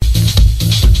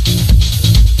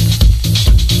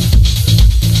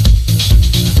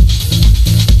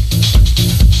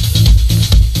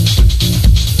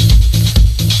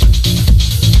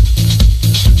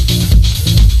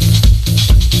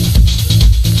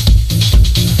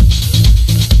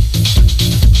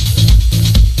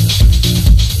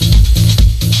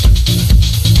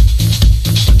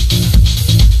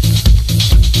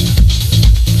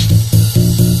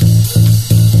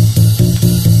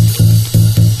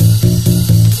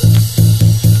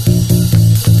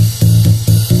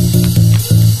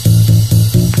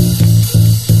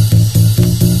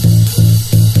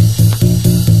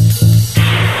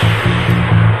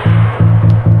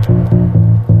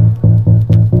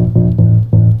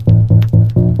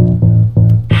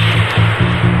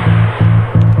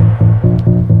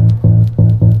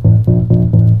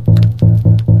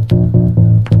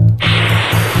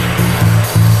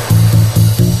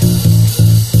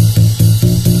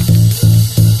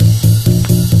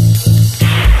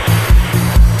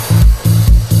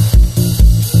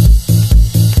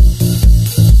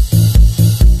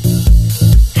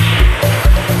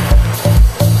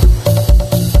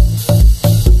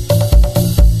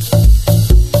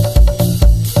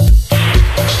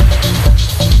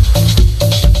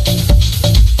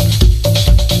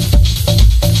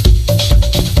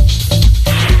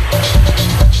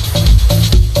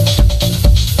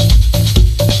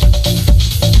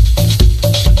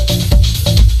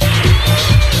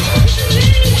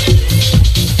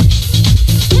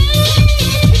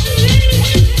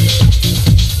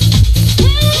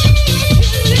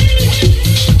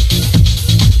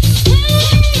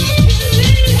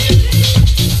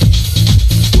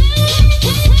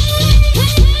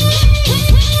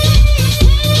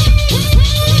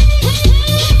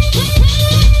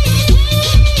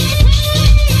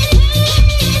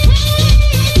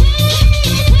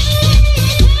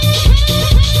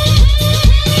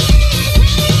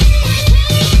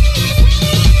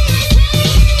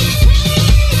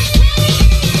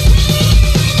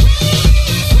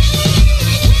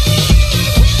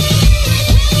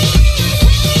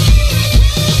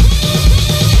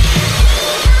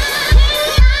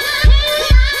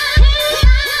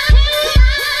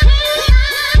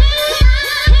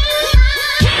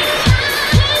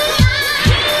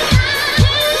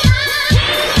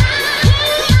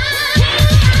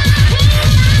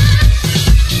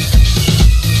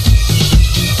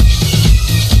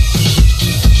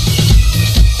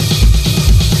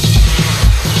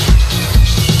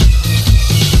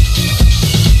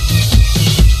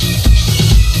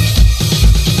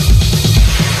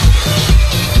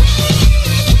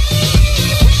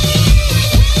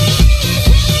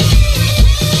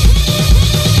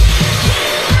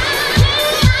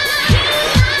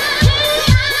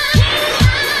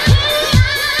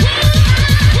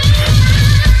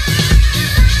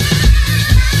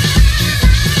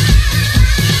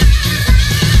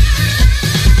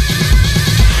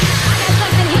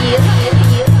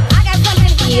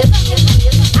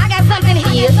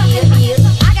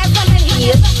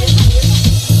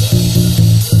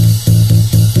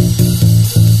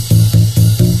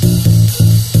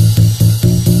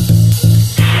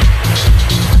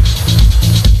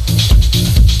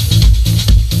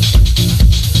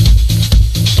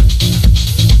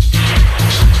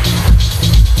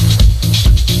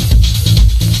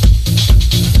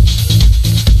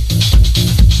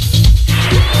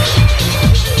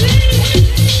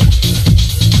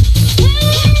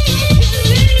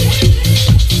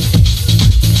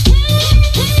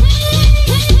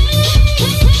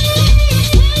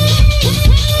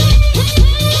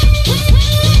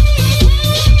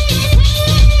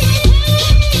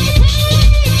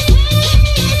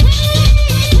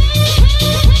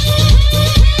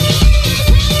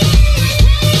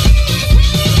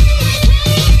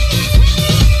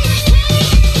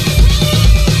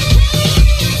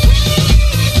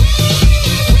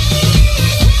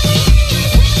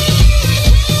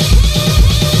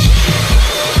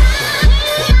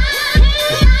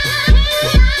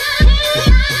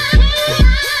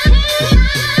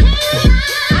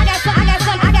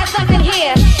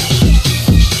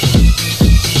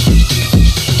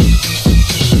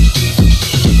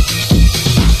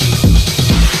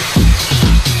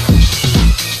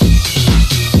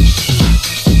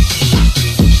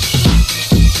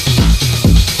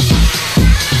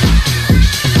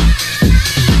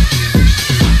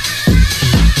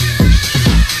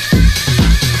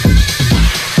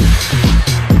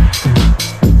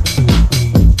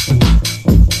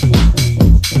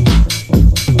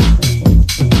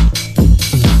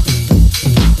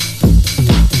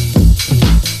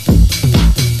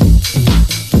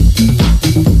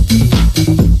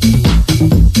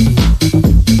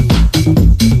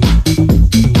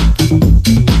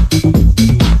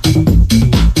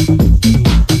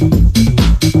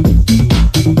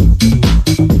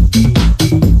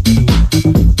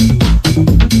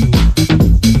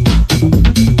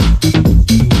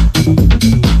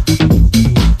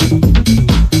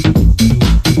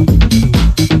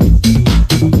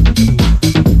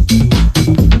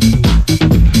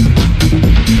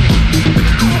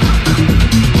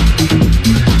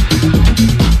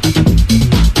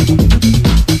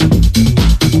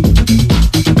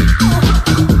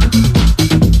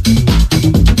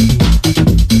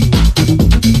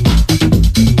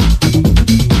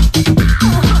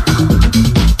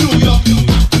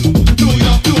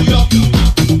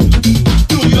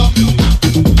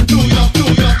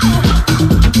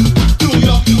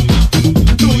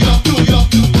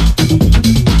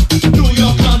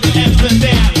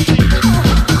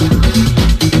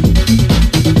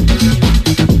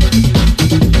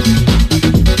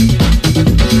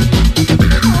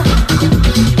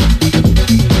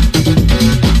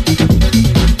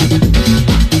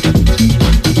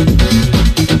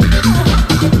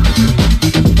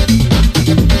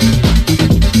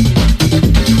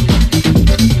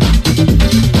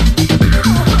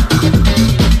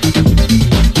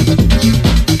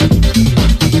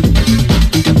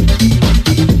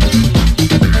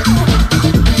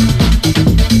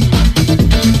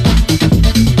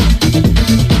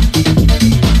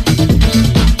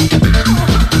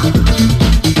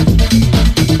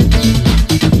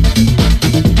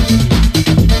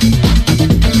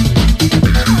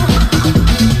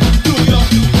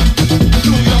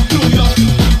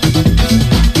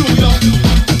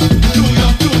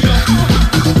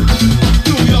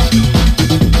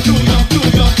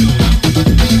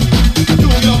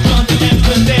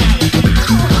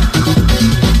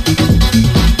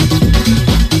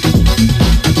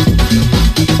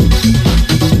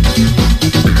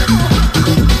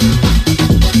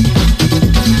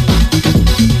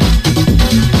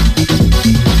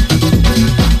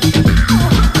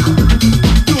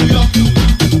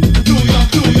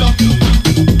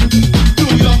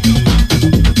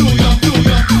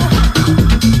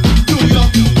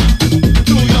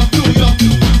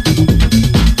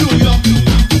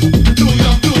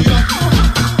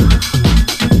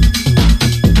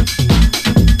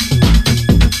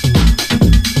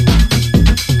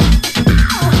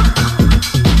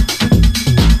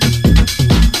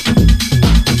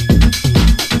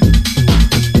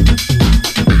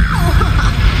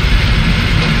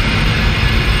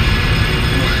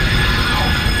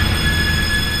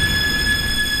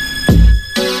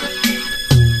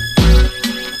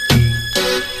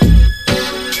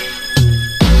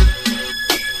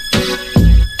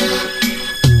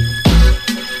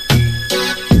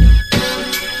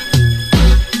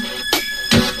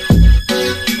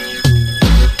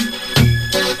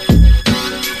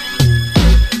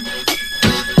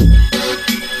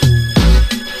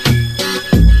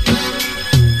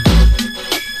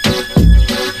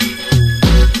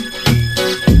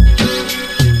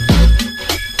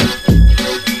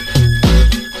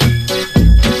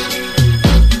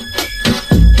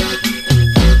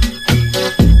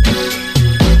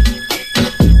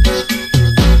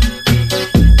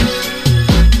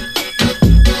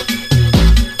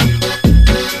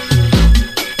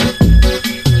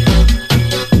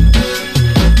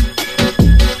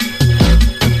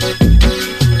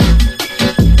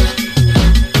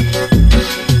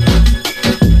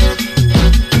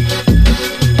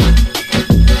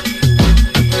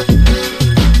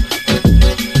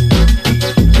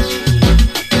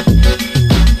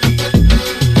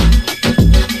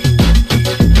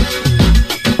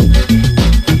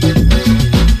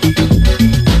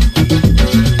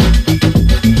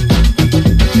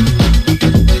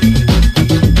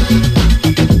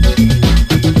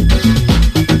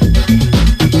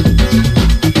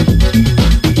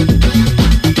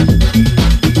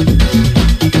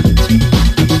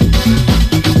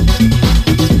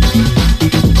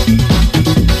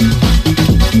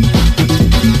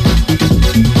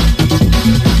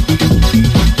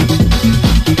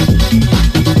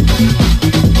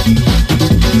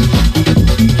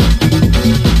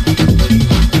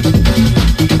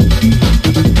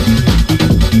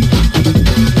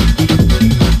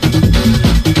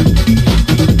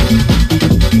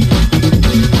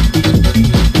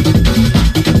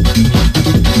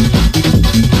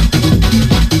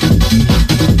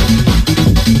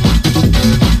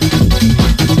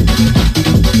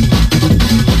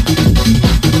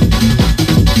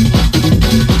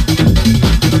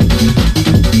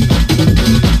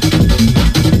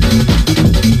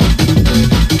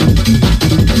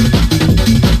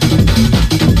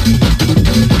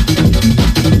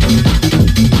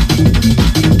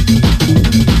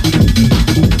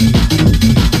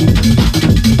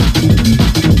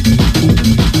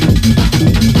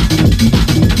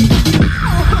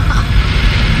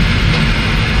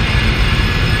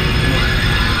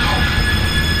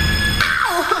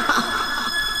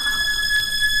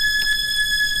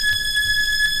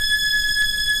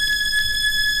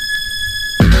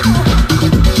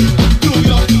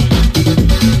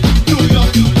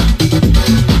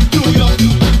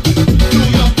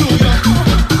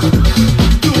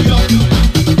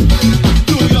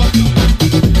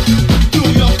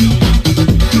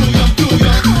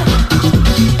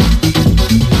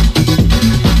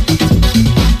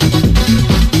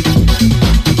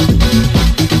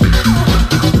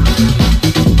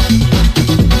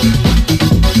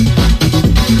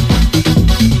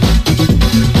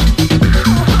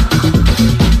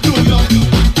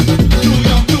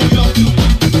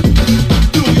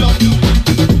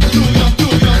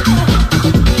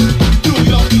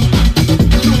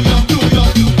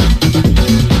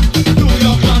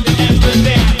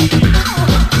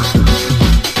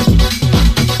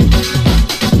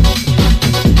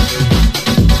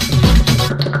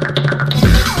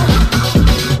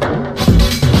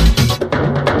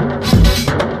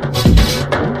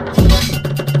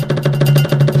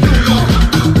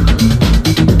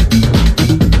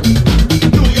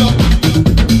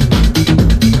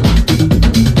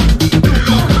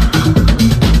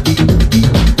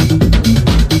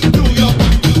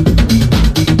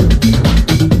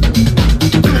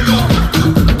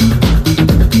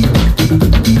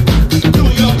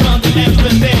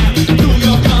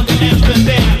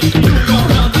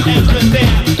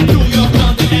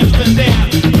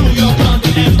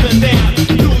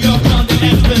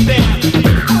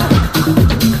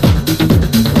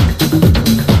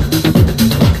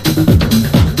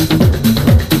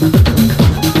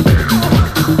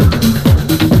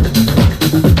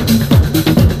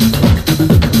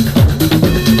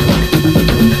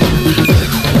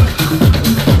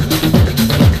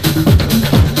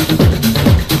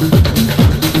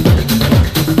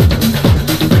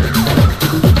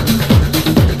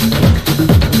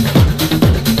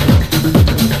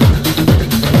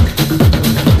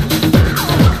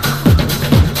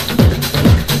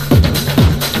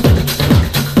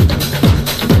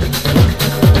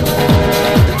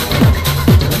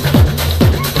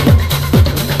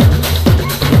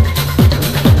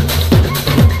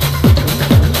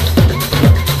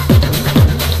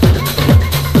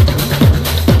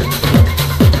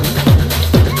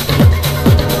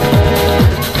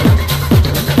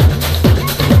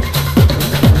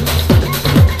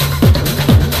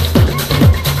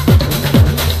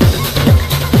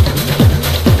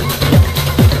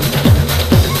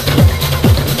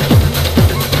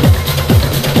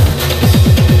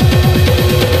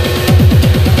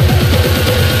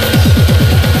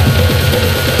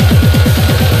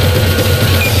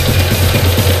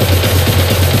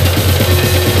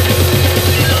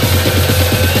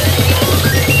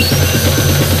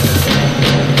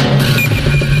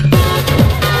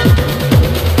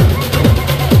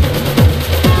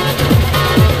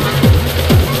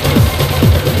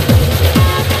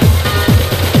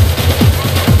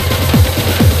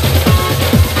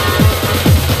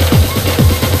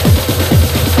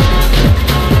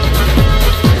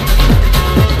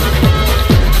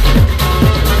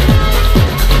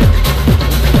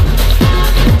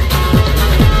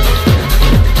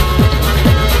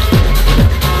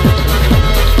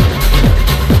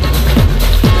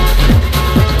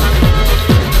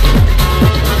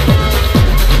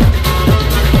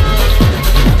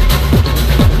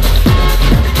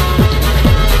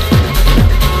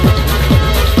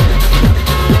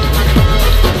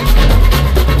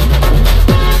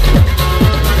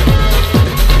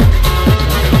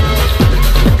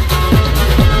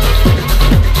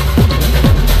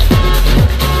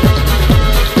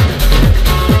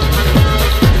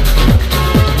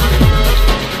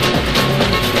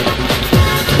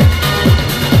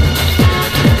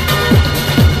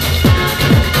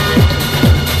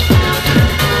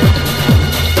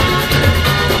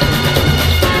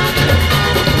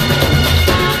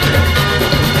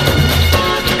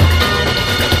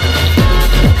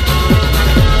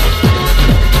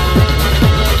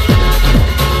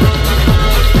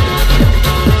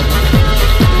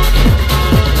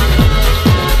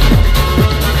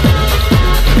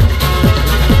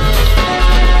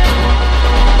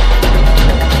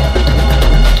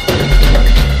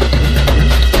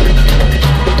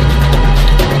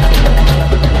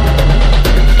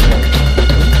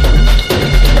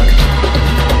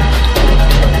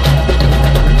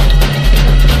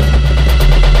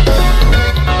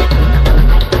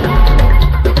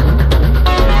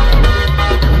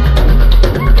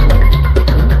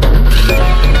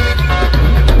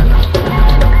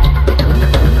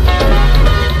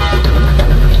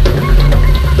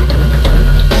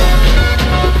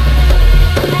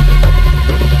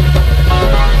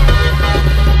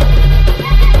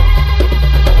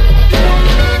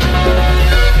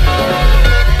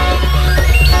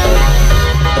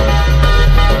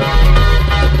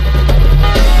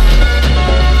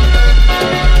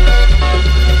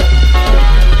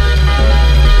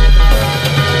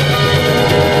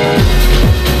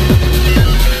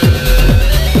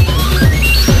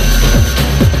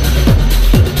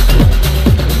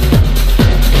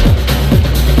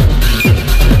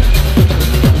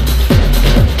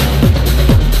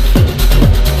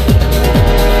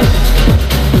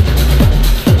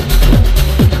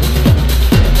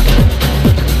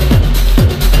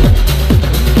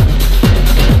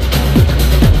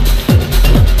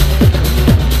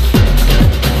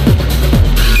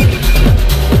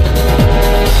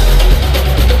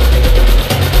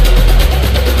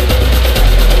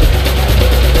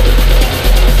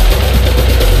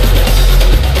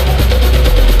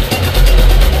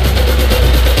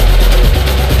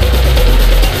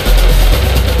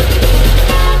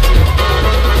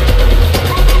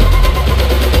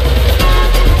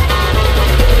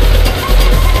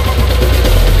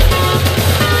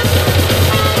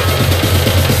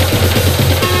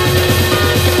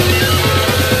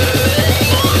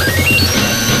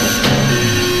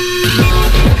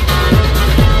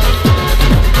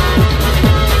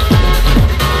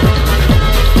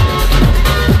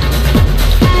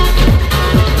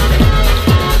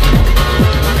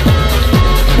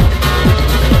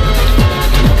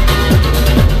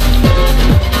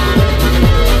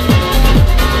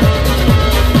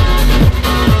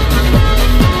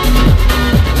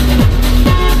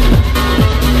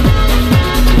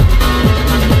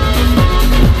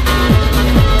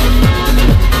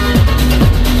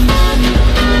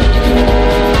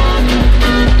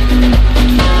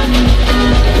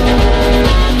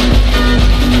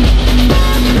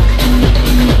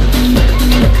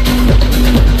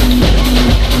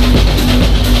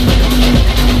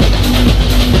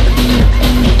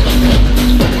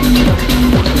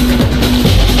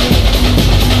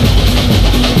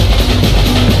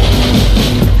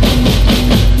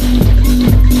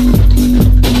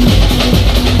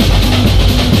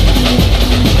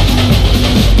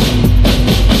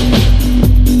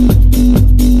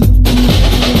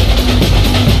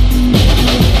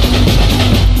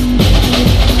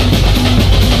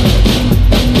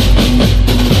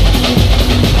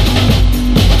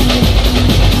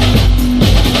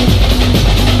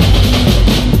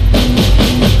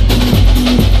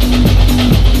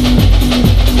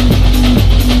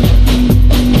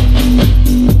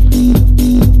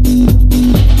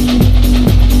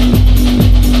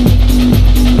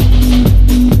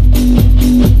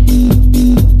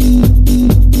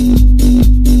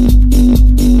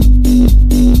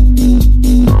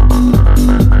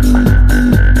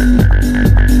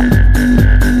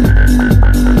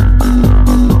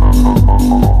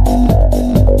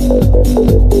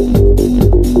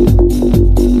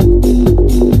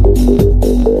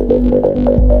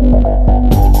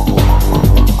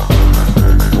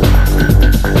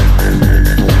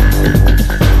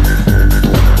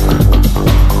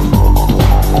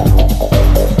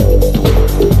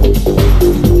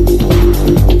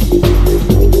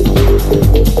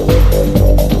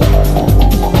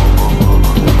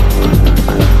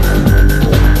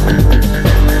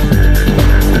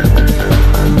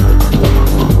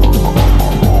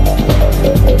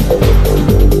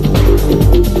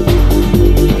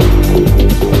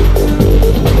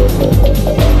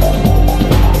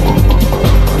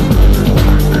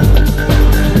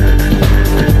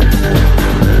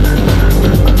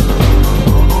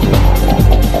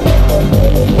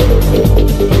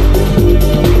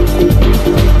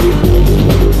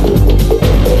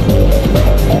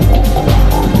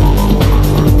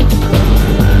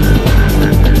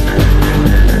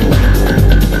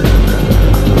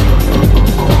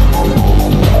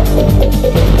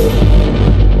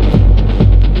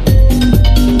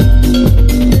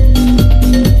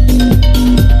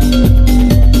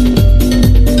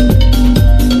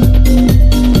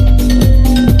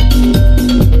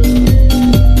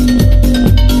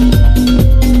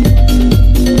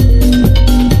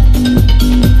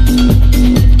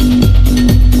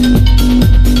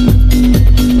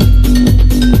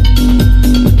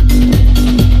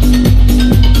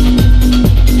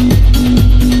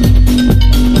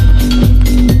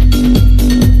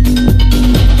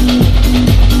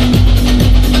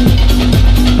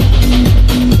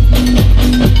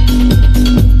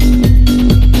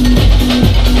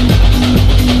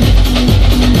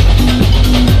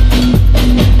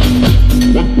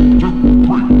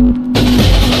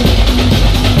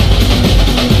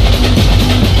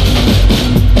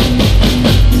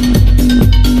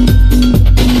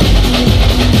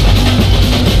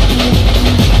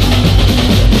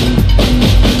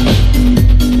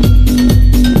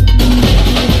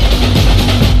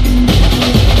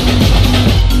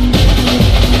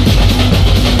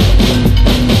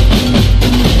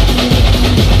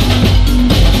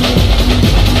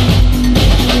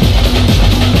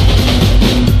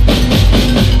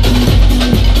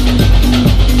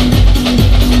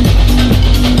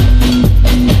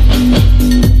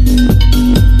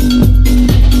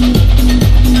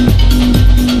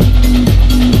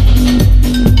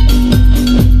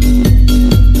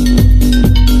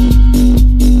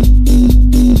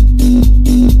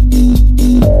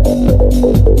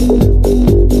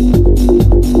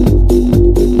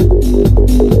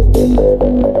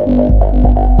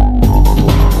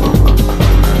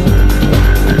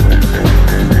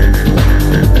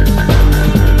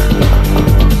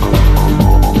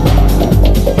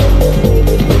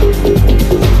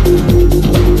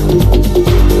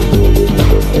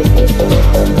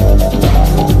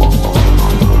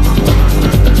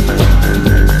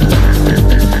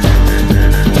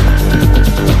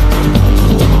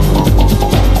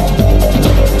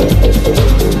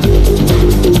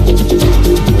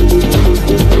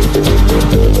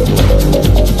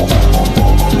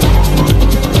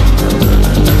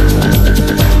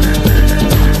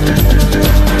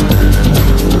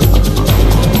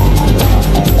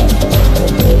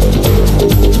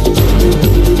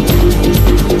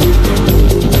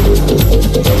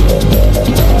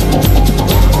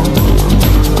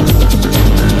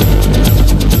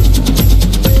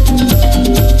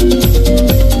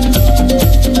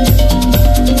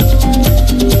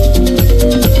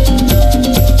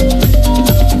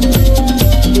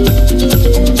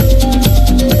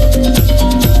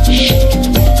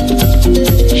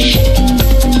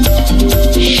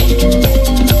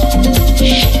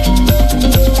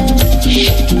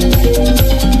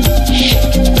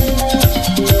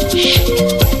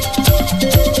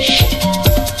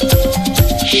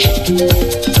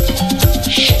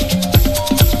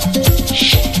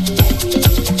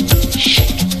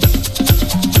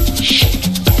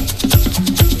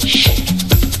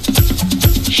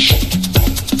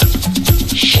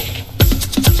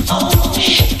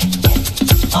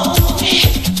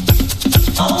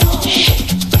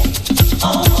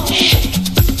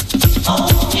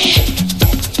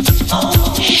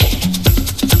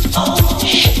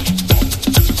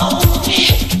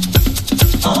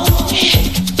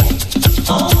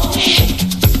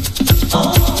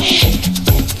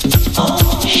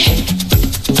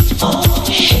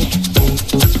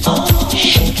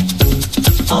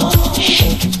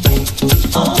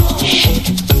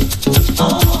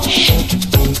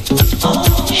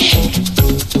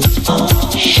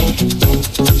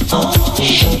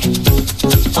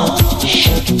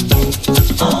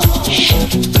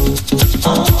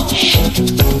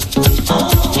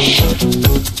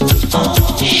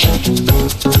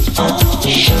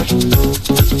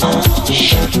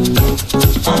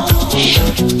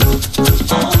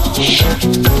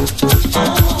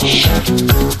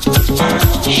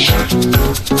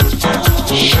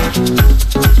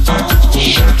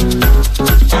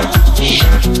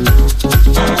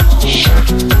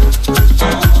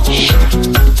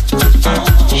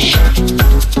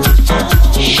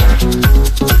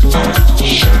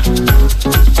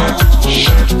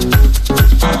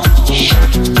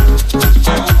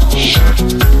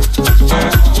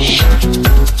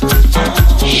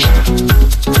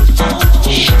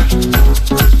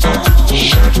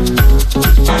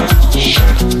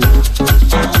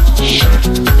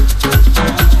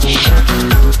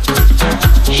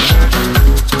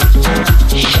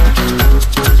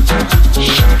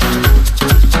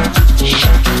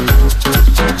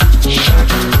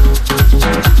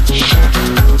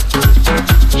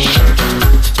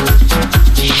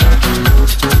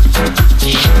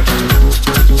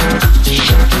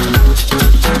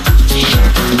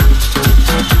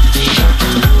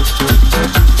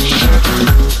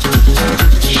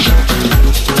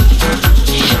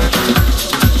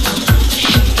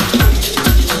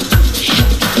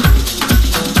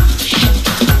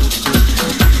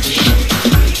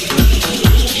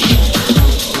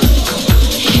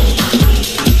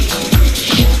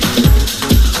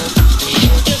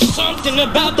something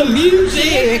about the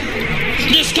music.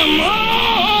 Just come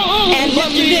on and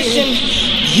just listen.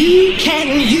 You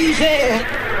can use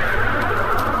it.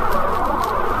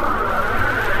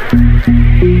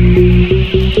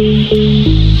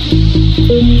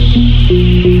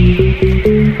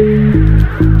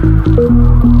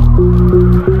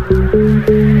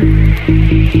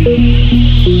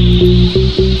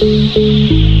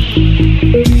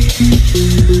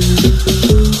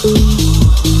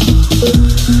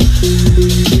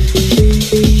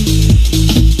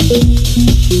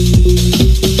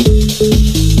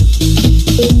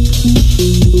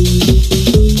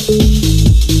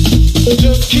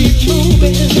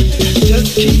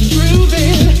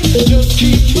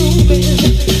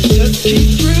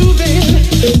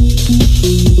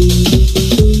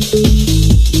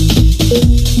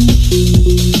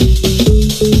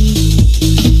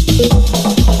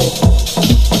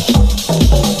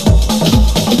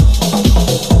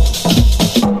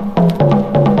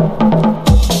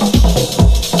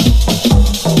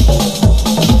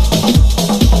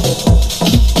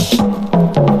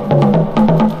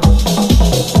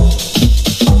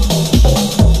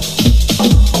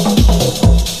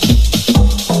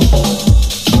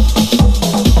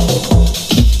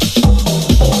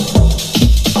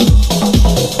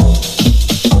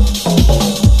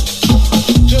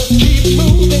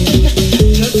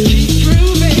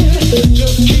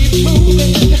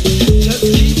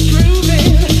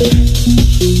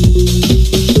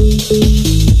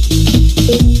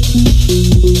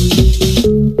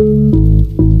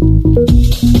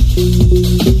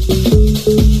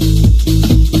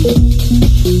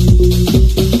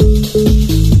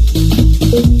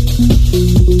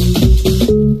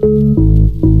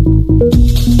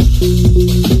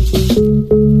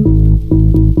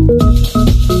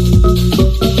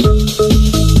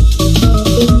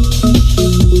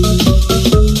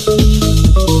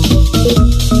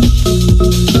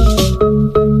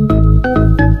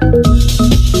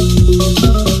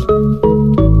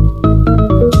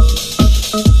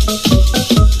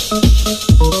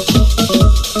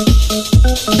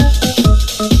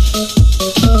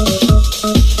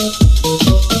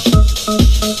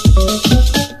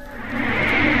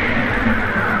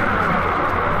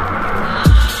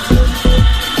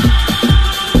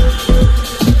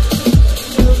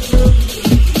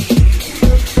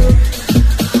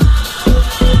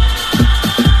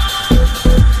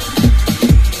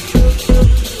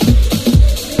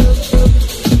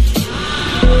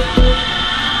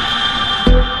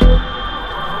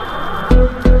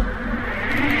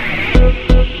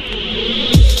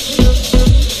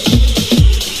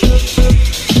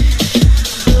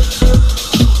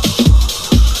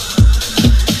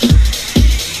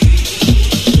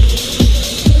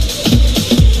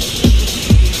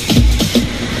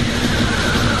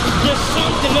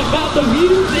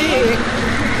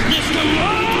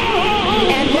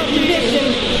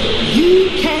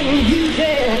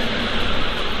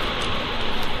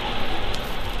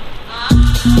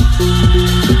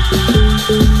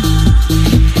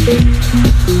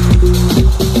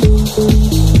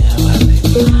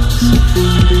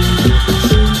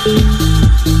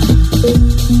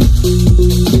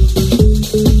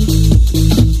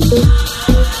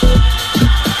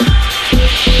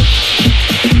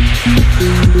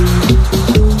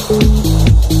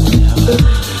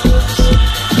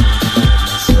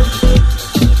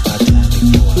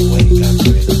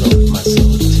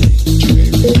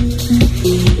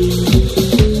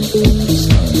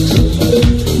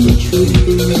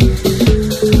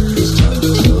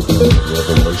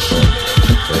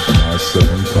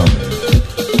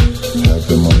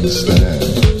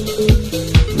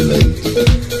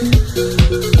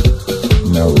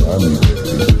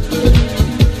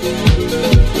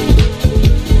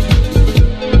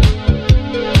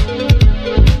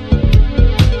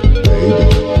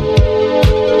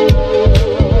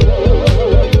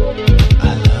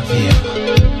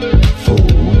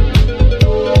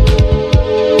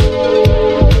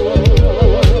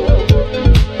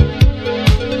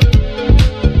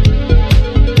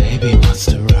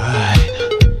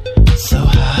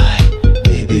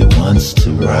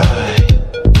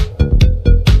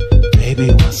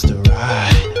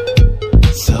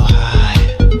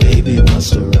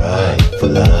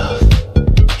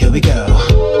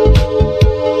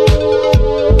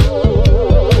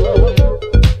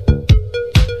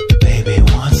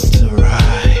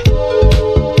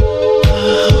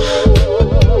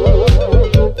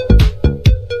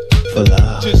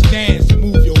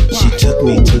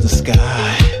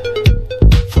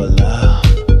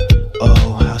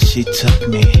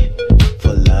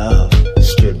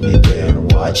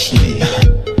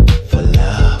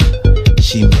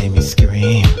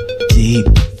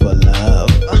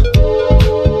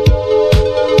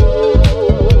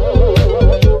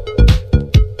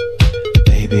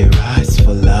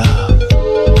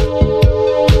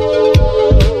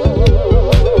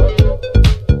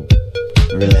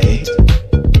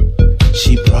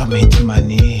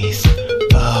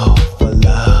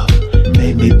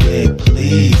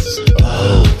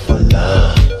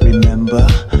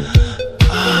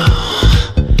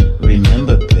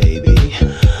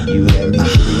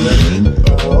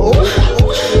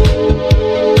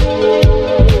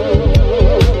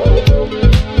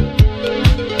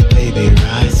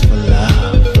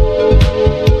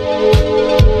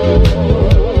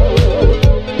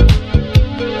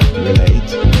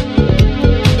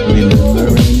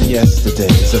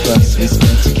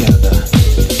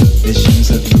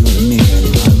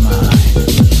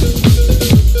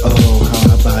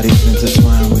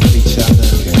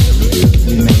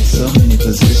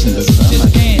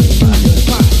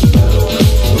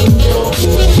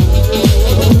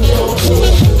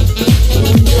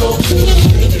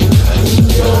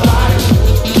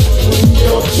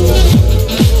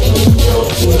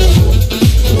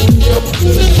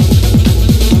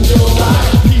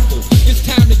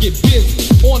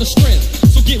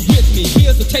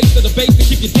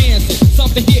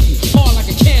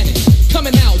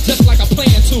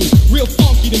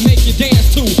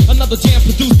 dance to another jam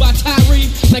produced by Tyree.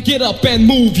 Now get up and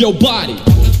move your body.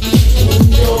 Move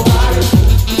your body.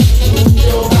 Move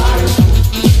your body.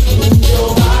 Move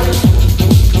your body.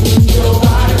 Move your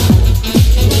body.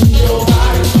 Move your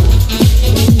body.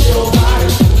 Move your body.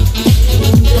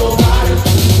 Move your body.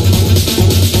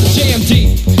 Jam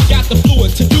deep, got the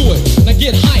fluid to do it. Now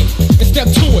get hype and step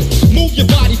to it. Move your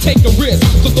body, take a risk.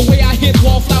 Cause the way I hit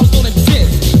wallflowers don't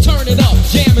exist. Turn it up,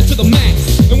 jam it to the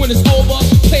max. And when it's over,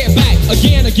 play it back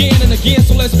again, again, and again.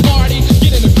 So let's party,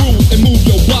 get in the groove and move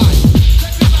your body.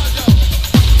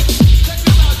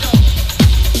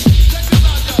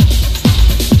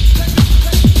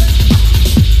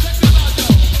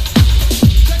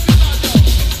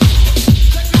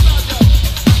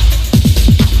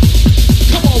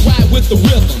 Come on, ride with the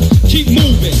rhythm. Keep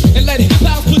moving and let hip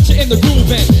hop put you in the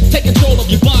groove and take control of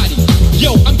your body.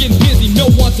 Yo, I'm getting busy, no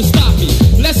one to stop me.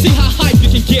 Let's see how hype you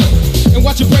can get and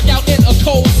watch you break out in a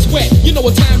cold sweat. You know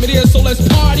what time it is, so let's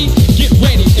party. Get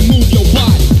ready and move your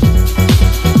body.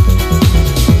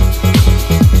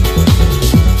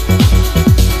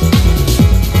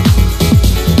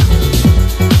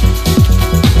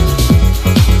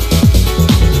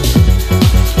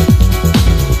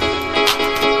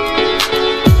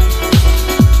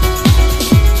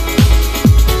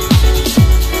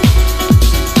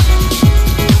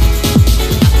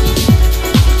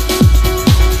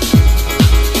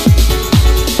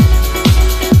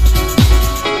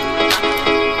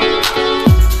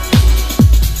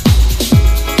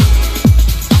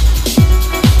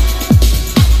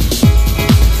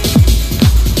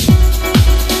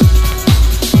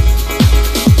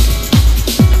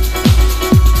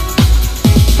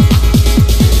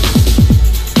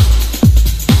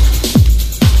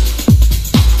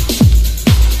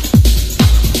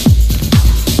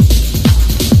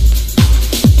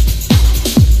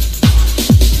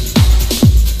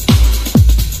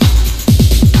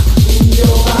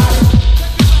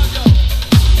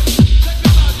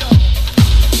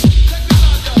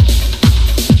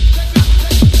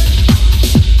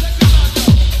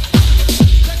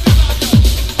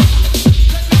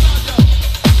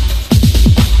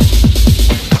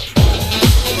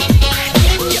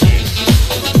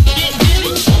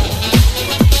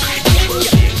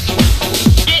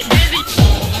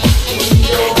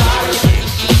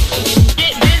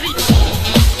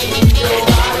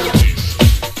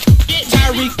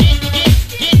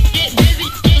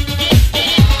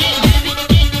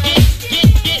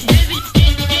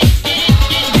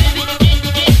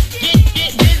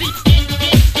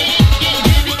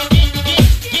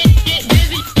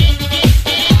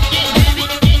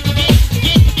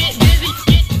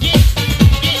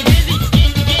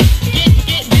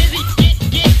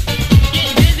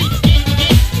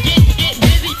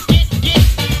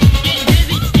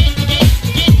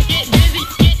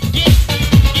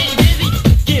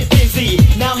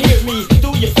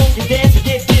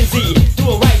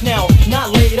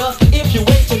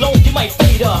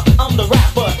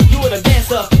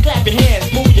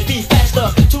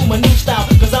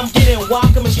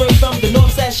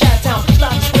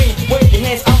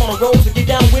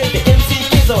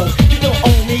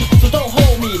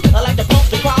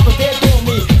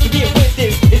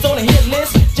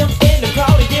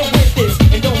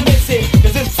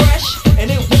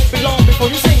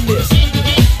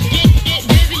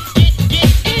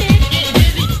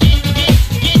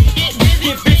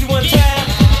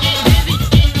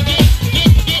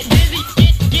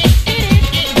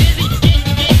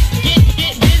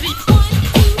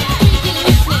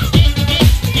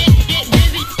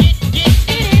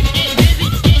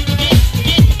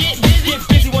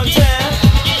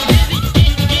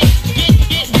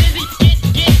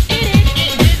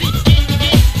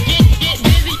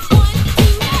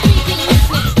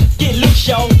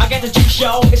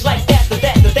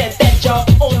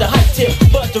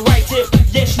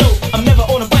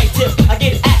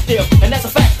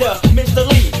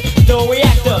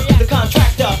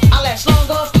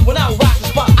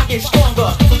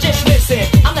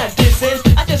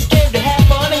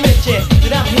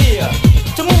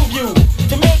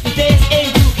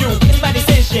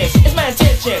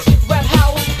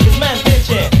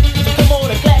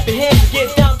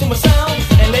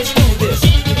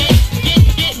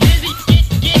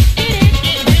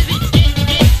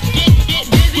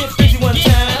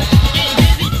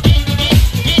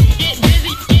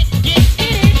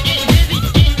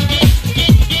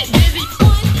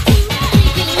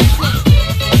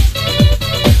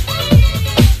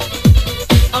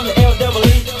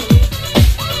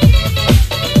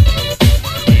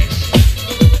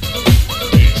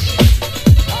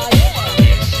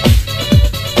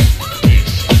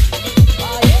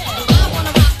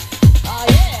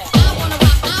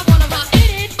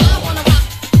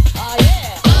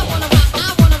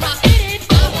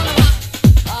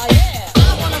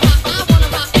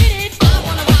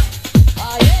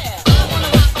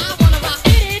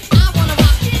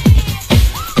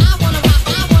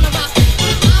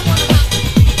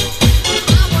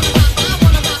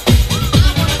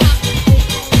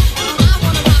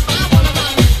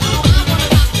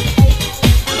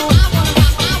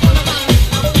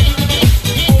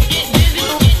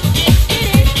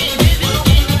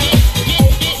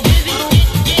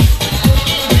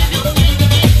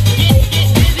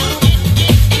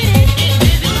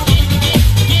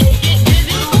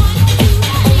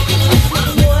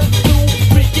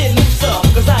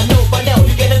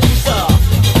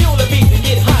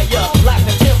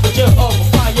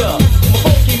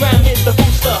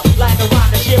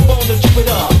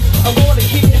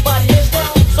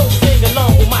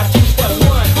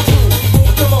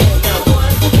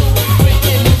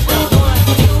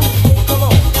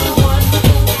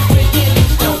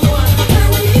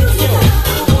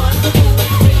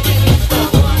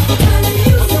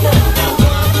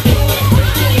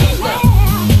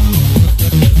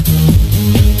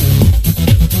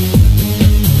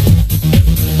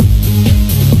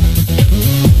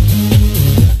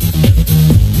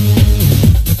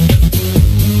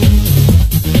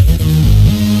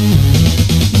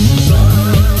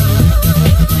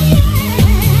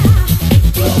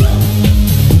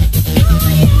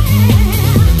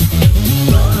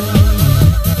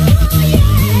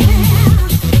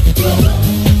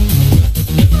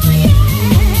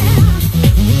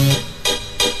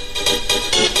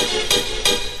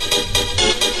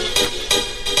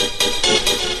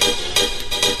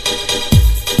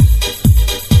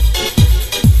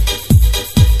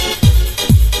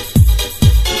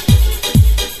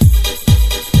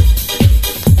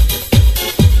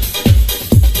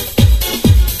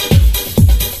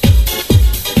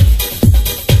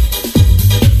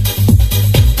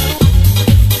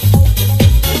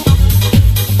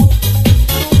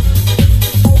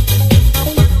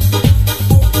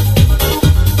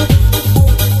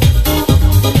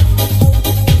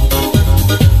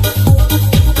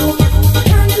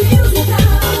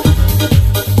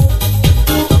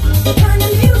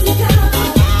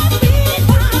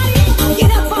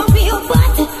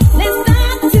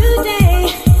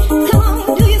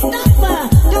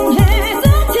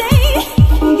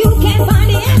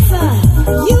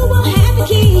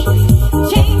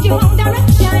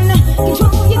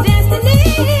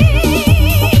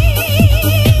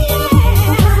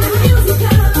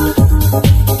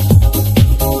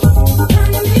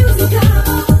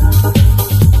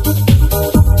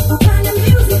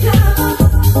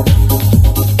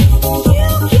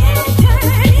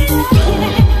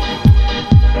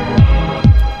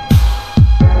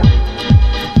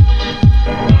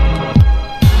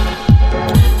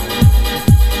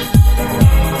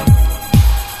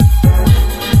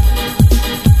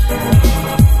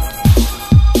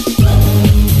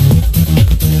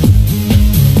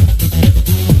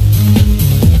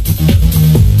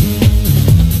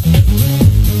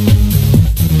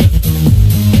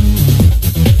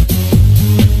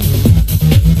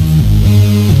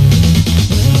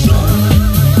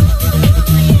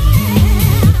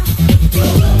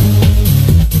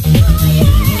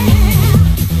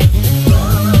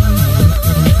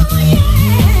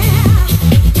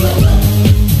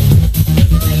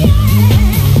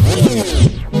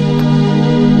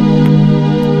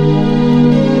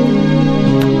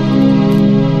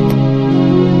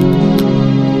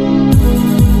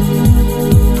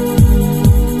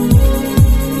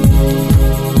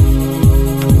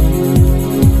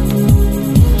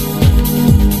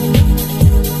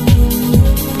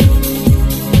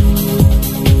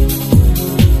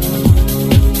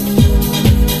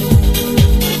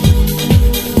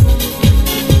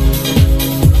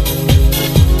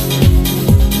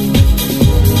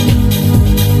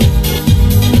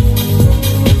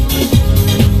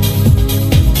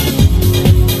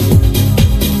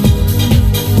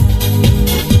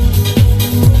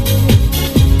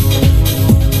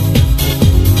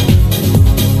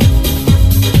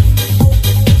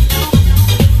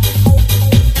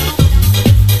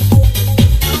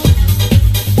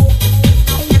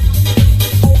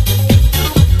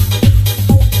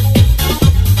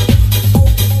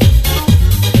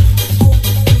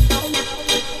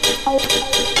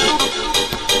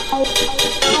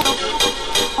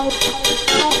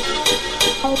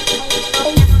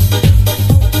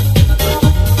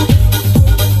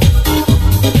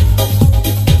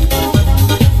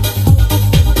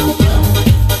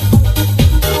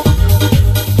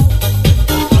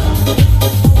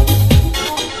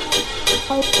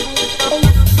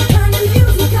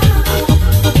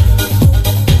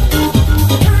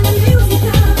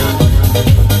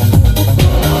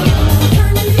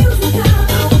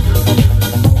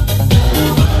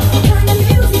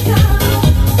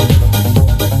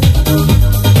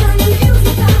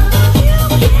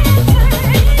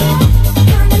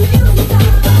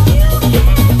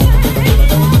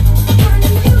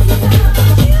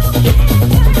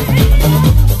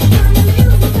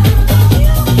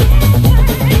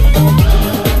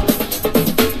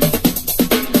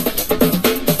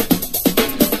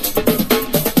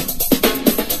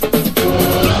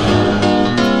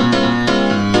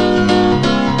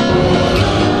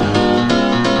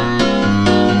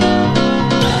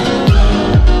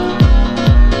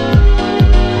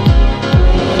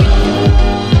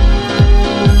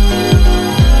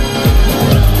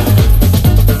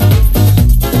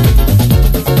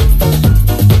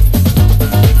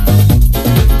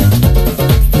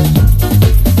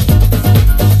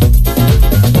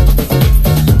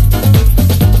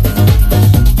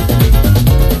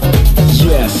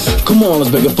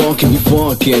 big and funky, we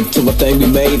funkin' to a thing we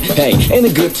made. Hey, ain't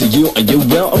it good to you? Are you?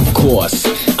 Well, of course.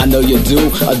 I know you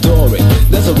do adore it.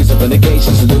 There's always a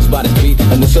vindication seduced by this beat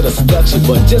and this sort of seduction,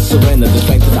 but just surrender, the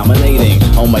strength is dominating.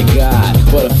 Oh my God,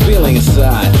 what a feeling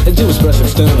inside that you express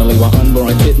externally while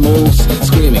unwarranted moves,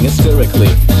 screaming hysterically.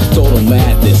 Total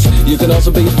madness. You can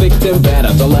also be a victim, better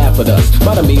don't laugh at us.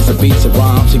 By the means of beats and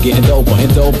rhymes, you're getting doper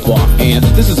and doper. And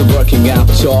this is a working out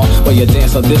chore where you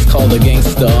dance on this called the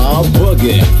gangsta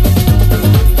boogie.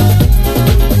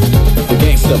 The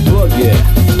gangsta boogie.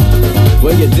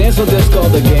 When you dance on this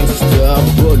called the gangsta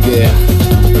boogie.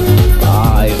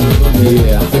 Ah,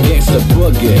 yeah, the gangsta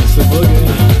boogie. The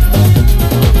boogie.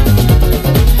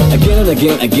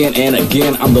 Again and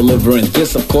again, I'm delivering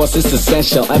this. Of course, it's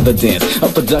essential evidence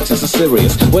of production so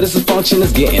serious. What is the function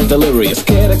is getting delirious.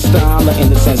 Kinetic style in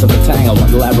the sense of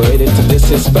entanglement, elaborated to this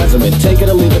here specimen. Take it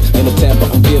or leave it in the tempo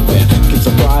I'm giving. Keep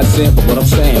surprising, but what I'm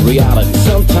saying, reality.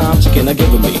 Sometimes you cannot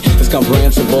give it me. It's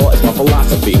comprehensible, it's my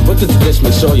philosophy. Put the tradition,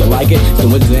 make sure you like it, it's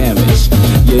doing damage.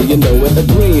 Yeah, you know it,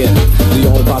 agreeing. The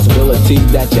only possibility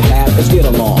that you have is get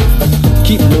along.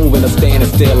 Keep moving or standing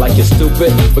still like you're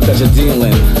stupid because you're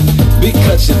dealing.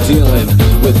 Because you're dealing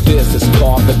with this, it's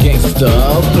called the gangsta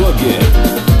boogie.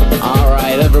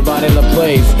 Alright, everybody in the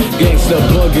place, gangsta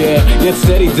boogie. Get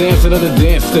steady dancing on the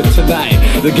dance tonight.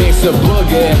 The gangsta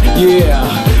boogie, yeah.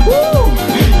 Woo!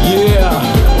 Yeah!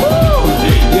 Woo!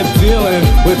 You're dealing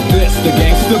with this, the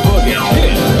gangsta boogie.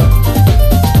 Yeah.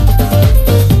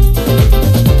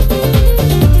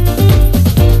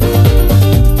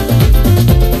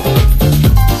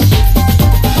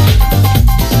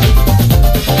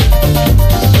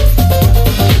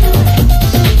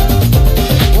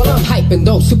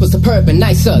 Dope, super superb and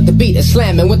nicer. The beat is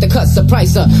slamming with the cut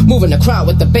surpriser. Moving the crowd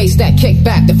with the bass that kick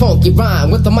back. The funky rhyme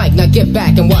with the mic. Now get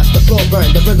back and watch the floor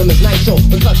burn. The rhythm is nitro.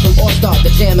 The cuts from All Star. The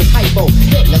jam is hypo.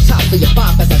 Hitting the top of your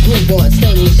bop as I groove on.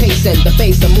 Staying pacing. The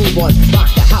bass I move on.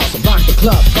 Rock the house, rock the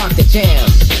club, rock the jam.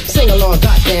 Sing along,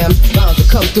 goddamn. Rounds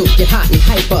will come through, get hot and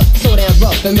hyper. So damn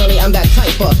rough, and really I'm that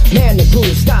type of man to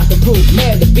groove, stop the groove,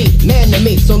 man to beat, man to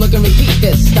me. So look and repeat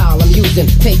this style I'm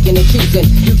using, taking and choosing.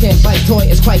 You can't bite toy,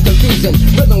 it's quite confusing.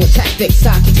 Rhythm with tactics,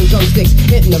 sidekicks and drumsticks.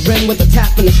 Hitting the rim with a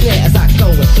tap and the snare as I go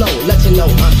and flow. Let you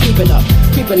know I'm creeping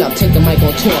up, take the mic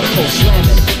on tour, full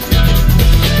slamming.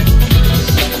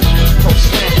 Full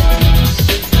slamming.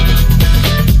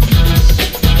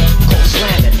 Full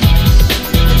slamming.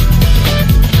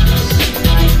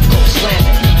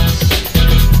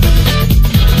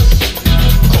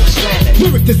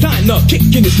 Lyric designer,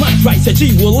 kicking his rhyme right. Said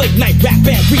G will late night rap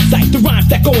and recite the rhymes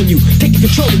that go on you, taking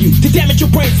control of you, to damage your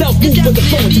brain cells, move with the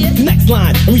flow into the next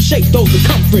line and reshape those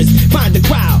circumference. Find the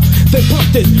crowd, then pump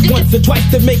this once or twice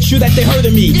to make sure that they heard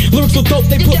of me. Lyrics so dope,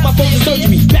 they put my phone in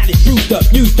surgery. Batted, bruised up,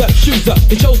 used up, shoes up.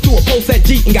 They chose to oppose that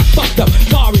G and got fucked up.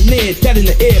 Far and near, dead in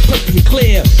the air, perfectly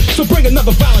clear. So bring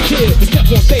another volunteer to step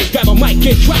on stage, grab a mic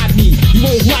and try me. You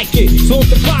won't like it, so don't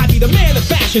defy me. The man of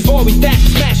fashion's always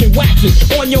dashing, smashing, waxing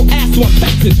on your ass, so I'm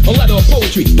vexing. A letter of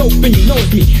poetry, dope and you know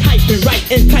it's me. Hyping right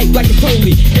and tight like it's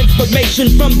holy. Information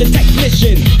from the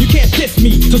technician. You can't diss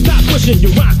me, so stop pushing.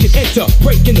 Your rhymes can enter,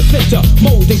 break in the center,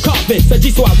 mold and carpet. Said G,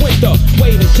 so I went the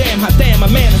way to jam. Hot damn, my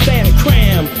man is stand and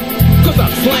cram, cause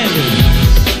I'm slamming.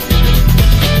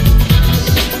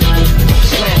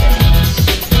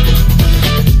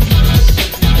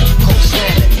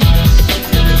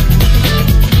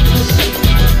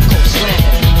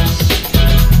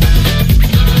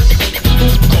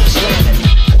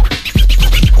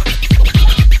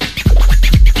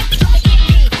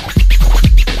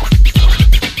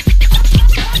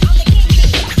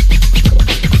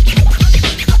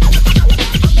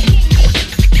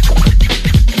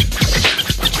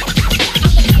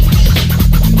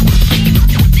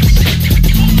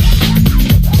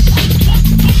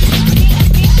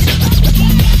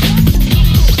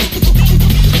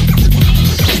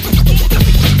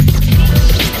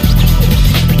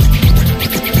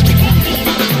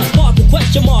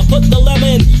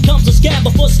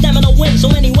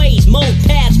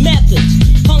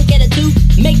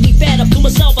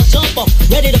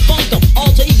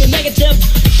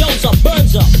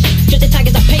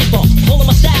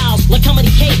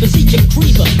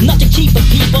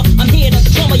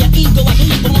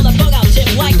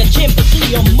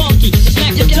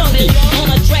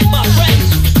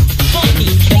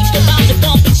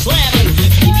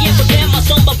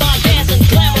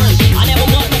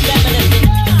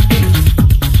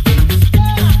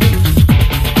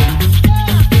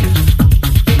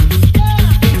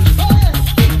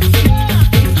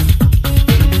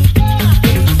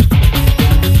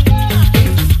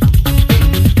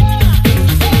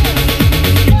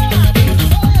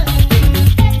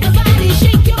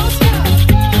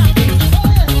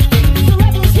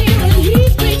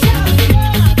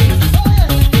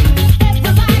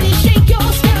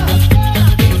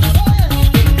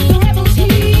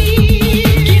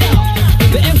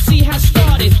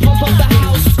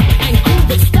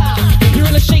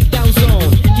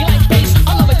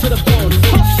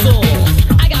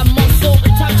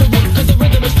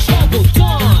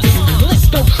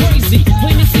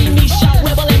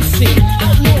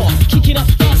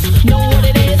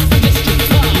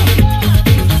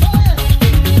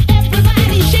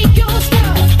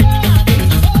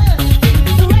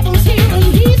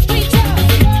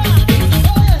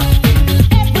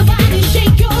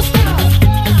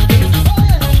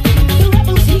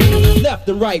 left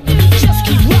and right. Just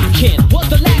keep rocking. Was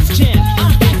the last jam?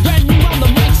 I'm back brand new on the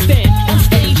mic stand. On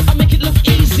stage, I make it look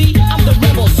easy. I'm the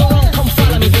rebel, so don't come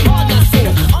follow me. Hard not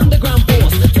sore, underground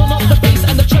boss. Turn up the bass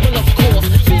and the treble, of course.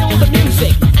 Feel the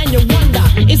music and you wonder,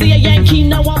 is he a Yankee?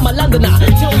 Now I'm a Londoner.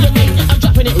 Tell your mate I'm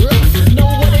dropping it rough. Know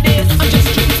what it is? I'm just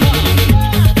straight tough.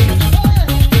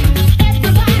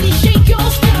 Everybody shake your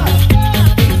stuff.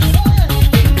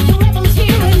 The rebel's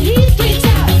here and he's straight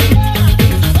tough.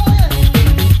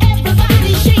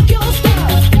 Everybody shake your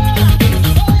stuff.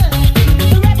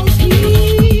 The rebel's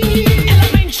here.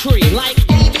 Elementary, like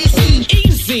ABC.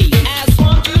 Easy as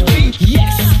 1, 2, 3.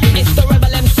 Yes, it's the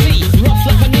rebel MC. Rough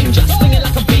like a ninja, stinging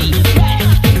like a bee. Back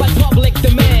by public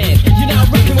demand. You're now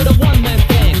rocking with a one-man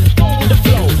band. Go with the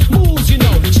flow, moves you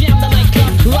know. Jam the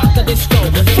nightclub, rock the disco.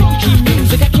 Funky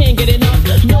music, I can't get enough.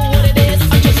 Know what it is?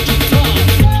 I'm just too tough.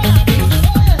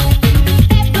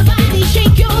 Everybody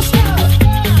shake your stuff.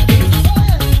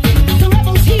 The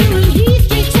rebel's here and he's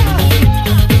straight tough.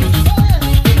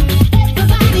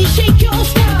 Everybody shake your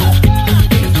stuff.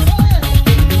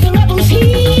 The rebel's here.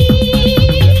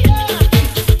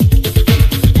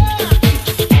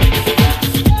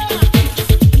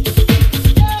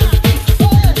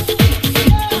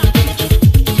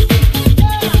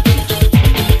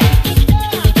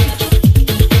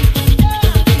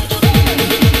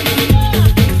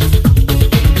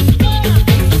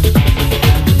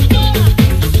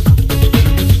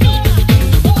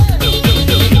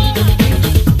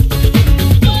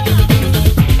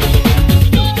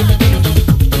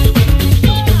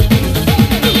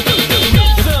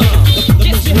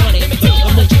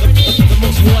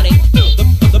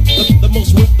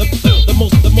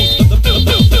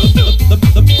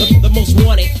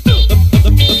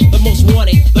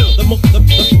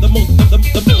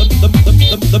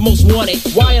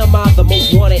 Why am I the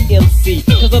most wanted MC?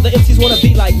 Cause other MCs wanna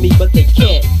be like me, but they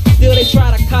can't. Still they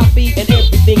try to copy, and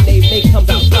everything they make comes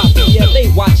out sloppy. Yeah, they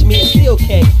watch me and still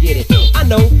can't get it. I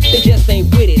know, they just ain't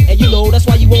with it. And you know, that's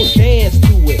why you won't dance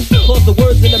to it. Cause the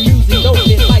words in the music don't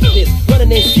fit like this.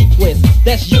 Running in sequence,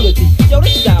 that's unity. Yo,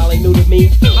 this style ain't new to me.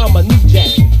 I'm a new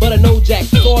jack, but a no jack.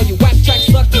 So all you whack track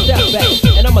suckers, step back.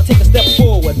 And I'ma take a step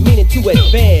forward, meaning to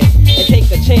advance. And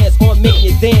take a chance on making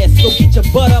you dance. So get your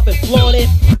butt up and flaunt it.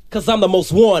 Cause I'm the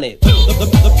most wanted. The most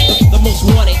wanted. The most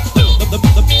wanted.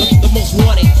 The most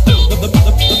wanted.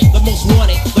 The most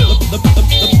wanted.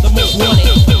 The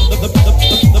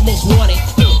most wanted.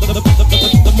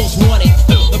 The most wanted.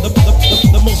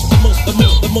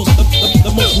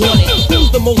 The most wanted. Who's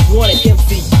the most wanted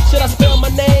MC? Should I spell my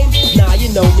name? Nah,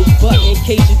 you know me. But in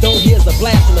case you don't, here's a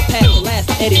blast from the past. The last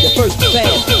Eddie, the first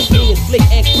fast. Being slick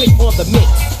and quick on the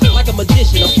mix. Like a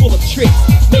magician, I'm full of tricks.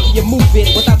 Making you move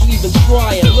it without you even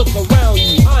trying. Look around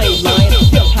you, I ain't lying.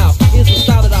 Hip hop is the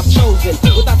style that I've chosen.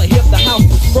 Without the hip, the house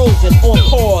is frozen. On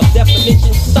pause,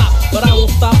 definition stop. But I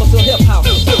won't stop until hip hop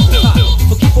hits the top.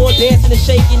 So keep on dancing and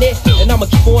shaking it. And I'ma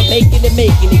keep on making it.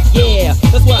 Yeah,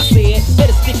 that's what I said. Let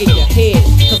it stick in your head.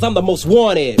 Cause I'm the most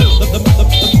wanted.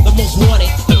 The most wanted.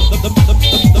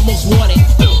 The most wanted.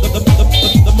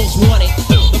 The most wanted. The most wanted.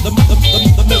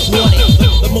 The most wanted.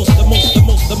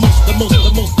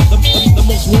 The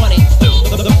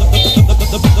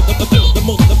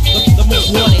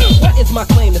most wanted. What is my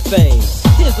claim to fame?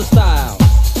 Here's the style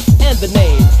and the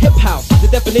name. Hip house. The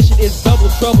definition is double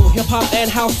trouble. Hip hop and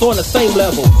house on the same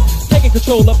level. Taking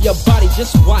control of your body.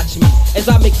 Just watch me as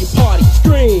I make you party,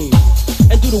 scream,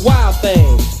 and do the wild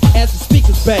thing. As the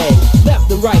speakers bang,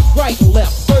 left and right, right and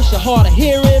left. First you're hard of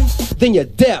hearing, then you're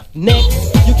deaf. Next,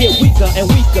 you get weaker and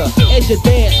weaker as you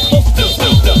dance closer to the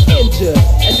speaker. Injured,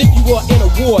 as if you were in a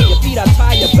war. Your feet are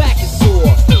tired, your back is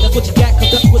sore. That's what you got,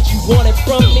 cause that's what you wanted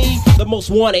from me. The most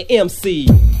wanted MC.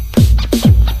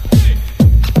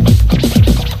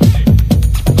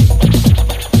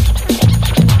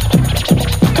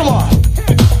 Come on.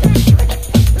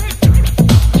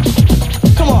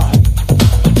 Come on.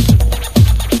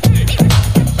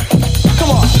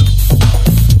 Come on.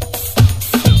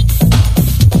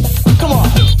 Come on.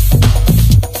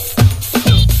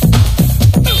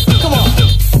 Come on.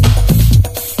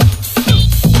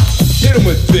 Hit him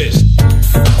with this.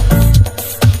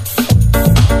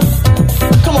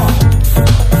 Come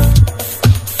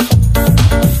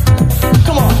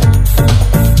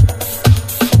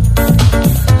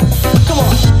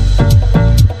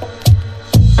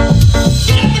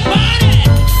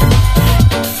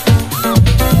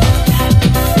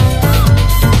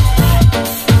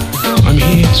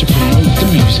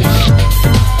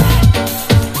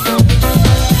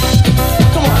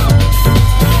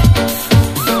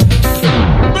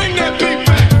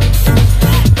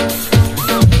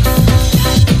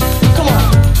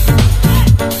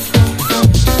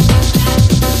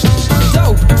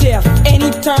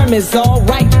term is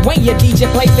alright. When your DJ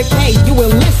plays the K, you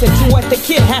will listen to what the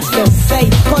kid has to say.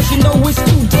 Cause you know it's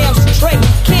too damn straight.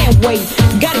 Can't wait,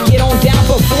 gotta get on down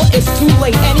before it's too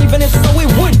late. And even if so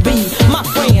it would be, my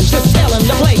friend, just tell him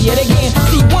to play it again.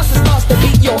 See, once it starts to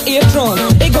beat your eardrum,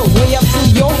 it goes way up to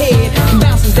your head,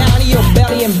 bounces down to your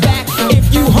belly and back.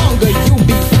 If you hunger, you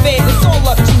be fed. It's all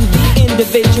up to the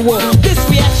individual. This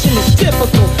reaction is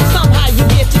typical. Somehow you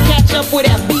get to catch up with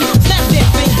that beat. Snap that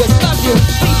finger, stop your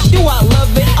feet. Do I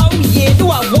love it? Oh yeah. Do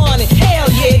I want it? Hell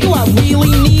yeah. Do I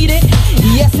really need it?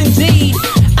 Yes indeed.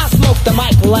 I smoke the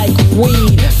mic like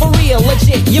weed. For real,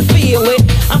 legit, you feel it.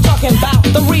 I'm talking about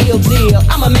the real deal.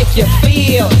 I'ma make you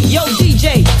feel. Yo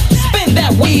DJ, spin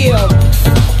that wheel.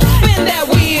 Spin that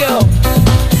wheel.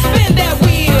 Spin that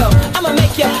wheel. I'ma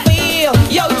make you feel.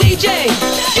 Yo DJ,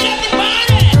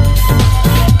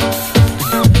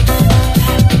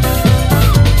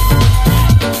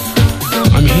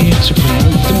 I'm here to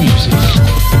promote the music.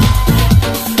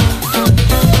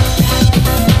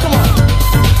 Come on.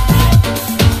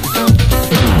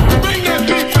 Bring that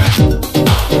beat back.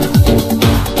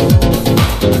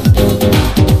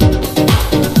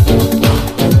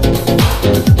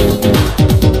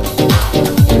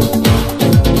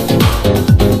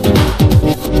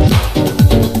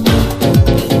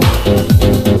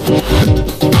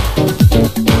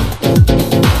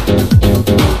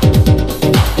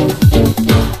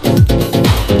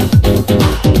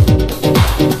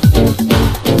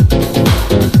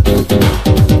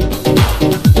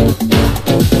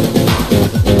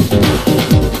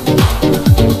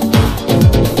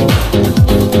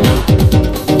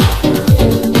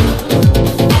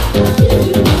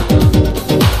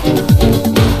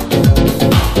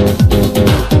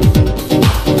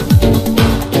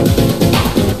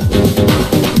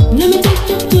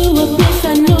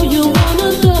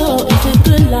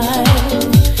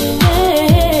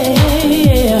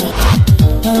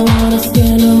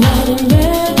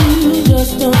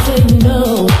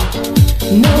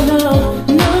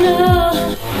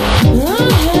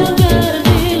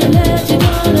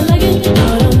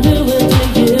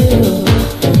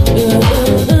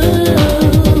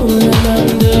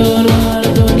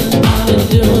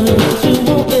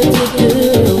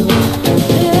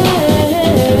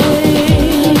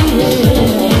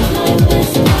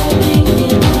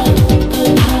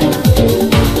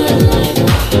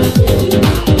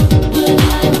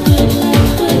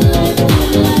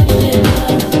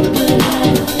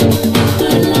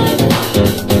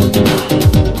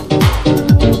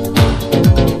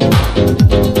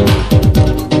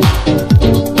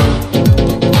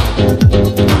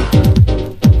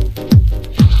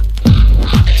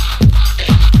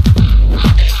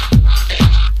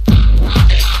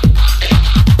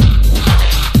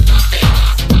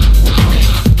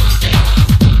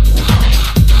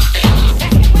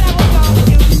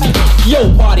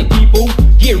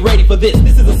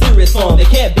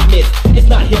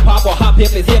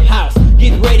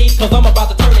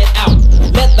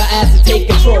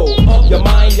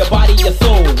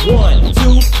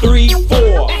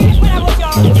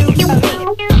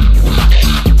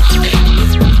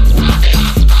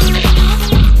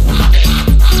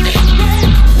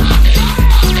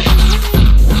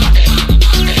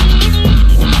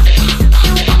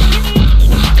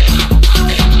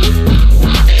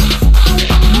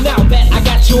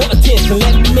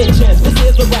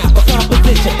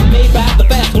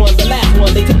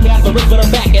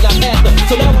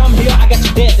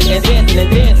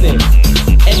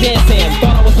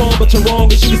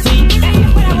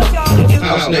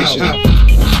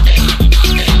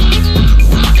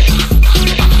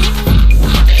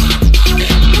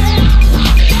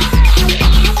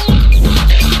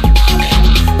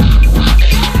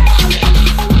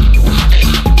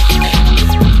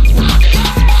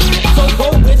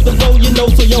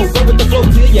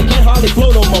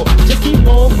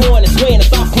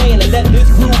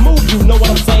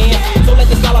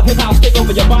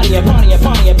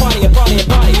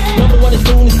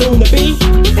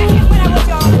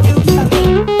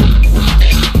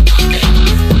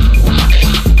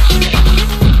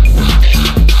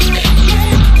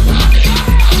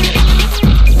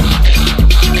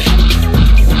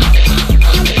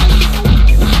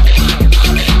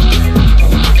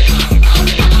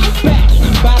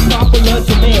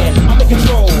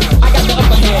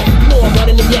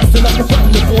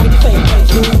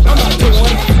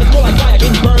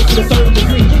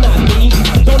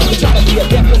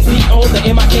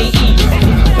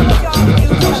 MIKE.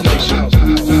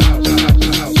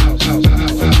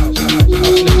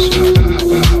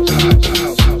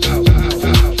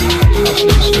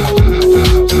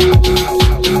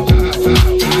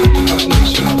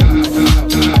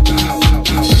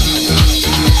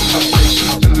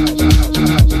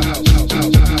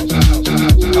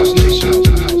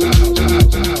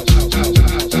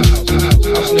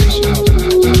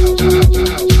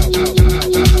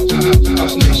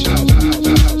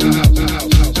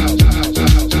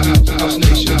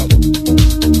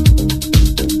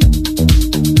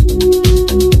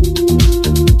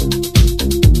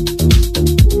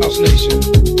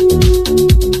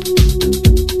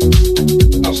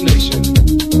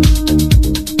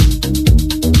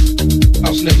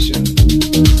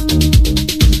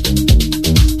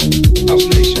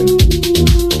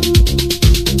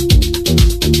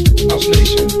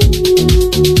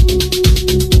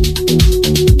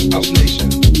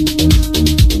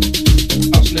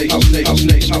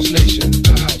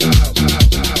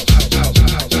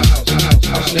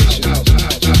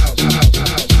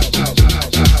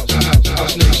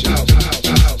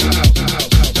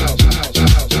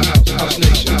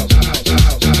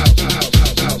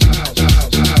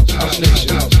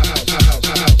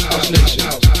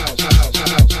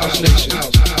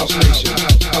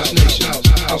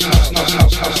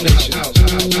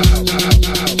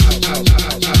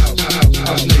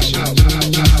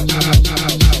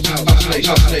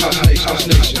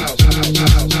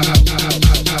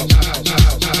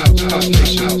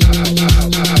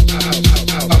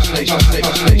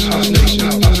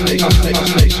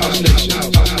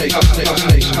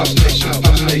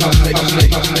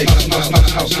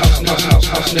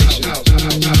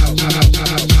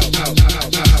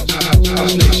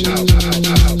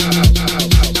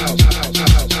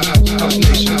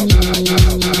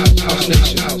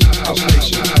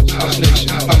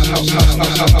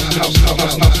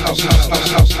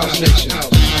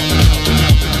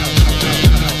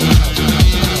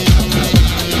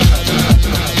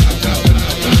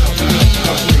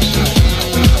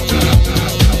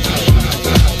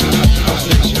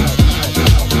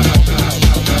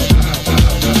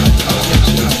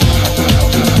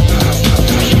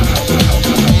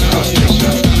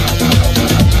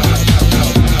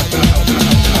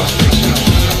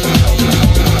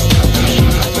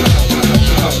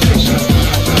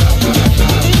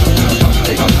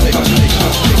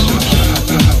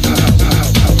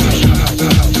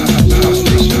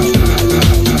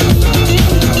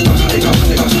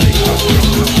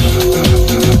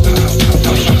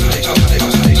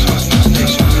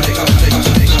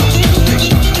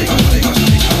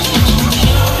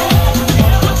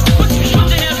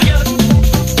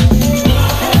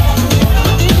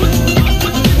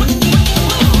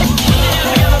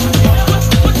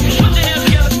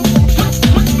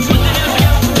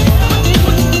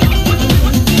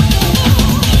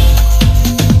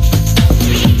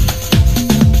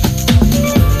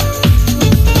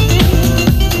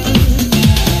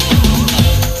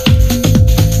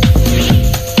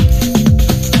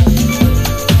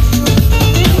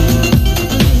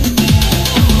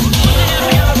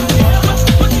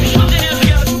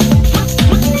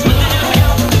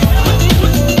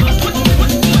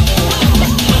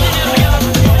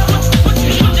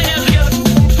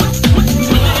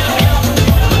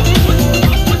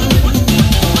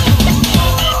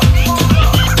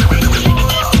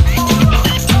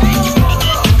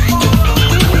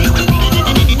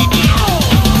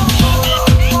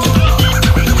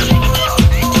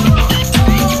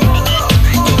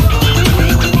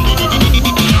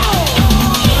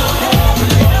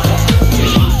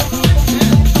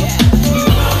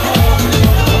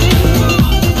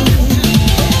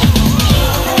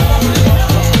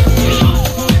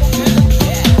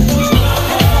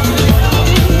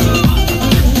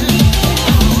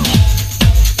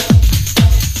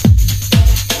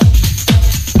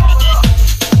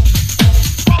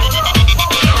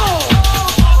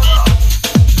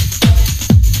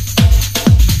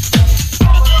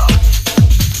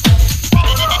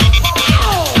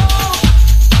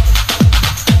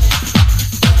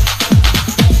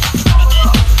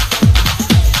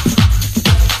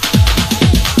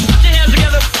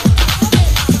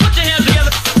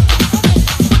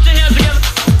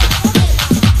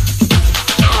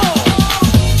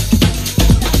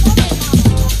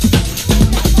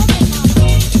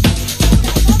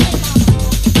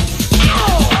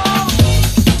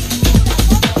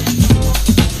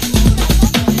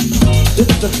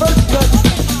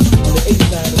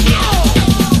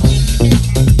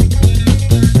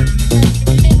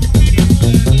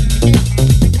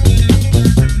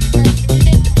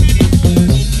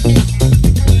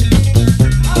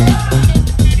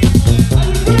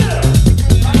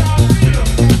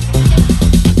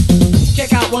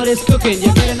 It's cooking,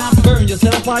 you better not burn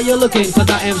yourself while you're looking, cause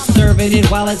I am serving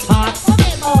it while it's hot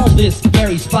on this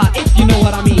very spot, if you know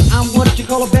what I mean. I'm what you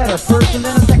call a better person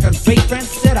than a second-rate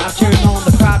trendsetter. I turn on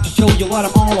the crowd to show you what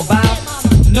I'm all about.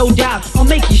 No doubt, I'll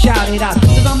make you shout it out,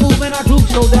 cause I'm moving our groove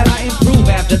so that I improve.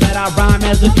 After that I rhyme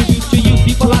as a tribute to you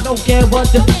people. I don't care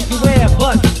what the you wear,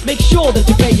 but make sure that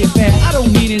you pay your fare. I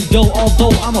don't mean in dough,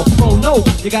 although I'm a pro. No,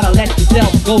 you gotta let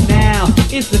yourself go now.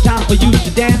 It's the time for you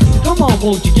to dance. Come on,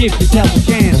 won't you give yourself a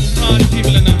chance? Party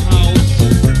people in the house.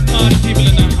 Party people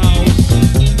in the house.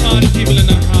 Party people in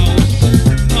the house.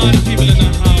 Party people in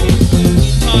the house.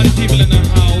 Party people in the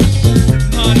house.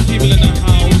 Party people in the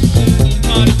house.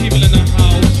 Party people in the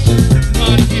house.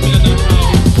 Party people in the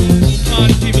house.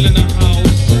 Party people in the house.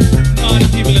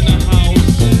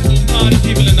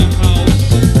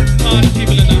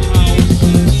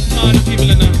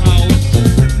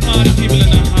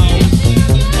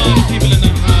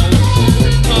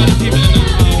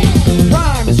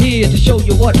 show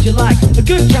you what you like. A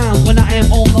good time when I am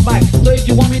on the mic. So if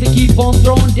you want me to keep on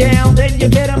throwing down, then you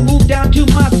better move down to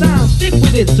my sound. Stick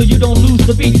with it so you don't lose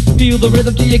the beat. Feel the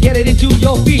rhythm till you get it into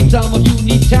your feet. Some of you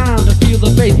need time to feel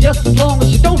the bass, just as long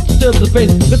as you don't disturb the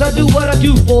bass. Cause I do what I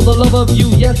do for the love of you.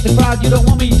 Yes, the crowd, you don't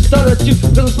want me to stutter too.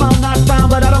 Cause I smile not frown,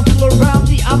 but I don't fool around.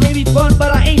 See, I may be fun,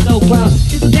 but I ain't no clown.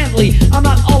 Incidentally, I'm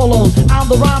not all alone. I'm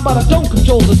the rhyme, but I don't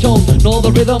control the tone, nor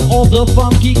the rhythm or the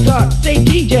funky cut. Say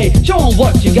DJ, show 'em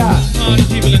what you got. Party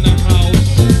people in the house.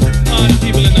 Party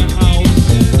people in the house.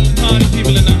 Party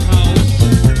people in the house.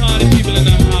 Party people in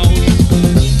the house.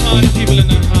 Party people in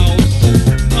the house.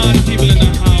 Party people in the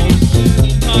house.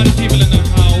 Party people in the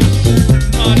house.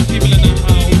 Party people in the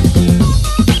house.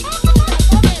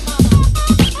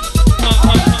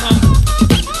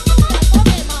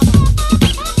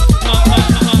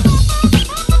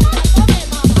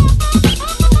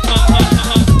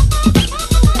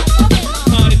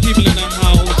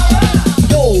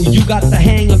 Got the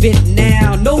hang of it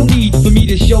now. No need for me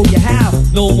to show you how.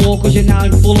 No more, cause you're now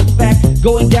in full effect.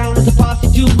 Going down as a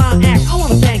posse to my act. I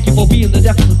wanna thank you for being the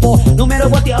deafest support. No matter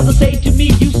what the others say to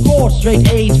me, you scored straight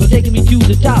A's for taking me to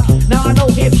the top. Now I know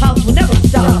hip house will never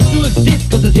stop to exist,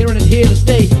 cause it's here and it's here to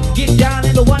stay. Get down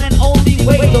in the one and only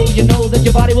way, so you know that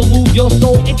your body will move your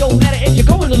soul. It don't matter if you're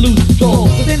going to lose control,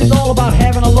 cause then it's all about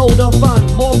having a load of fun.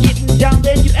 More getting down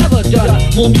than you ever done.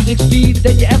 More music speed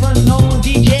than you ever known.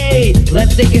 DJ,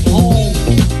 let's take it home.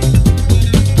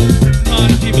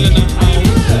 Party people in the house.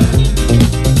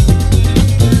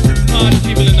 Party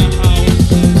people in the house.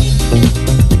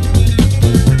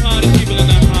 Party people in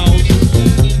the house.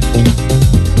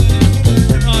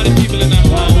 Party people in the house. Party people in the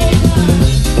house.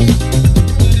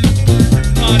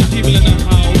 Party people in the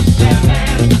house.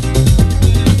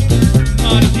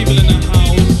 Party people in the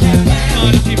house.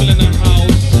 Party people in the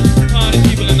house.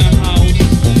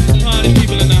 Party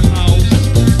people in the house.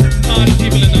 Party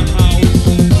people in the house.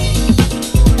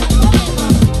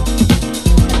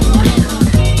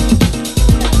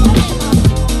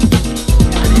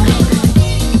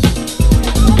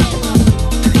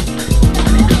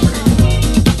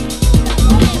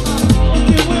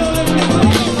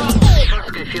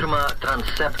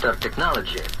 Transceptor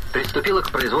Technology приступила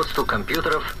к производству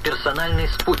компьютеров «Персональный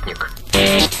спутник».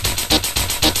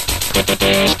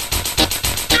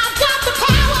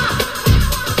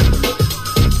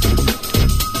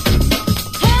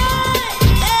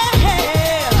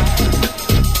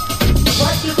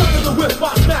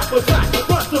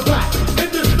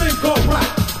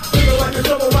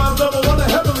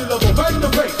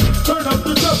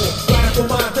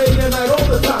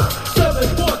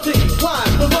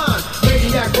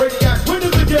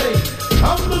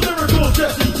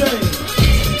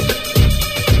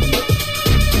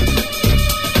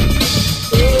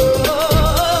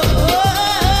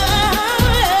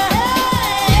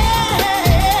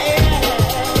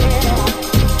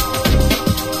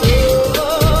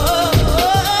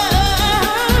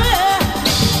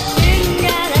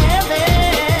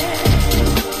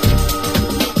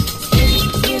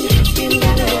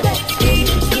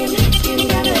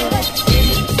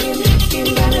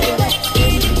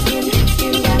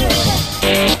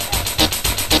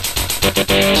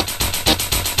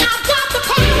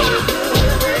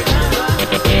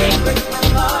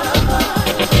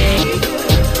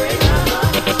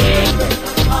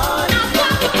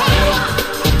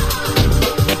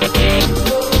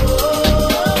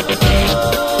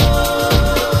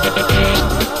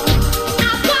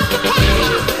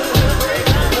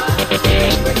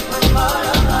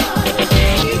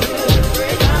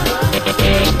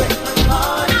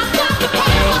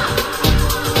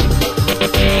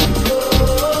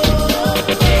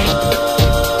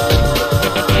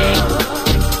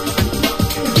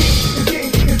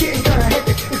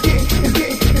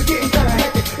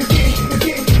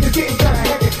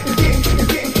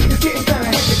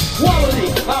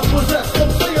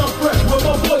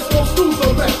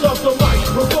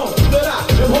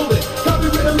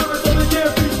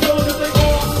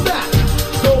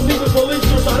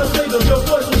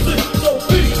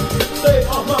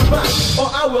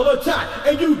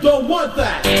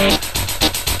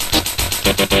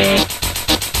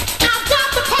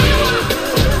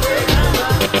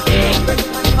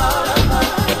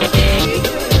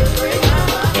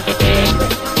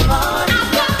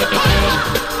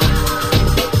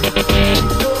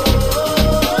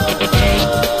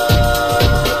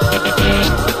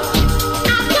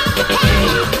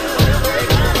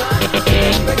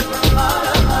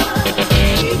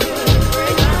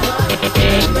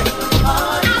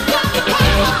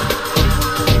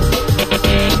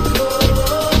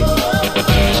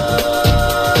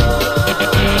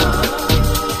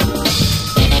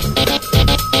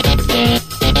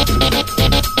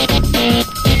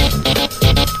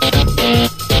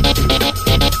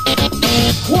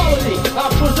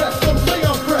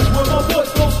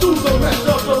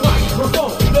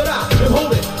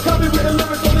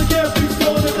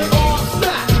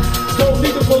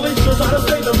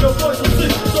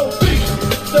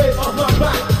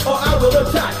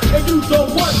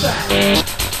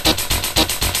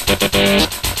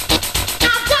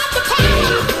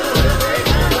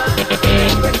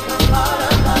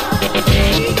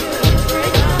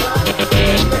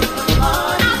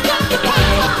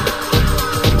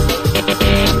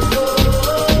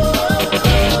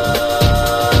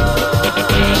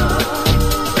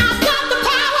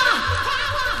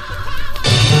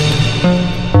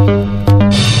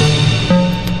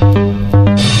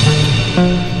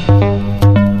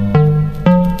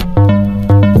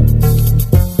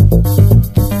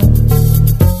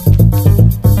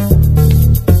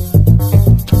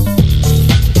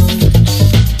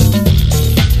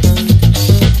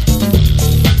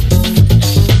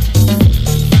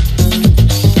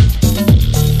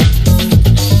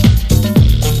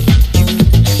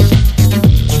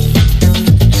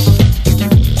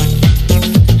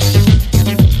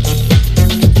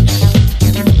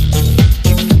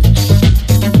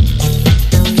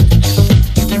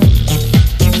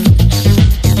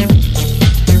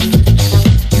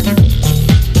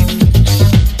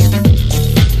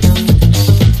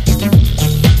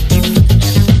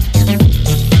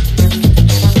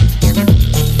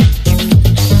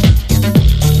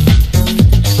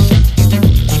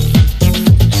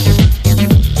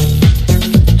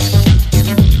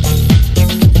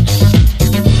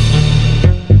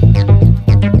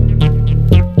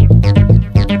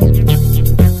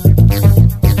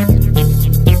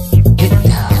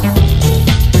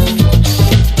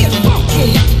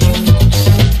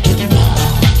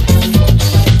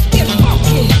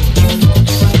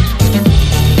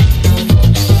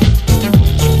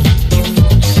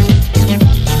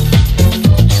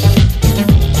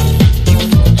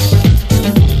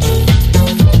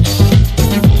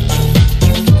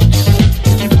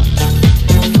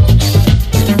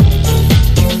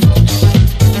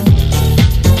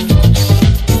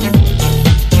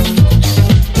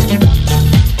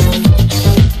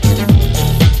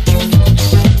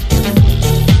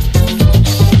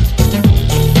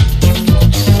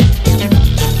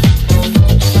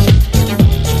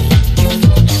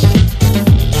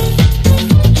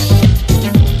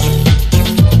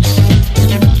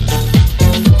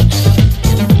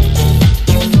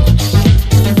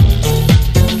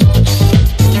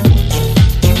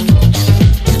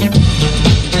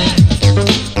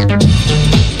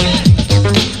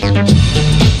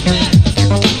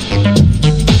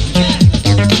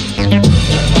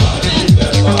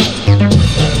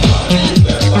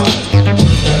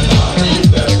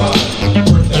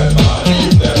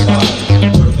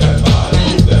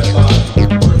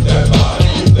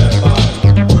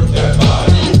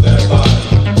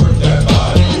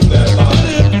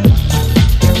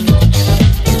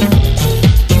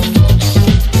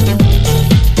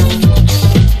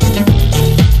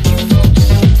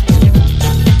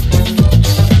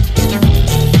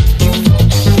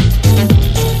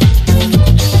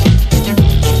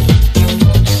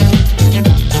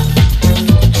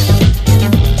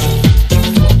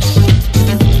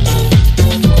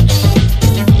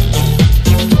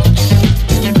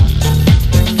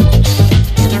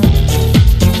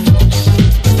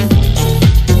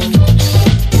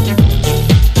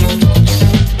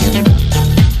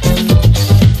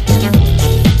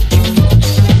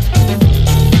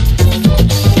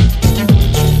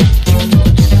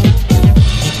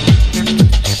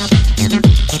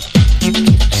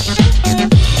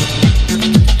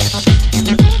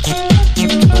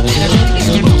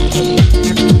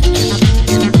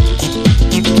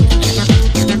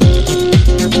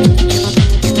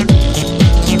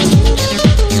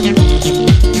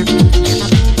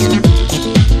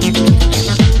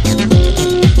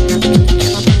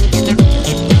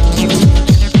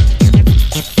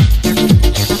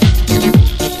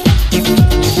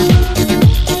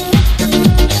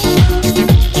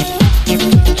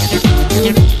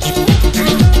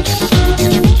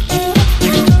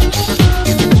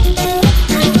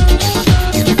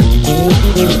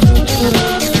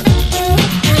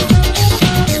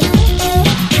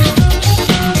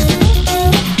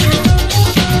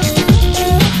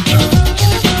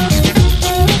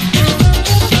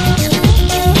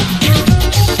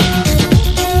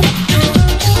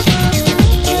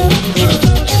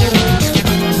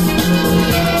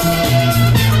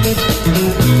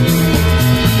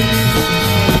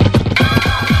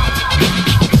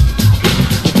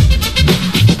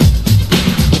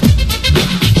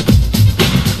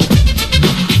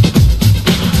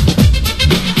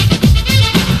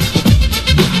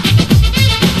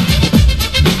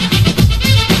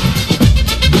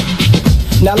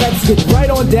 Now let's get right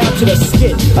on down to the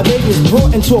skit. A baby is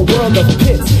brought into a world of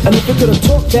pits, and if it could have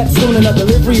talked that soon in a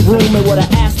delivery room, it would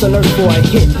have asked the nurse for a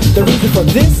hit. The reason for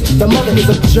this, the mother is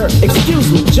a jerk. Excuse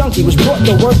me, junkie, which brought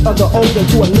the work of the old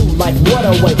into a new life. What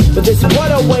a way, but this what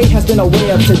a way has been a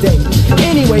way of today.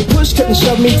 Anyway, push couldn't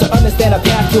shove me to understand a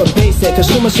path to a basic.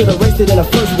 Consumers should have raced it in the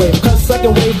first wave, cause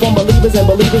second wave from believers, and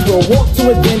believers will walk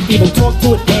to it, then even talk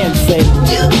to it and say,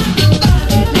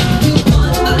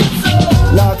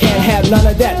 no, I can't have none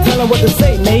of that. Tell them what to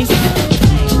say, Mace.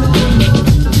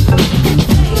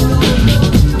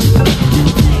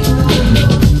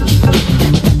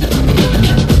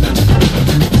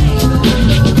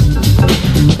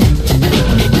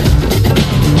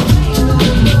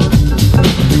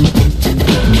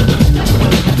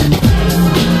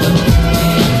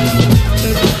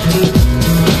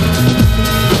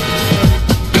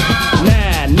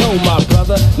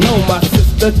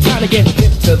 Time to get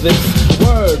hip to this.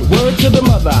 Word to the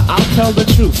mother, I'll tell the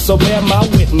truth, so bear my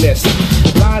witness.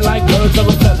 Blind like birds of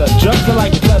a feather, drugs are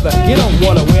like leather, you don't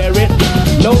wanna wear it.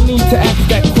 No need to ask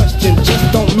that question, just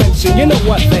don't mention, you know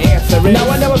what the answer is. Now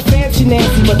I never fancy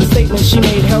Nancy, but the statement she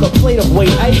made held a plate of weight.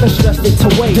 I even stressed it to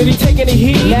wait. Did he take any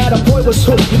heat? Nah, the boy was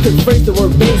hooked. You could phrase the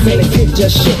word base and the kid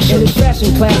just shook. In his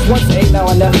fashion class, once A, now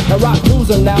I never. A rock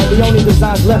cruiser now, the only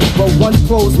designs left. But once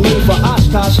clothes made for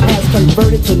Oshkosh has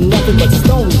converted to nothing but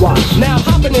stonewash. Now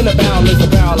hopping in a barrel is a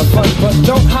barrel of fun, but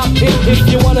don't hop in if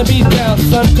you wanna be down,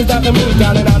 son, cause that can mean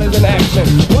down and out is an action.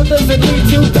 What does it lead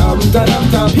to? Dum, da, dum,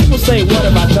 dum. People say, what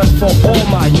have I done for all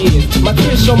my years? My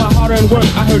kids show my hard-earned work.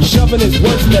 I heard shoving is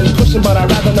worse than pushing, but I'd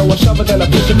rather know a shover than a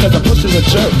pusher, cause a pusher's a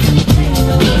jerk.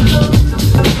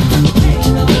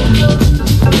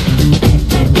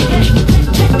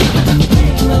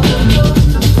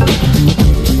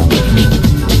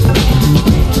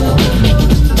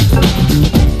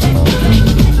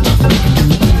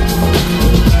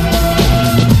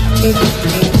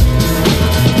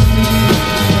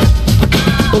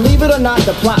 Believe it or not,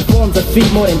 the plot forms a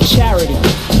feat more than charity,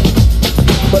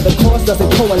 but the course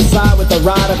doesn't coincide with the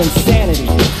ride of insanity.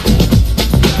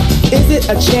 Is it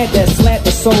a chant that slant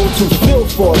the soul to feel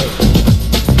for it?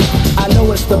 I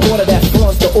know it's the border that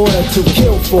flaunts the order to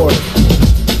kill for it.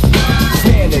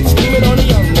 Standing, screaming on a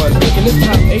young one, making this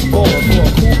top 8 balls for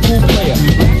a cool player.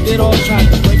 Laughed it all, tried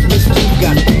to break this too,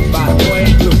 got beat by boy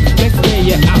and blue. Next day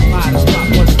you're out by the spot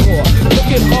once more,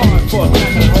 looking hard for a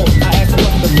crack in the hole. I asked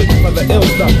what's the fix for the ill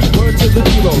stuff. Word to the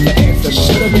hero, the answer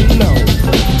should have been no.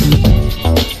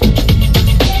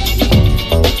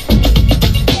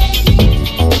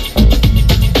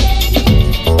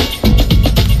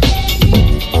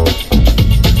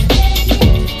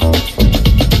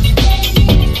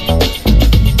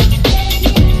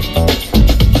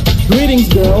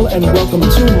 Girl, and welcome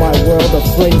to my world of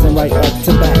phrasing right up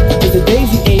to back. It's a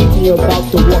daisy age and you're about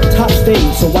to walk top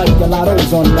stage, so wipe your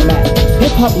lottos on the map.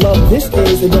 Hip-hop love this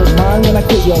is, and don't mind when I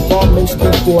quiz your involvements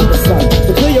before the sun.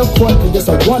 To clear your court, cause this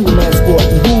a one-man sport,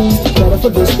 and who's better for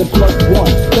this than plug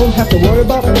one? Don't have to worry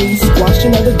about me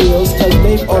squashing other deals, cause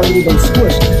they've already been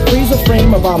squished. Freeze the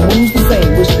frame of our moves the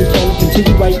same, wish we can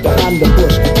continue right behind the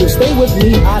bush. You'll stay with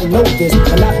me, I know this,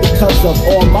 and not because of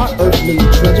all my earthly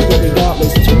treasures, but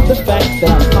regardless to the fact that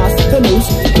I'm past the noose,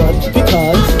 but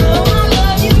because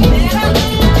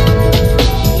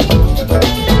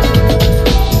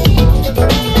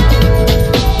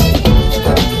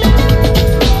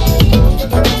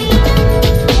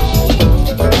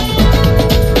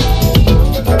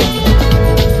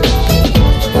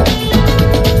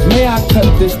may I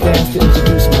cut this dance to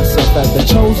introduce myself as the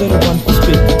chosen one to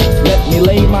speak. Let me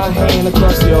lay my hand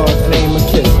across yours and aim a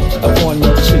kiss upon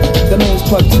your cheek. The name's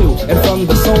Plug 2, and from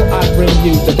the soul I bring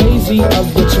you the daisy of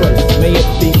your choice. May it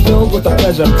be filled with a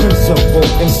pleasure principle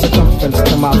in circumference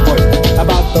to my voice.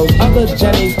 About those other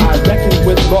Jennies I reckoned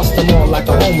with, lost them all like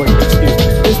a homework excuse.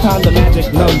 This time the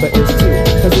magic number is 2,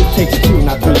 cause it takes 2,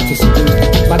 not 3 to seduce.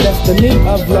 My destiny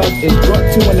of love is brought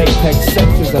to an apex. Sex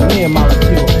is a mere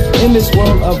molecule in this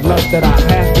world of love that I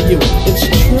have for you. It's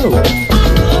true.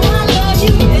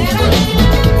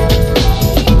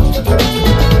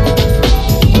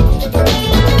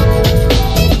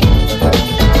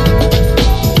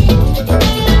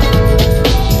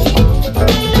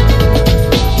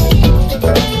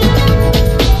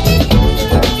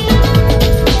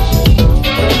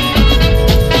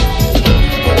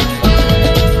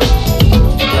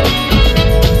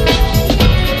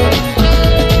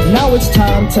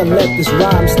 To let this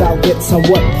rhyme style get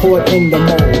somewhat poured in the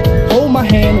mold. Hold my my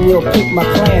hand, we'll pick my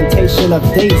plantation of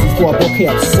daisies for a bouquet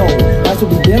of soul. Lights will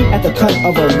be dim at the cut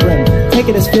of a rim. Take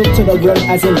it as filled to the rim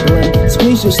as in brim.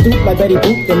 Squeeze your stoop like Betty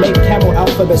Boop, then make camel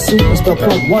alphabet soup and spell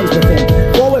point ones within.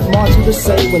 Forward march to the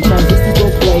say when transistors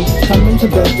will play. Coming to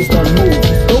bed is the move.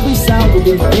 Dolby sound will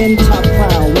be in top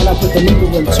crown when I put the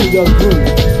needle into your groove.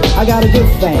 I got a good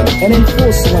thing, and in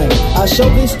full swing. I show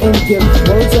this in gift,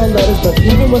 words or letters, but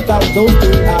even without those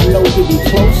three, I know you'll be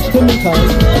close to me,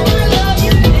 cause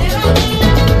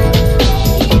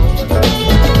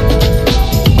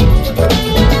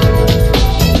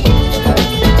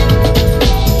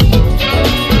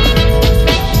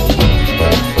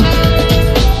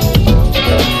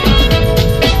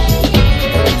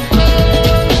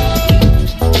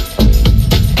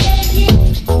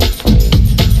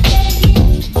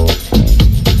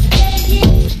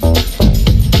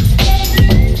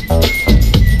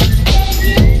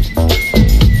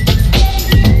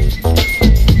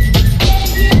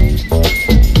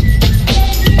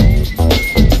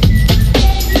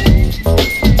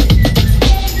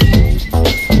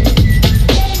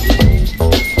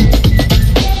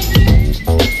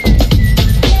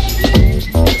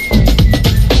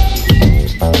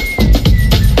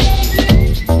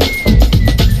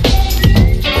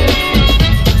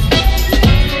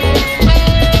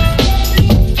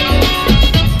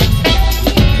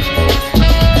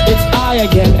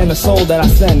that I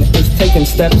send is taking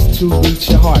steps to reach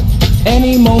your heart.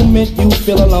 Any moment you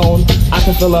feel alone, I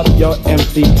can fill up your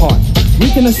empty part.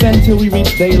 We can ascend till we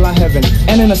reach daylight heaven,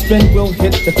 and in a spin we'll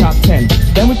hit the top 10.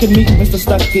 Then we can meet Mr.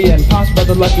 Stucky and Pops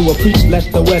Brother Lucky will preach, let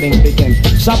the wedding begin.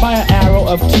 Shot by an arrow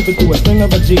of Cupid through a string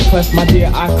of a G clef, my dear,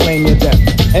 I claim your death.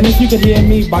 And if you could hear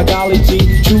me, by golly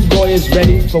G, true Goy is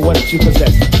ready for what you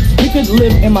possess. We could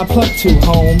live in my plug 2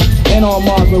 home, and on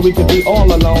Mars where we could be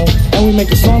all alone. And we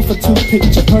make a song for 2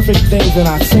 picture perfect things, and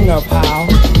I sing of how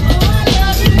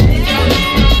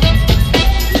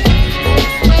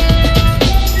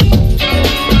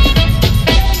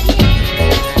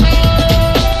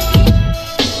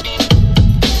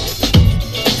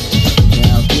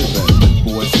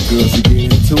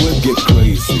get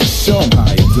crazy, show 'em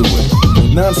how you do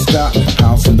it. Non-stop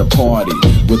house in the party.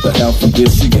 With the help of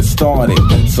this, you get started.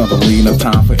 Suddenly no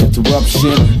time for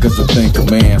interruption, cause the thing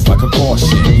commands like a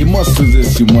caution. You must do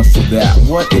this, you must do that.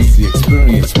 What is the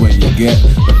experience when you get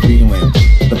the feeling?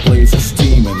 The place is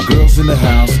steaming, girls in the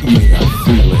house, yeah, I'm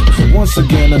feeling. Once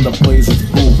again, and the place is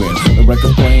moving. The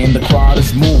record's playing, the crowd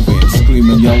is moving.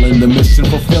 Screaming, yelling, the mission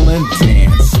fulfilling.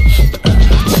 Dance, chillin'.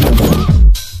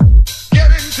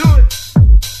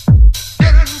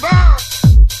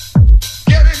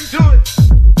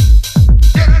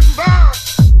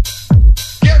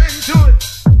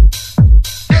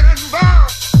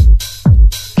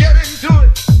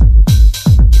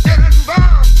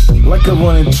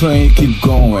 Running train, keep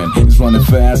going. It's running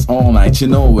fast all night, you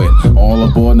know it. All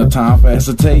aboard, no time for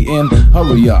hesitating.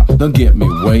 Hurry up, don't get me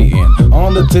waiting.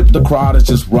 On the tip, the crowd is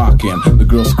just rocking. The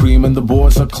girls screaming, the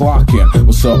boys are clocking.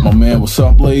 What's up, my man? What's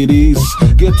up, ladies?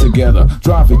 Get together,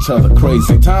 drive each other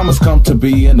crazy. Time has come to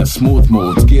be in a smooth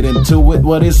mood. Let's get into it.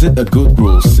 What is it? A good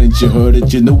groove. Since you heard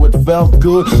it, you knew it felt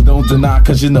good. Don't deny,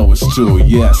 cause you know it's true.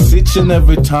 Yes, each and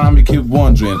every time you keep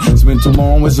wondering. It's been too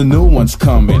long, where's the new one's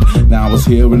coming? Now it's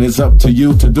here and it's up to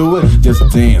you to do it. Just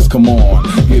dance, come on,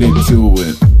 get into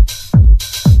it.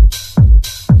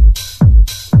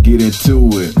 Get into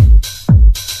it.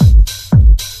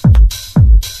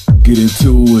 Get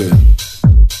into it.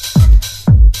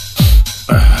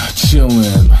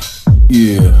 Chillin',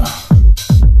 yeah.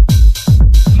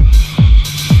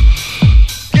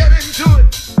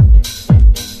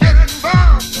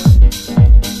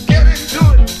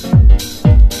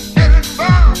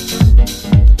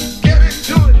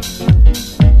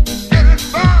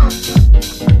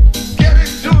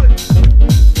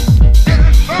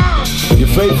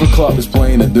 Favorite club is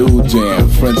playing a new jam.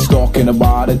 Friends talking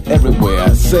about it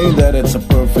everywhere, saying that it's a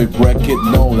perfect record,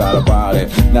 no doubt about it.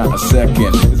 Not a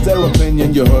second. Is their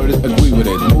opinion? You heard it, agree with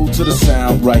it. Move to the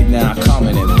sound right now,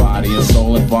 coming in. Body and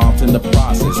soul involved in the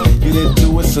process. You didn't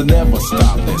do it, so never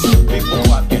stop this. People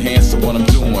clap your hands to what I'm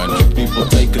doing. People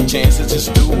take a chance and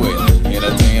just do it. In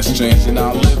a dance trance, you're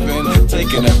not living,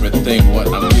 taking everything what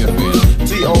I'm giving.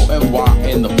 T-O-M-Y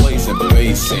in the place and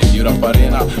basing. You're the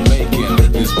arena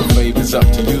making this buffet is up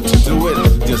to you to do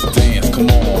it. Just dance, come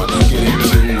on, get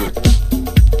into it.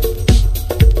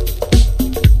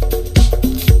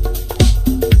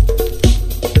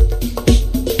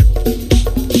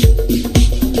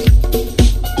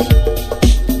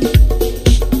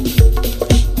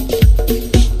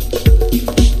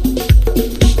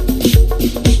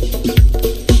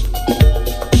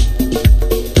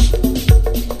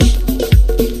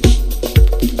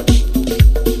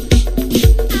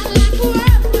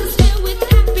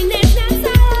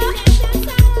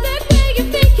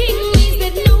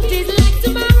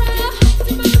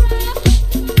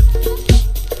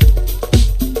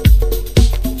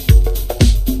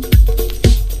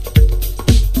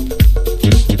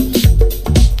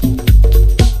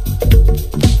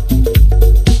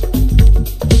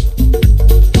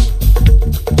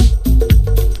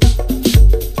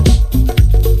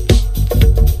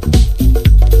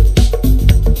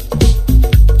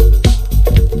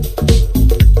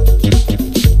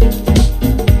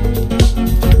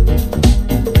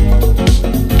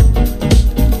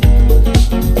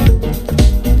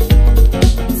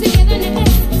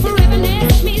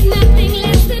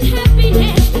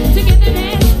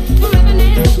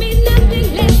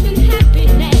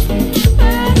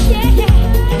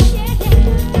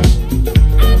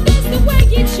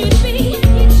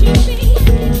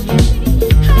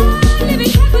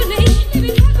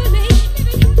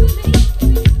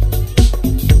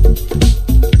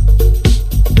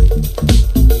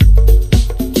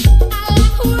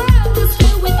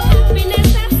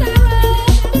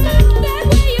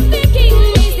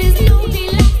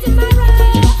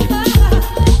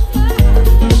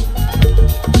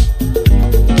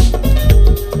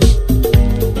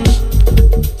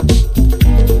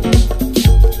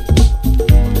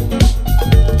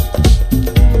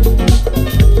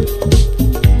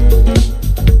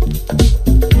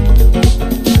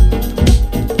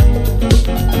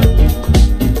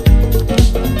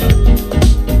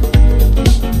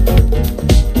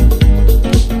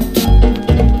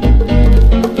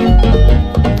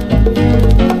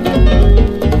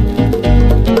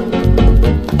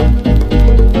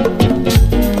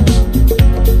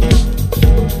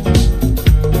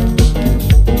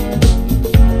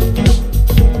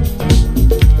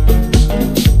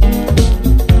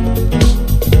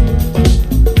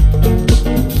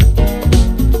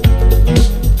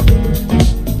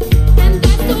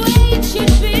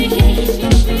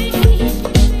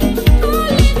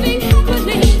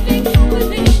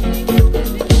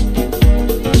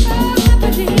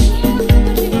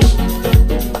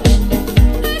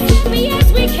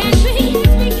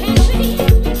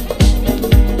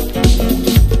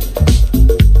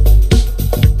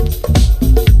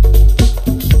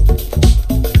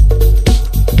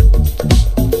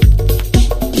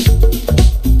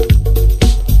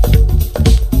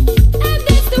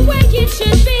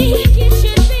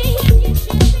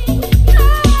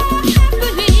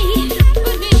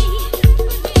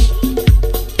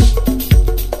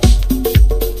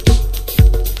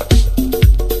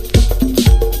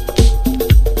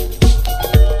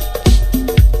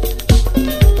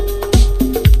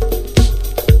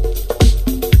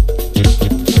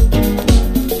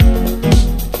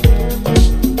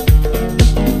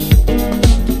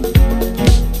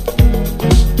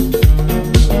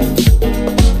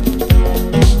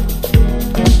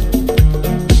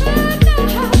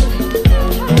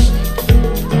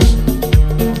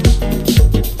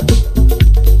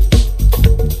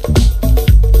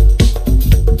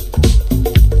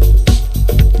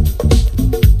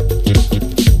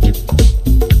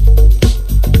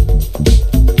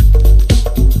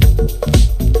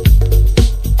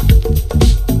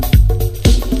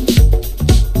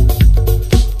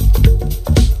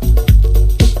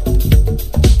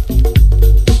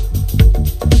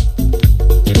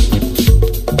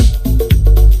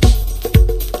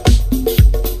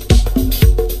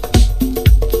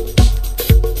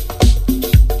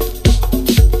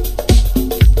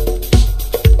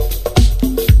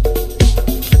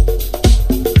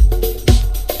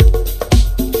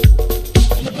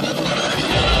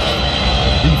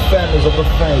 sounds of the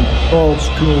fake old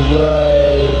school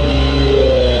radio.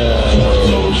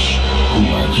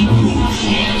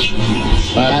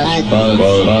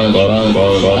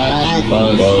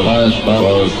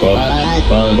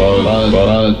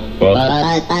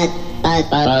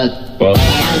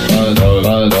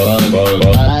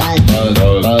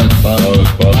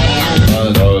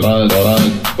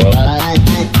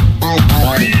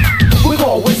 We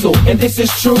call whistle, and this is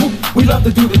true. We love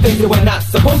to do the things that we're not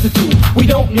supposed to do. We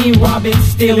don't mean robbing,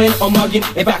 stealing, or mugging.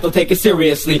 In fact, don't take it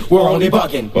seriously. We're only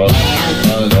bugging. Party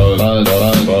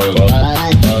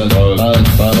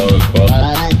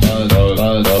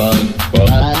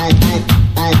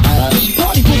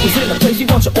poopers in a place we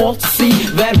want you all to see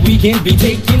that we can be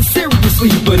taken seriously.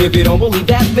 But if you don't believe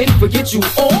that, then forget you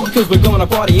all, cause we're gonna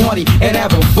party hardy and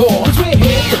have a ball. Cause we're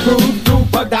here to prove through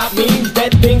bugged out means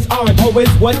that things aren't always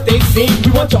what they seem.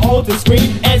 We want you all to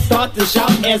scream and start to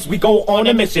shout as we go on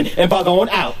a mission and bug on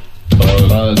out.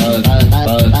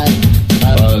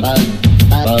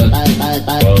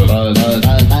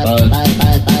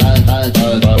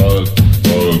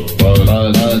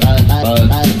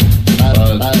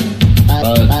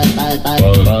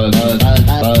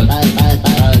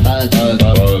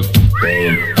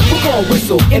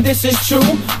 Whistle, and this is true.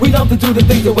 We love to do the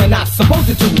things that we're not supposed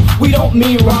to do. We don't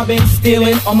mean robbing,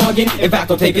 stealing, or mugging. In fact,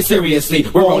 don't take it seriously.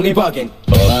 We're only bugging.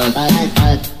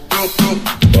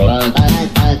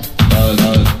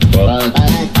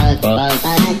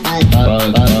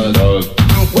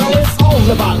 Well, it's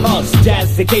all about us,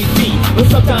 Jazz and KT, but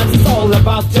sometimes it's all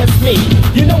about just me.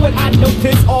 You know what I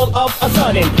notice all of a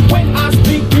sudden? When I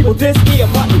speak, people just hear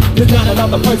button. There's not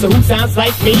another person who sounds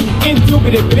like me.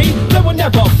 Indubitably, there will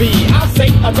never be. I say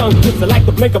a tongue twister like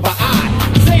the blink of an eye.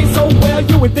 Say it so well,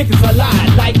 you would think it's a lie.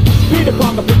 Like Peter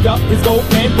Parker picked up his gold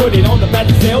pen, put it on the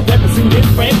battlefield, then pursued his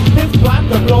friend. His plot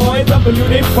deployed, the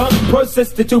polluted front,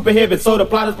 persisted to prohibit, so the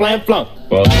plot is plan flunk.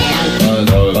 Tell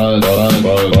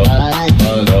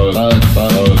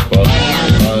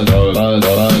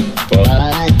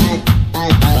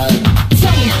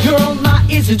me, girl, now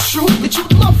is it true that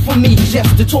you'd love for me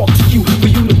just to talk to you? For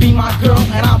you to be my girl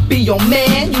and I'll be your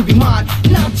man. You be mine,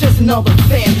 not just another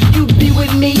fan. You'd be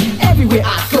with me everywhere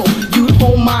I go. You'd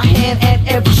hold my hand at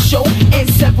every show.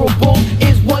 Inseparable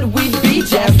is what we'd be.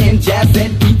 Jazz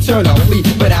and eternally.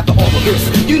 But after all of this,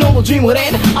 you know the dream would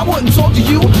end. I wouldn't talk to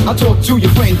you, I'll talk to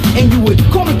your friend. And you would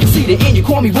call me conceited and you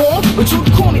call me wrong, but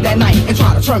you'd call me that night and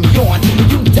try to turn me on.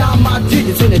 And you dial my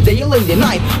digits in the day or late at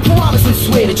night. Promise and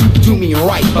swear that you do me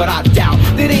right, but I doubt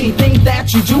that anything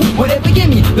that you do would ever give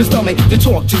me the stomach to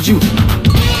talk to you.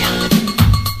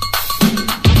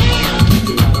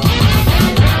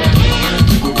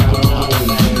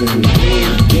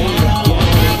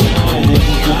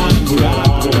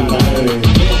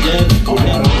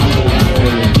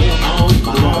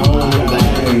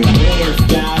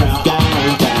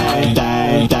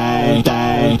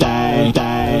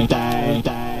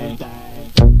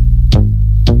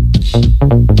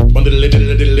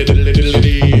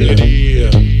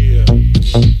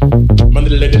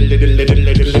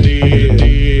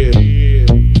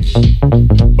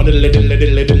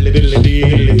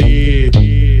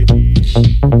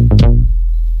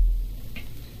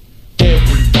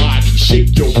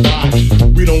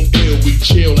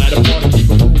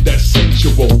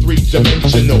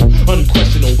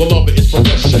 Unquestionable, the lover is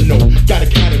professional. Got a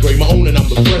category, my own, and I'm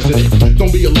the president.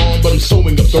 Don't be alarmed, but I'm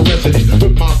sewing up the resident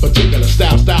with my particular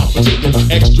style particular,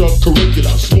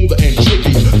 extracurricular, smoother and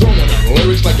tricky. Throwing out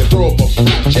lyrics like you throw up a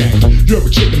flapjack. You're a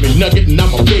chicken McNugget and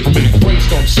I'm a Big Mac.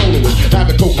 Brainstorm soloist,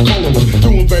 having Coca-Cola was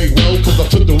doing very well because I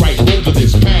took the right road to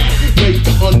this path. Make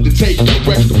the undertaker,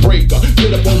 wreck the breaker,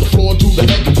 get up on the floor, do the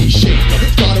heavy shaker.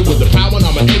 Started with the power and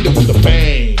I'ma end it with a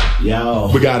bang. Yo,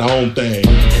 we got our own thing.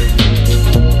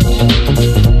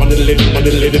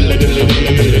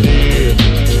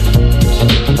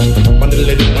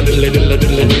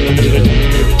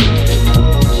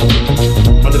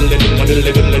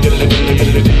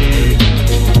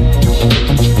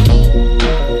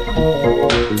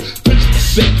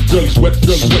 Girls wet,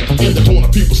 in the corner,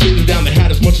 people sitting down, they had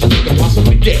as much as they could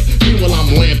possibly get. Meanwhile,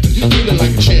 I'm lamping, feeling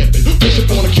like a champion. Push up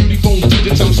on a cutie phone,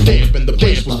 digits I'm stamping. The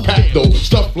place was packed though,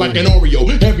 stuffed like an Oreo.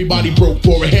 Everybody broke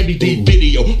for a heavy deep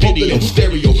video, pumped it in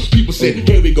stereo. People said,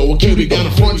 here we go. A cutie down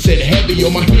the front said, heavy,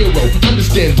 you're my hero.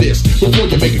 Understand this, before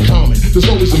you make a comment, there's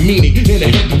always a meaning in a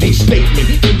heavy deep statement.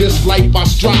 In this life, I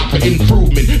strive for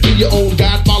improvement. Be your own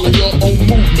God, follow your own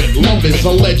movement. Love is a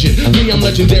legend, me, I'm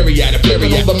legendary at it.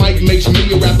 Flaring on the mic makes me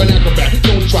a rap and acrobat.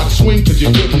 Don't try to swing, cause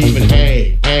you couldn't even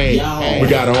hang. We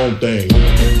got our own thing.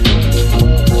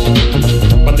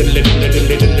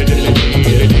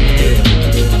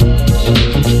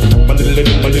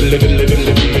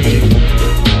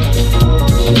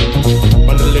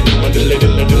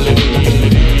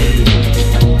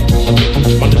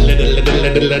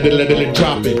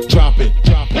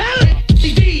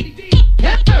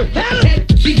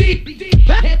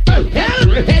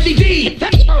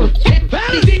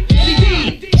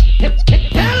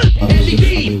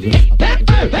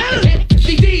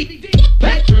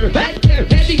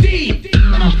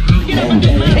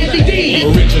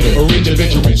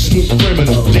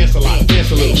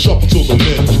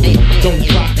 Don't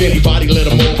drop anybody, let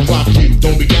them all clock you.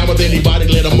 Don't be down with anybody,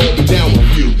 let them all be down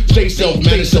with you. Stay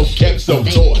self-managed, self-kept,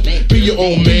 self-taught. Be your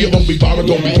own man, don't be borrowed,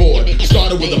 don't be bored.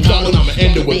 Started with a power, I'ma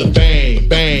end it with a bang,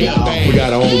 bang, bang. We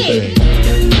got our own thing.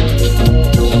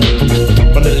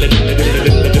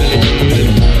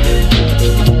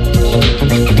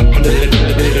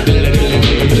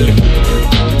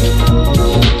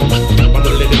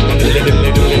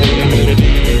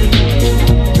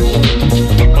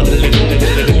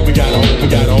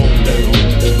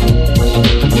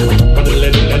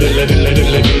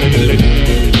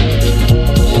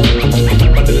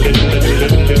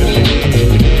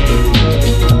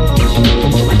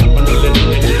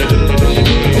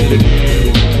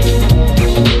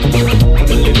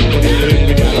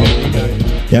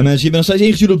 Ja mensen, je bent nog steeds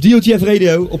ingestuurd op DOTF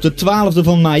Radio op de 12e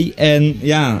van mei. En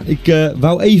ja, ik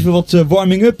wou even wat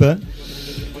warming uppen.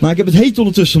 Maar ik heb het heet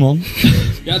ondertussen, man.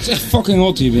 Ja, het is echt fucking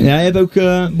hot hier binnen. Ja, je hebt ook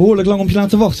behoorlijk lang op je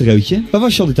laten wachten, Roodje. Waar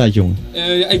was je al die tijd, jongen?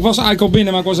 Ja, ik was eigenlijk al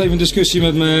binnen, maar ik was even in discussie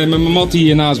met mijn mattie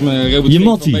hier naast me. Robert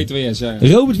Fink van B2S. Ja.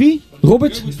 Robert wie?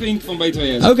 Robert Fink van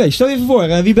B2S. Oké, stel je even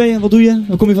voor. Wie ben je? Wat doe je?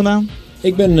 Waar kom je vandaan?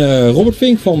 Ik ben Robert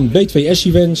Fink van B2S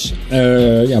Events.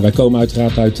 Wij komen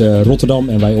uiteraard uit Rotterdam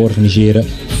en wij organiseren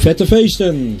vette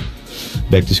feesten.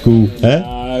 Back to school, hè?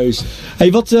 Juist.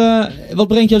 Hey, wat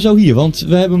brengt jou zo hier? Want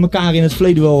we hebben elkaar in het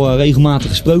verleden wel regelmatig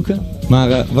gesproken.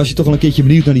 Maar was je toch wel een keertje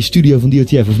benieuwd naar die studio van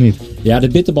DOTF of niet? Ja, de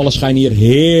bitterballen schijnen hier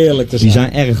heerlijk te zijn. Die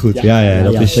zijn erg goed. Ja,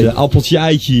 dat is appeltje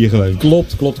eitje hier gewoon.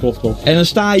 Klopt. En dan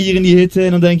sta je hier in die hitte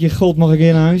en dan denk je, god, mag ik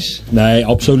hier naar huis? Nee,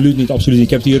 absoluut niet. Ik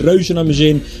heb hier reuze naar mijn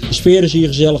zin. De sfeer is hier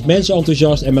gezellig, mensen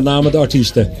enthousiast en met name de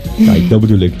artiesten. Kijk, dat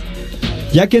bedoel ik.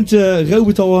 Jij kent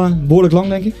Robert al behoorlijk lang,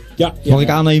 denk ik? Ja. Mag ik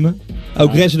aannemen?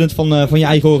 Ook resident van je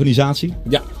eigen organisatie?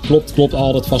 Ja, klopt.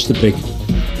 Altijd vaste prik.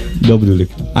 Dat bedoel ik.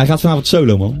 Hij gaat vanavond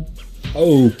solo, man.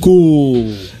 Oh, cool.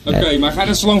 Oké, maar ga je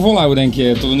dat zo lang volhouden, denk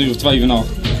je, tot een uur of 2 vannacht?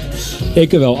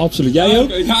 Ik wel, absoluut. Jij ook?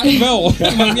 Ja, ik wel.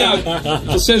 Maakt niet uit.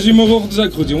 Tot 6 uur morgenochtend is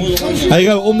ook goed, jongen. Hey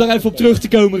Ro, om daar even op terug te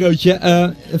komen,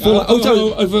 Roodje. Volle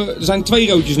auto. Er zijn 2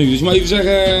 roodjes nu, dus je moet even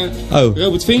zeggen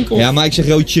Robert Fink of... Ja, maar ik zeg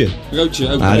Roodje.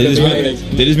 Roodje, ook.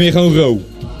 Dit is meer gewoon Ro.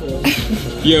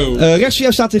 Yo. Rechts van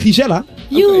jou staat de Gisella.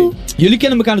 Joe. Jullie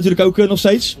kennen elkaar natuurlijk ook nog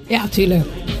steeds. Ja, tuurlijk.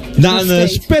 Na een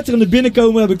spetterende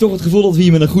binnenkomen heb ik toch het gevoel dat we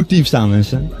hier met een goed team staan,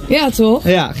 mensen. Ja, toch?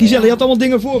 Ja, Giselle, je had allemaal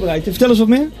dingen voorbereid. Vertel eens wat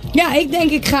meer. Ja, ik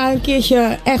denk ik ga een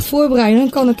keertje echt voorbereiden. Dan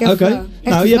kan ik even Oké.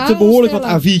 Nou, je hebt er behoorlijk wat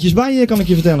A4'tjes bij je, kan ik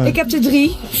je vertellen. Ik heb er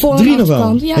 3. Voor 3 nog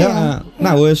wel? Ja.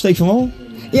 Nou, steek van wal.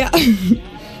 Ja.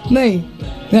 Nee.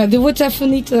 Nou, dit wordt even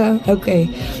niet... Oké.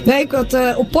 Nee, ik had...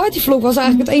 op Partyvlog was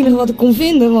eigenlijk het enige wat ik kon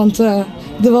vinden. Want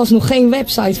er was nog geen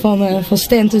website van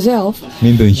Stenten zelf.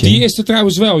 Minpuntje. Die is er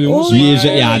trouwens wel, jongens. Die is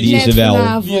er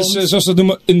wel. Die is, zoals dat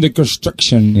noemen, under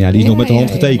construction. Ja, die is nog met de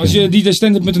hand getekend. Als je die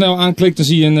Stenten.nl aanklikt, dan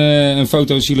zie je een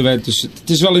foto-silhouet. Dus het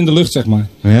is wel in de lucht, zeg maar.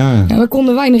 Ja. We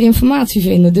konden weinig informatie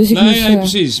vinden. Dus ik moest, nee,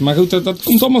 precies. Maar goed, dat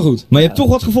komt allemaal goed. Maar je hebt toch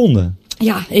wat gevonden?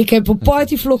 Ja, ik heb op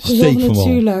Partyvlog gezocht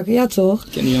natuurlijk. Ja, toch?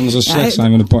 Ik kan niet anders dan slecht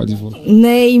zijn met een Partyvlog.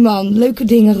 Nee, man. Leuke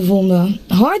dingen gevonden.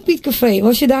 Heartbeat Café.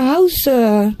 Was je daar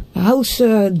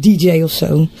house DJ of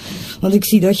zo? Want ik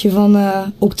zie dat je van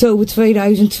oktober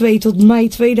 2002 tot mei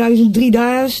 2003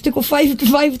 daar een stuk of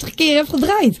 55 keer hebt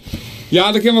gedraaid.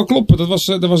 Ja, dat kan wel kloppen.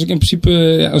 Dat was ik in principe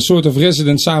een soort of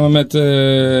resident samen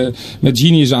met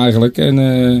Genius eigenlijk.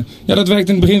 En dat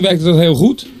werkte in het begin dat heel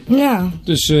goed. Ja.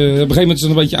 Dus op een gegeven moment is het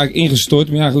een beetje eigenlijk ingestort.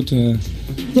 Maar ja, goed,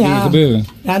 ging gebeuren.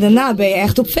 Ja, daarna ben je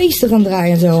echt op feesten gaan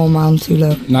draaien en zo allemaal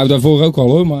natuurlijk. Nou, daarvoor ook al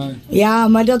hoor, maar... Ja,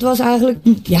 maar dat was eigenlijk...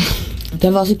 Ja,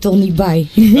 daar was ik toch niet bij.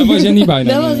 Daar was jij niet bij?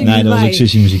 Nee, dat was ook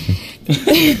sissy muziek.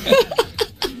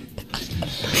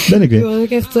 Ben ik weer. Dat was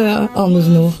ik echt anders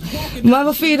nog. Maar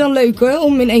wat vind je dan leuk hoor?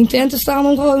 Om in één tent te staan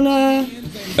om gewoon...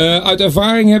 Uit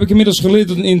ervaring heb ik inmiddels geleerd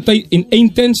dat in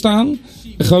één tent staan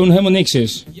gewoon helemaal niks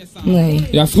is. Nee.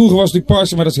 Ja, vroeger was het natuurlijk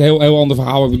parsen, maar dat is een heel ander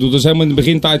verhaal. Ik bedoel, dat is helemaal in de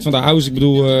begintijd van de house. Ik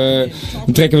bedoel,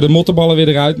 dan trekken we de mottenballen weer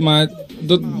eruit. Maar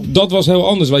dat was heel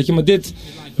anders, weet je. Maar dit...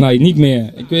 Nee, niet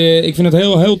meer. Ik vind het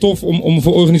heel tof om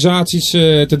voor organisaties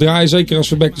te draaien. Zeker als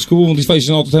we back to school, want die feesten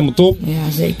zijn altijd helemaal top.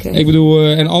 Ja, zeker. Ik bedoel,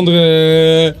 en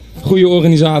andere goede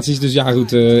organisaties. Dus ja,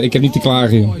 goed, ik heb niet te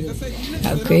klagen, joh.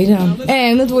 Oké dan.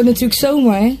 En het wordt natuurlijk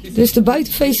zomer, hè? Dus de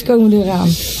buitenfeesten komen eraan.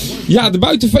 Ja, de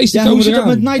buitenfeesten komen eraan. Hoe zit dat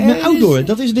met Nightmare Outdoor?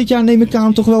 Dat is dit jaar, neem ik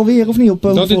aan, toch wel weer, of niet, op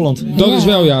Holland? Dat is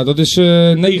wel, ja. Dat is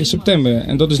 9 september.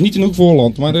 En dat is niet in Hoek voor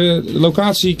Holland. Maar de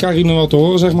locatie krijg je nog wel te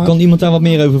horen, zeg maar. Kan iemand daar wat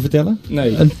meer over vertellen?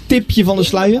 Nee. Een tipje van de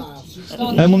sluier?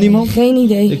 Helemaal niemand? Geen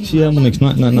idee. Ik zie helemaal niks.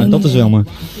 Nee, dat is jammer.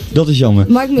 Dat is jammer.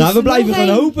 Nou, we blijven gewoon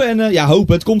hopen. En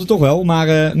hopen, het komt er toch wel.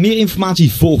 Maar meer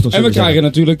informatie volgt nog. En we krijgen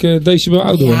natuurlijk Decibel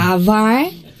Outdoor. Ja, waar?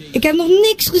 Ik heb nog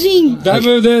niks gezien. Daar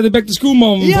hebben we de Back to School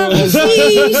man. Ja, precies.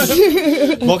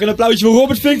 Mag ik een applausje voor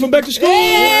Robert Fink van Back to School?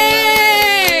 Hey!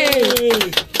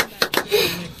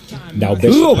 Nou,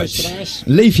 beste Robert, luisteraars.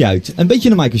 leef je uit. Een beetje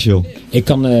een Michael-show. Ik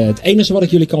kan, het enige wat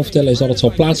ik jullie kan vertellen is dat het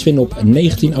zal plaatsvinden op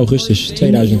 19 augustus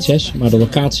 2006. Maar de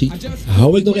locatie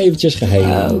hou ik nog eventjes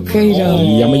geheim. Oké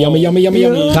dan.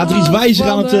 Jammer. Gaat er iets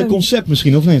wijzigen aan het concept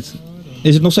misschien, of niet?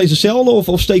 Is het nog steeds hetzelfde?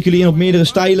 Of steken jullie in op meerdere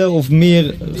stijlen? Of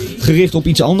meer gericht op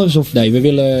iets anders? Of? Nee, we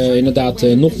willen inderdaad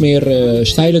nog meer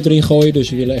stijlen erin gooien. Dus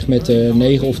we willen echt met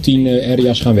 9 of 10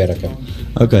 areas gaan werken.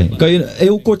 Oké. Kan je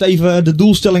heel kort even de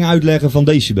doelstelling uitleggen van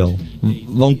Decibel?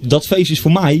 Want dat feest is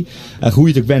voor mij, hoe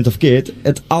je het ook bent of keert,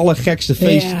 het allergekste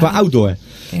feest qua outdoor.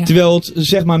 Ja. Terwijl het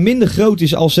zeg maar minder groot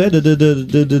is als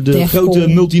de grote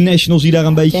multinationals die daar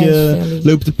een beetje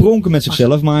lopen te pronken met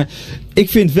zichzelf. Maar ik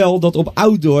vind wel dat op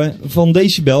outdoor van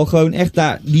Decibel gewoon echt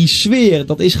daar die sfeer,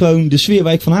 dat is gewoon de sfeer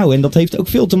waar ik van hou. En dat heeft ook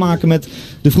veel te maken met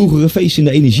de vroegere feesten in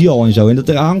de energiehal en zo. En dat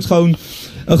er hangt gewoon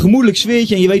een gemoedelijk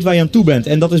sfeertje en je weet waar je aan toe bent.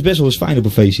 En dat is best wel eens fijn op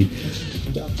een feestje.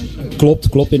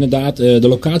 Klopt inderdaad. De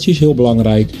locatie is heel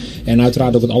belangrijk. En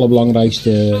uiteraard ook het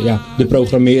allerbelangrijkste, de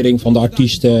programmering van de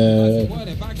artiesten,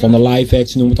 van de live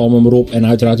acts, noem het allemaal maar op. En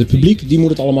uiteraard het publiek, die moet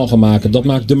het allemaal gaan maken. Dat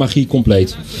maakt de magie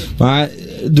compleet. Maar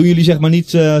doen jullie zeg maar niet,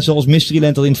 zoals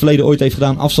Mysteryland dat in het verleden ooit heeft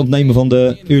gedaan, afstand nemen van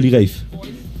de early rave?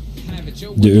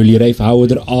 De early rave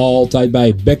houden er altijd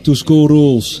bij. Back to school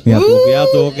rules. Ja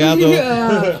toch. Ja.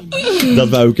 Dat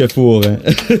wou ik even horen.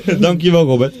 Dankjewel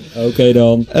Robert. Oké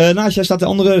dan. Naast jij staat de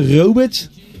andere Robert.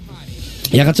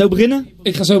 Jij gaat zo beginnen?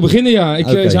 Ik ga zo beginnen, ja. Ik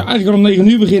zou eigenlijk al om 9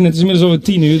 uur beginnen. Het is inmiddels alweer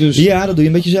 10 uur. Dus... Ja, dat doe je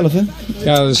een beetje zelf, hè?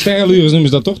 Ja, de sterrenlures noemen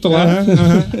ze dat toch te laat.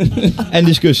 En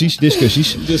discussies.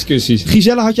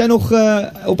 Giselle, had jij nog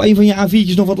op een van je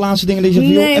A4'tjes nog wat laatste dingen? Dat je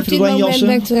zegt, nee, even doorheen jassen?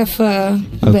 ben ik er even...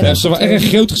 Okay. Ja, ze waren erg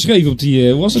groot geschreven op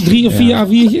die... hoe was het? 3 of 4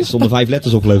 A4'tjes? Er stonden 5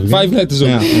 letters op, geloof ik. 5 letters op.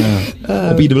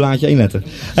 Ja. Op ieder blaadje 1 letter.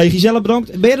 Hey, Giselle,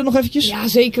 bedankt. Ben jij er nog eventjes? Ja,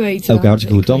 zeker weten. Oké,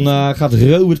 hartstikke goed. Dan gaat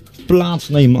Robert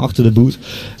plaatsnemen achter de boot.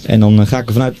 En dan ga ik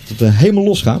ervan uit dat het helemaal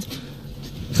los gaat.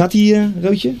 Gaat die,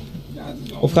 Roodje?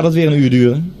 Of gaat het weer een uur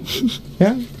duren?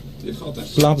 Ja?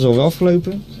 Plaat is alweer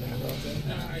afgelopen.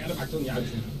 Ja, dat maakt toch niet uit.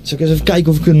 Zal ik eens even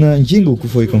kijken of ik een jingle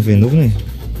voor je kan vinden, of niet?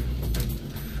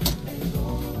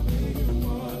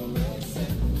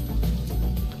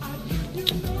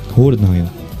 Hoor het nou, joh.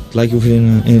 Het lijkt of je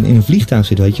in een vliegtuig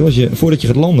zit, weet je. Voordat je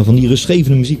gaat landen, van die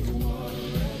rustgevende muziek.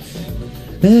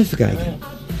 Even kijken.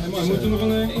 Hey, maar moet er nog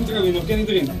een intro in, of ken ik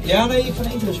erin? Ja, nee, van de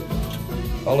intro.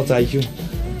 Alle tijd, joh.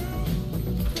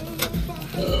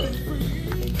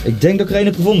 Ik denk dat ik er een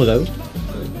heb gevonden, hoor.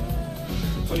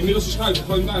 Van die middelste schuif,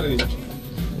 gooi hem daarin.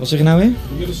 Wat zeg je nou weer?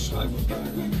 Die middelste schuif.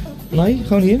 Nee,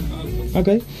 gewoon hier.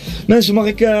 Oké. Mensen, mag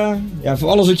ik voor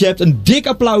alles wat je hebt een dik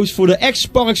applaus voor de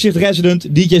ex-Parkzicht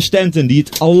resident DJ Stanton, die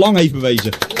het al lang heeft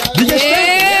bewezen. DJ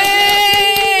Stanton!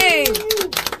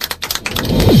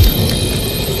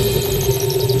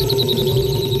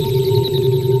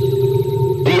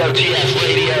 DOTF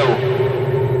Radio.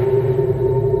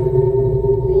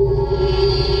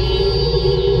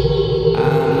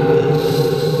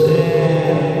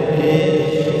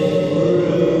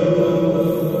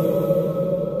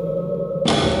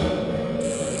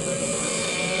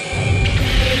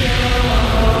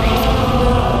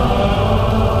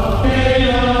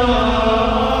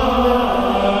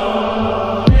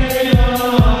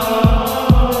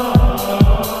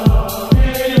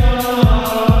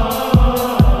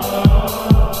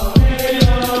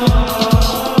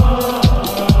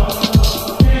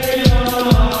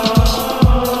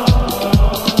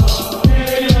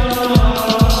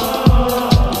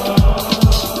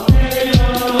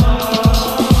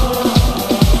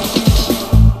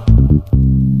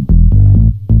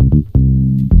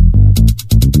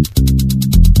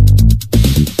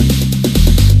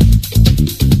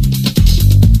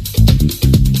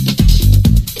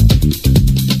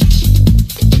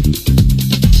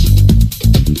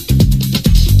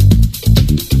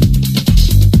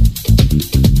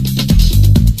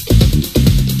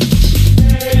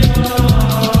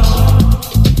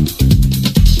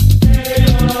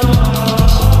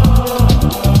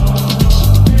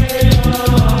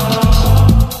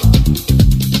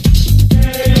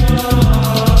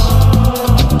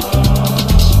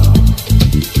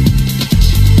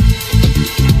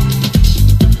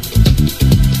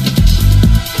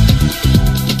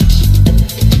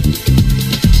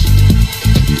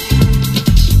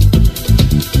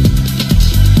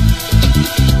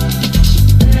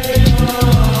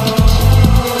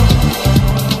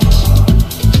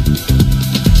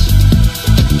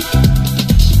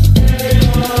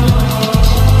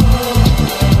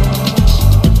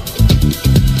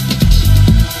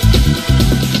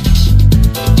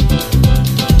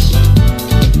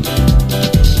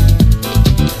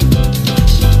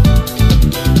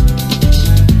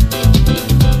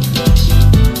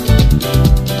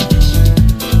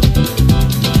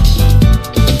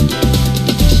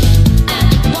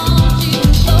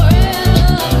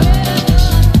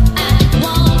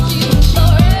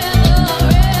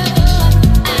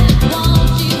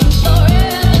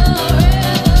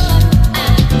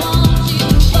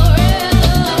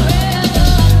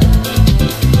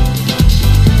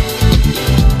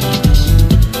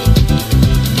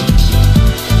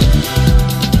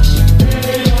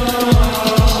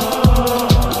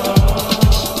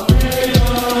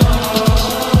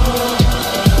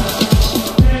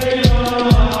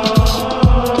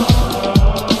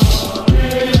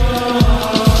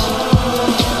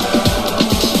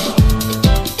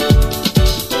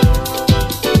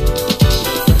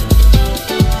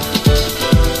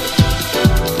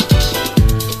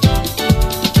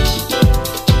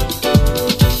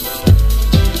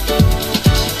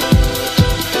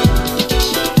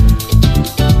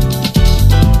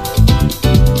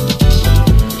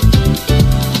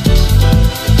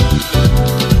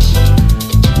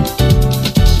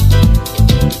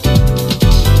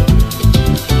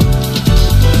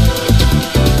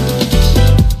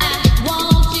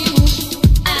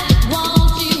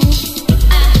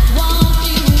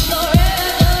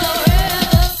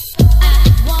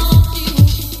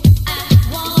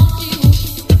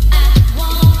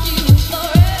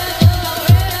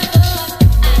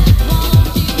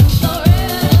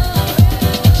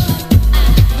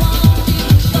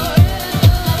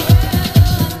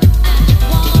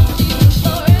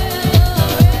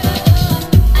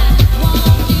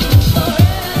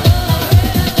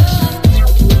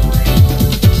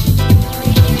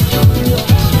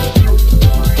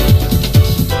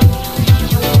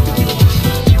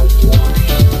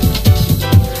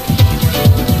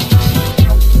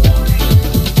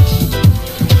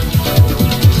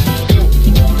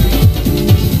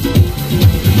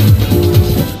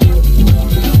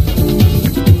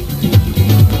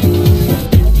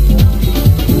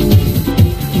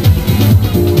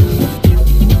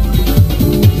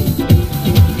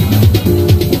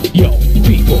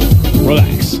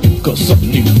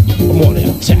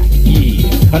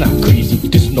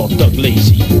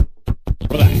 lazy.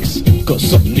 Relax, got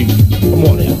something new, I'm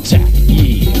on the attack,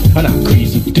 yeah. I'm not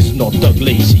crazy, this is not Doug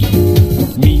Lazy.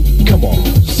 Me, come on,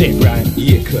 say it right,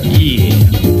 yeah, cut.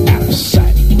 Yeah, out of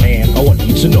sight, man, I want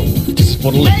you to know, this is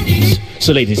for the ladies.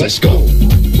 So ladies, let's go.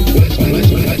 Let's go. Let's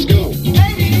go. Let's go.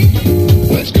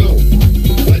 Let's go. Let's go.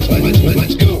 Let's go.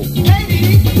 Let's go.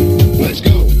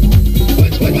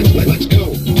 Let's go.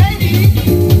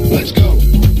 Let's go.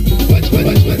 Let's go.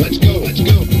 Let's go. Let's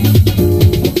go.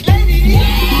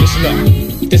 Listen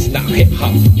up. This is not hip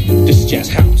hop. This is jazz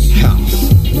house. House.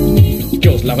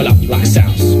 Girls love it up like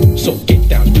sounds. So get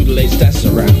down, do the ladies dance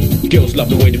around. Girls love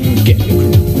the way the moves get in the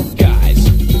groove. Guys,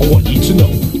 I want you to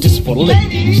know this is for the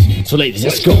ladies. So ladies,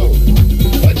 let's go.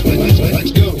 Let's go. Let's go.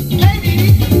 Let's go.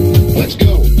 Let's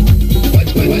go.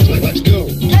 Let's go. Let's go. Let's go.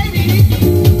 Let's go.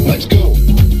 Let's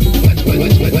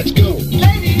go. Let's go. Let's go.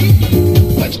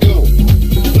 Let's go.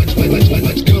 Let's go. Let's go.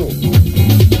 Let's go.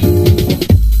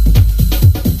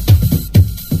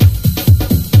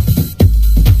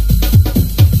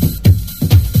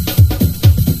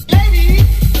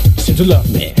 Seem to love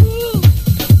me.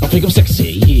 I think I'm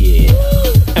sexy, yeah.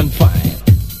 I'm fine.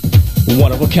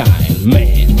 One of a kind,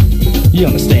 man. You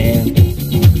understand?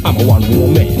 I'm a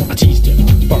one-woman man. I tease them,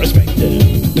 but respect them.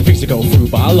 The things I go through,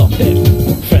 but I love them.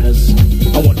 Fellas,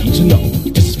 I want you to know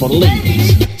this is for the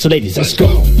ladies. So ladies, let's go.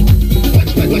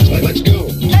 Let's go. Let's go. Let's go.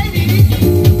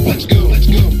 Let's go. Let's go. Let's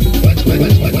go. Let's go.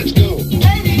 Let's go. Let's go. Let's go.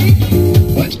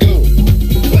 Let's go.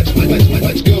 Let's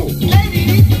go.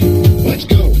 Let's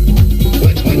go. Let's go.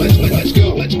 Let's go. Let's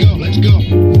go. Let's go. Let's go.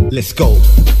 Let's go.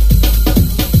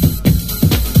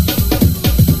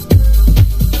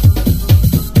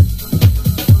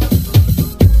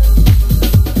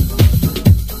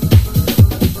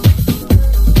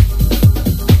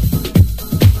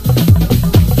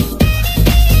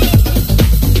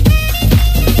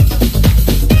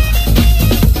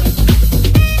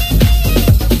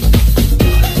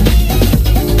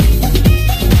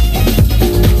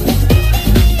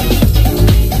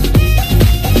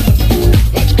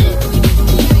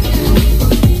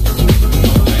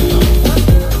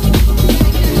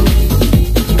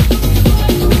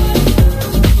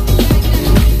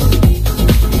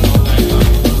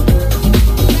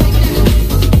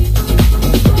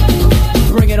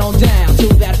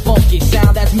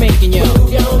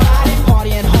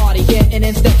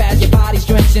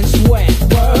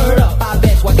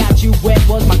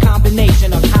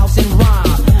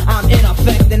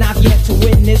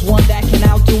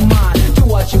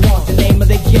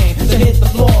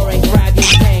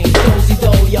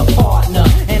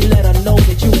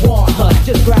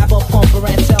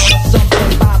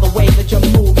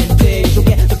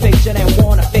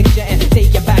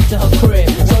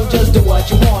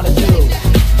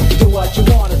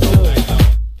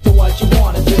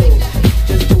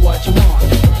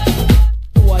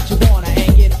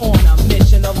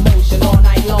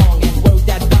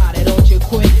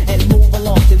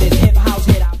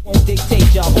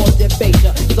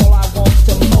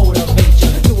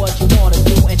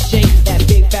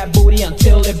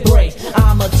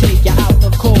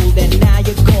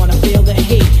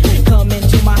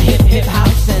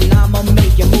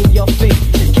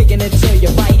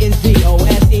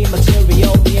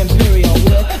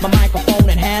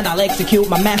 Execute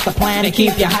my master plan and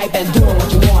keep you hype and doing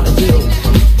what you wanna do.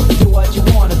 Do what you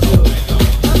wanna do.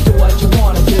 Do what you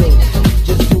wanna do.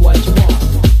 Just do what you want.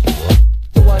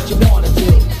 Do what you wanna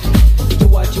do. Do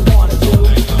what you wanna do.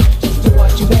 Just do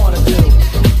what you wanna do.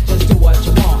 Just do what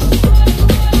you want.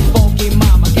 Funky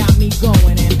mama got me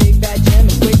going and Big Bad Jim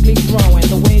is quickly growing.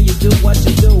 The way you do what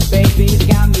you do, baby, it's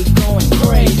got me going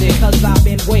crazy. Cause I've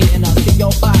been waiting to see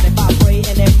your body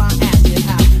vibrating in my ass is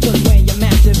hot. Cause when you're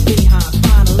massive behind,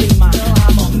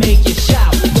 I'ma make you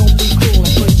shout. Don't be cruel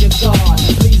and put your guard.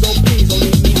 Please, oh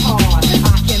leave me hard.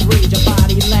 I can read your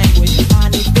body language. I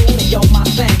need food and you're my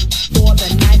thing. For the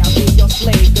night I'll be your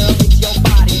slave, girl. It's your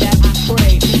body that I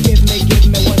crave. Give me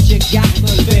what you got.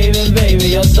 Cause baby,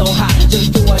 you're so hot.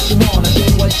 Just do what you wanna, do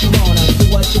what you wanna, do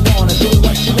what you wanna, do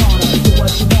what you wanna, do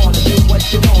what you wanna, do what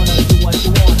you wanna, do what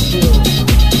you wanna do.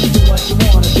 Do what you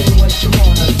wanna, do what you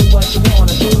wanna, do what you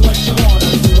wanna, do what you wanna,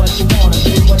 do what you wanna,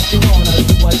 do what you wanna,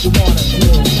 do what you wanna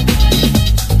do.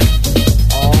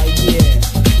 Oh yeah.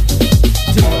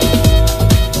 Do it.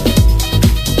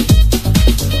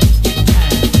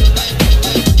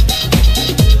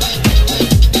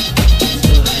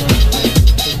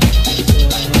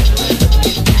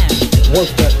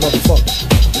 Work that motherfucker.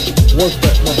 Work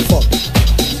that motherfucker.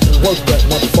 Work that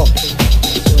motherfucker.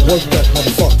 Work that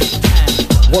motherfucker.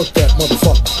 Work that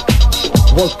motherfucker.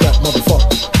 Work that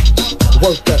motherfucker.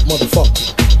 Work that motherfucker.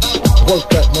 Work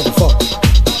that motherfucker.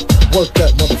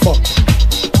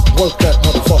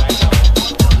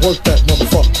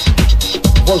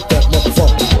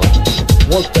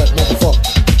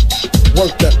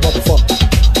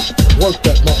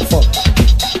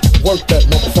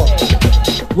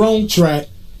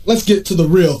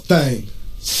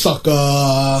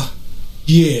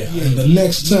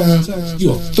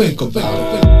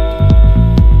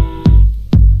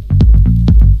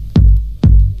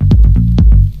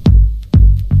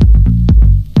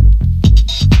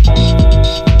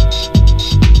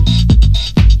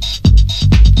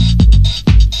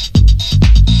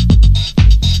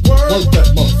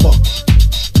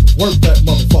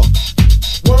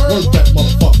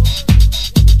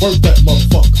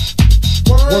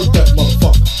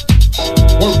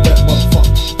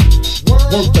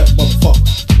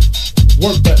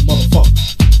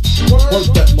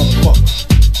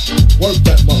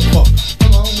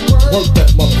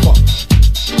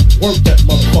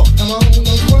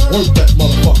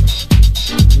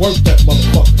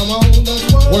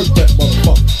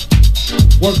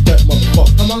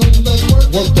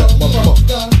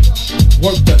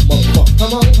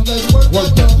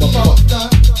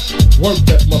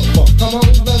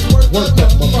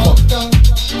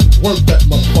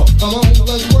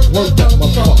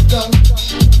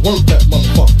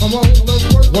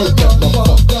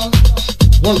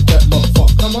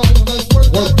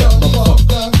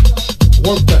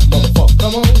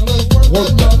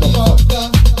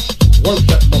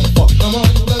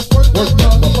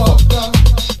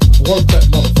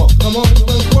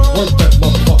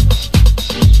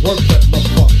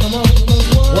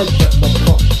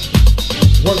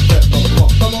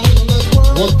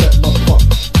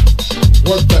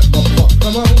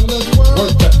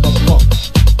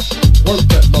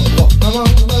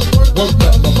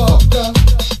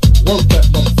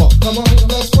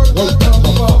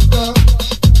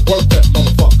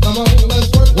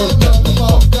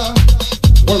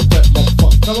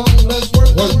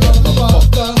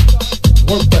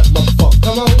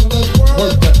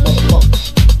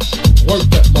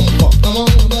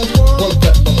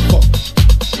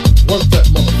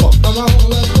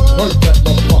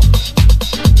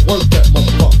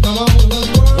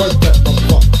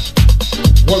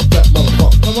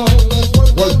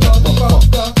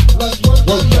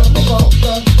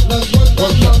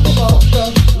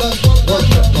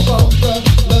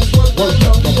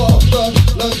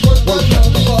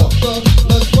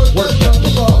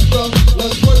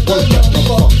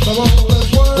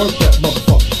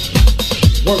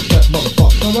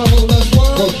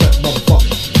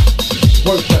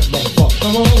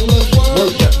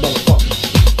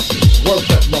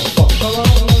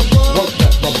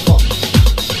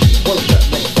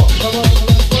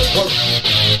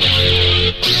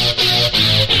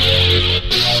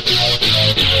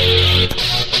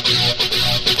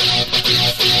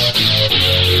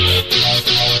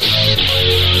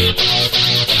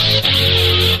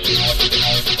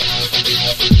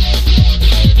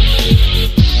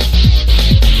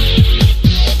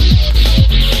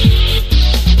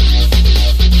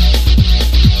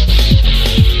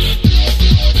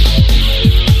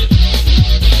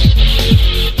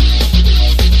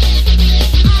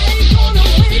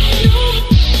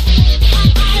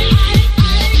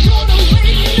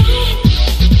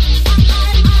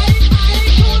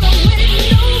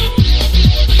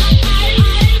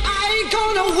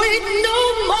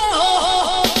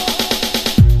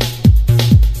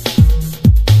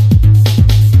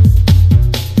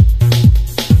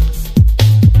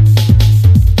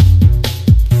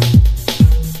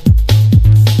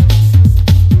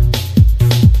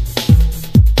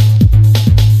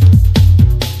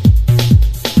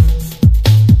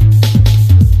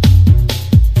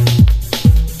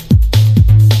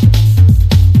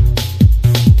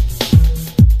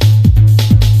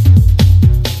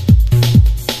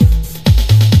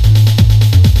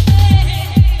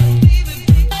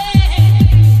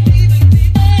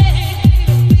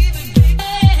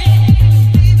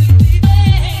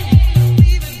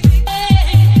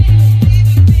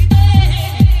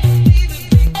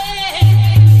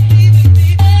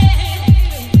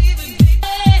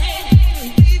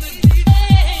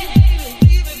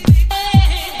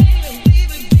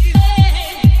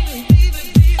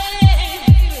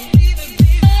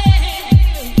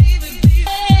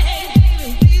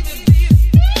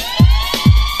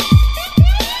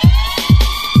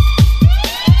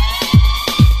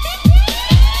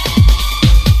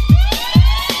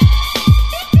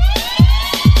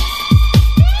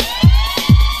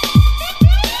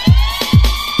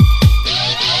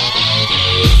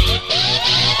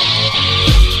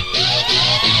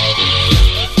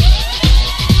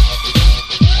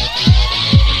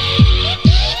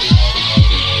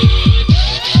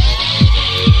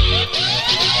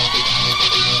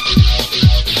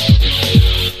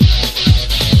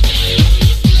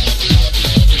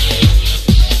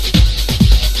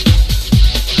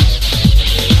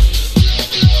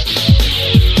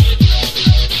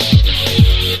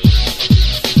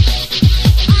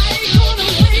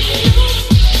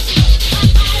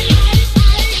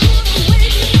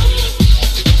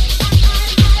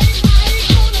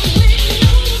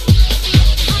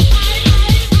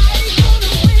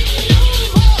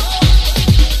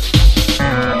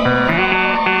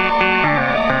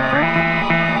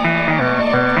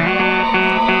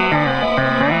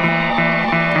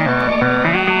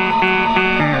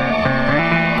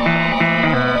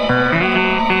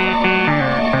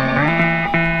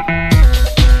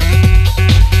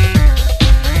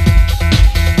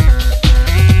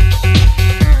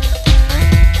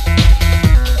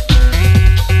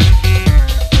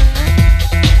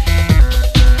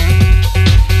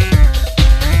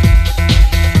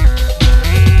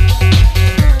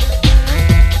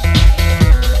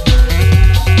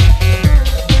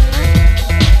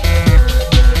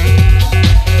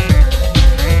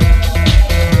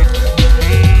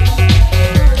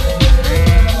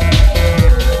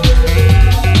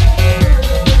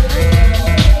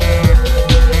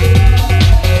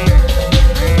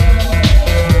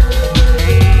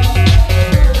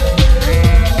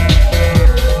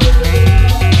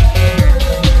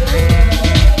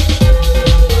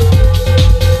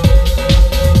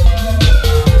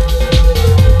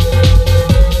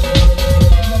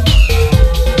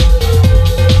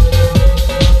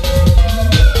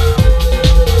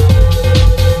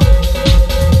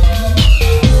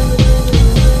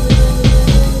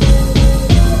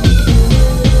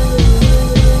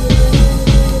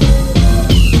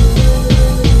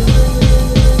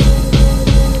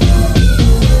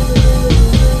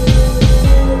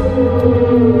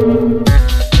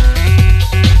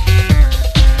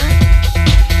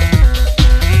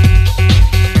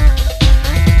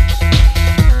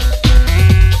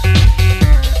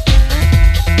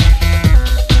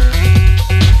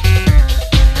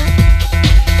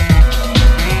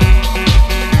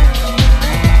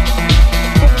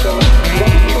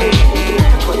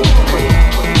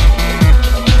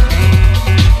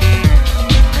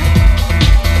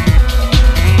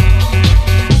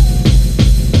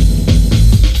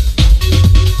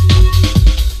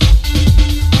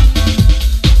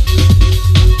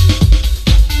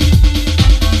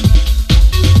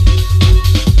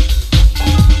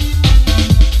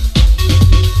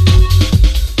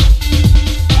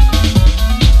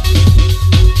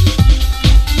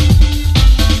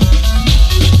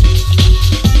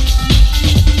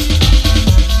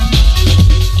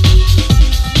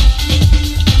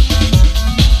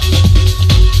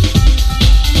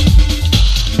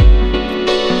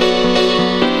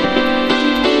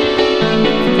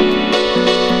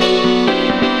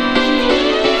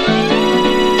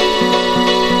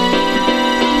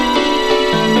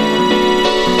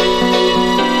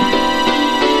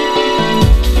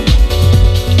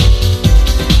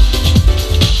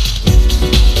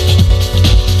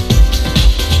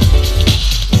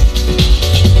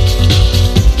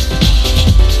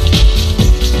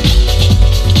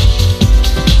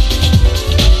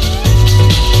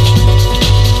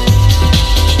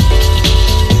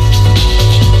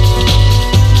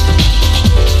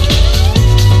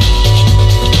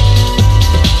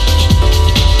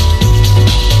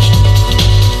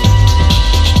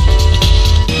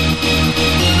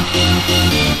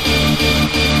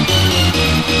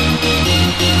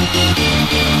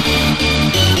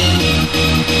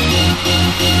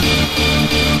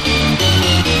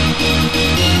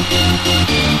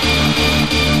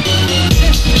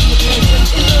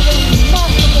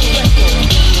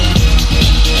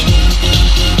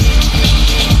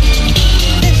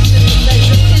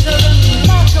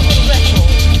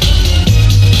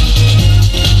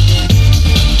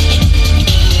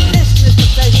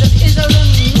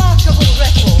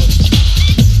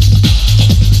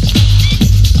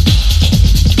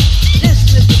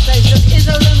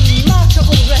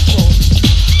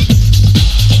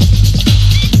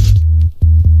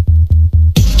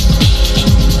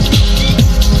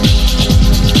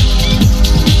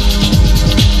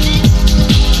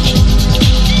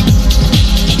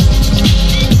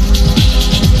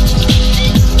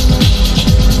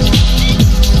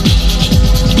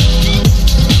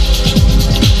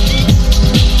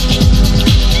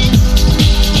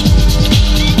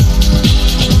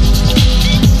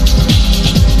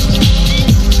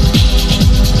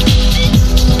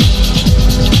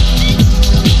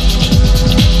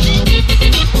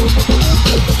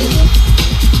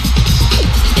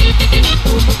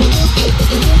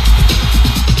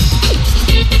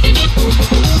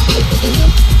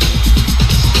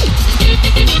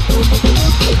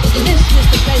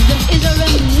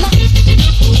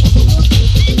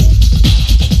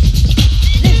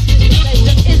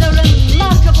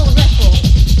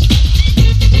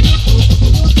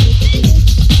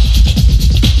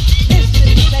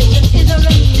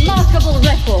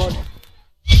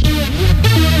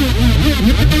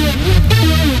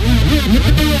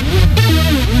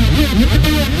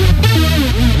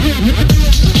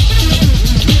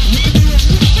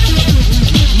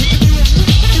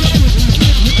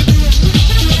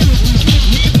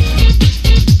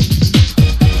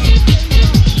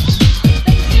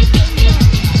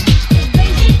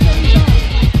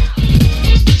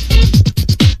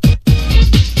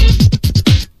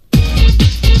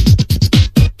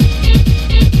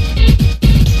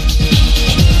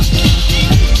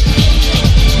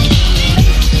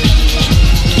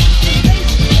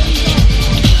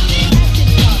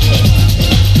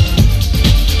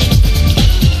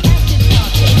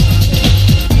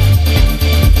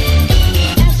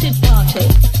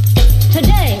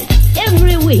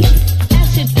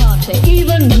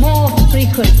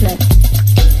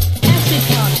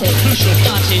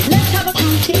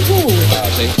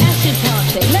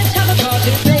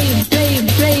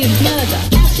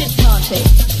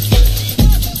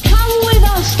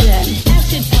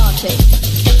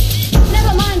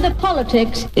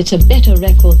 politics, it's a better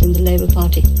record than the Labour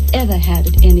Party ever had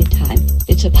at any time.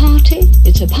 It's a party,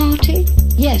 it's a party.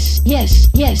 Yes, yes,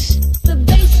 yes. The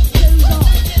bass goes on.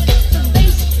 The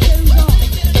bass goes on.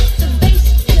 The bass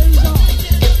goes on.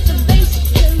 The bass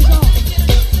goes on.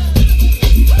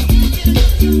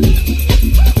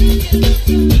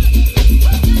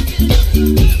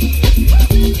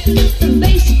 The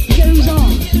bass goes on.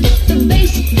 The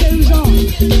bass goes on.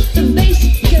 The bass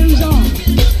goes on.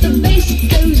 The bass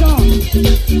goes on.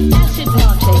 Acid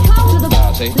party, come to the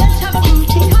party. Let's have a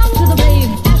party, come to the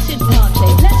rave. Acid party,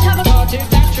 let's have a party.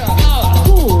 Thatcher,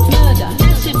 cool, murder.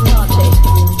 Acid party.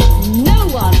 No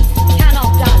one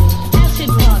cannot dance. Acid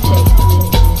party.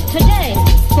 Today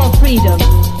for freedom.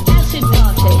 Acid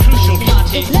party. Crucial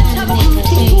party. Let's have a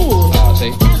party, cool. Party.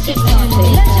 Acid party.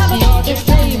 Let's have a party.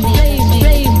 Rave, rave,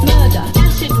 rave, murder.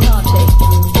 Acid party.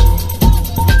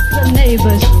 The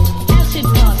neighbors. Acid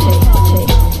party.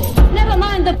 Never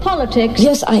mind the politics.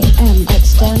 Yes, I am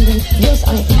outstanding. Yes,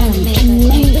 I am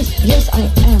tremendous. Yes, I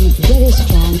am very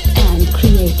strong and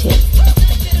creative.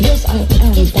 Yes, I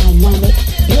am dynamic.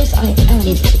 Yes, I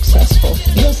am successful.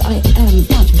 Yes, I am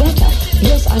much better.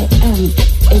 Yes, I am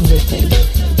everything.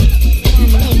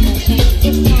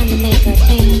 It's time to make a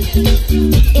change.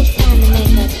 It's time to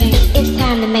make a change. It's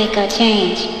time to make a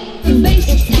change. The bass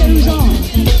goes on.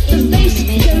 The bass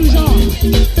goes on.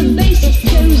 The bass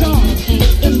goes on.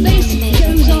 The bass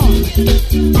goes on.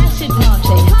 Acid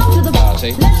party, come to the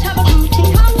party. Let's have a party,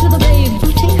 come to the rave.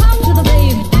 Party, come to the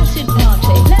rave. Acid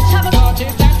party, let's have a party.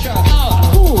 Thatcher,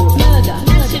 cool, murder.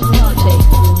 Acid party.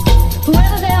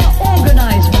 Whoever they are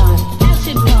organized by.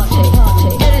 Acid party.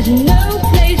 There is no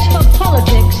place for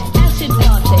politics. Acid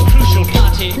party. Crucial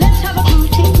party. Let's have a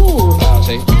party, cool.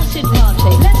 Party. Acid party.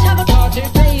 Let's have a party.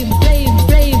 Rave, rave,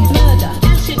 rave, murder.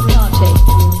 Acid party.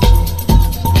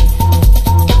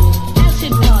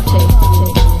 Acid party.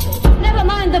 Never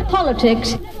mind the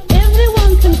politics.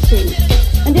 Everyone can see,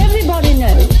 and everybody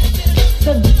knows,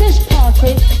 that this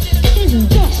party is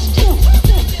best.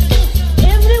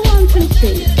 Everyone can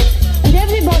see, and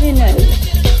everybody knows,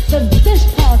 that this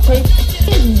party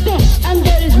is best, and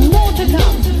there is more to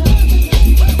come.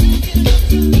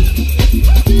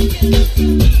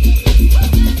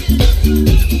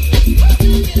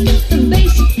 The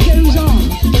bass goes on.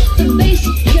 The bass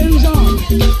goes on.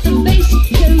 The bass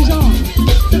goes on.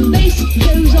 The bass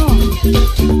goes on.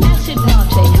 Acid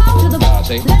party, come to the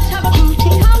party. Let's have a party,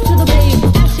 come to the rave.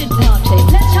 Acid party,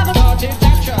 let's have a party.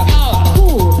 Thatcher,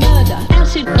 cool, murder.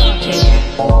 Acid party.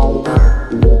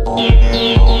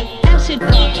 Acid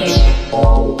party.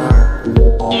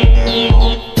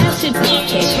 Acid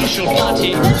party. Crucial party.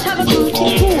 Let's have a party,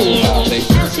 cool.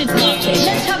 Acid party.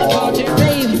 Let's have a party.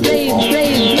 Rave, rave,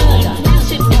 rave, murder.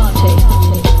 Acid party.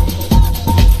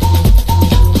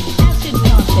 Acid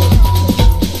party.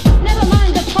 Never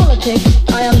mind the politics.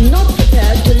 I am not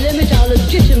prepared to limit our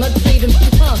legitimate freedom to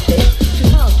party. To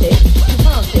party. To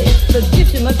party.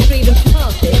 Legitimate freedom to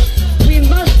party. We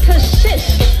must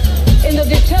persist in the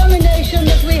determination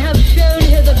that we have shown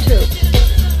hitherto.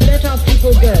 Let our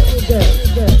people go. Go.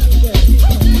 Go. Go.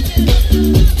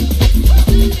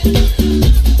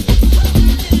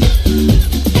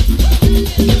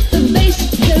 The bass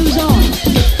goes on.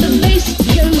 The bass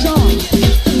goes on.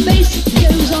 The bass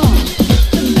goes on.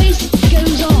 The bass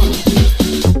goes on.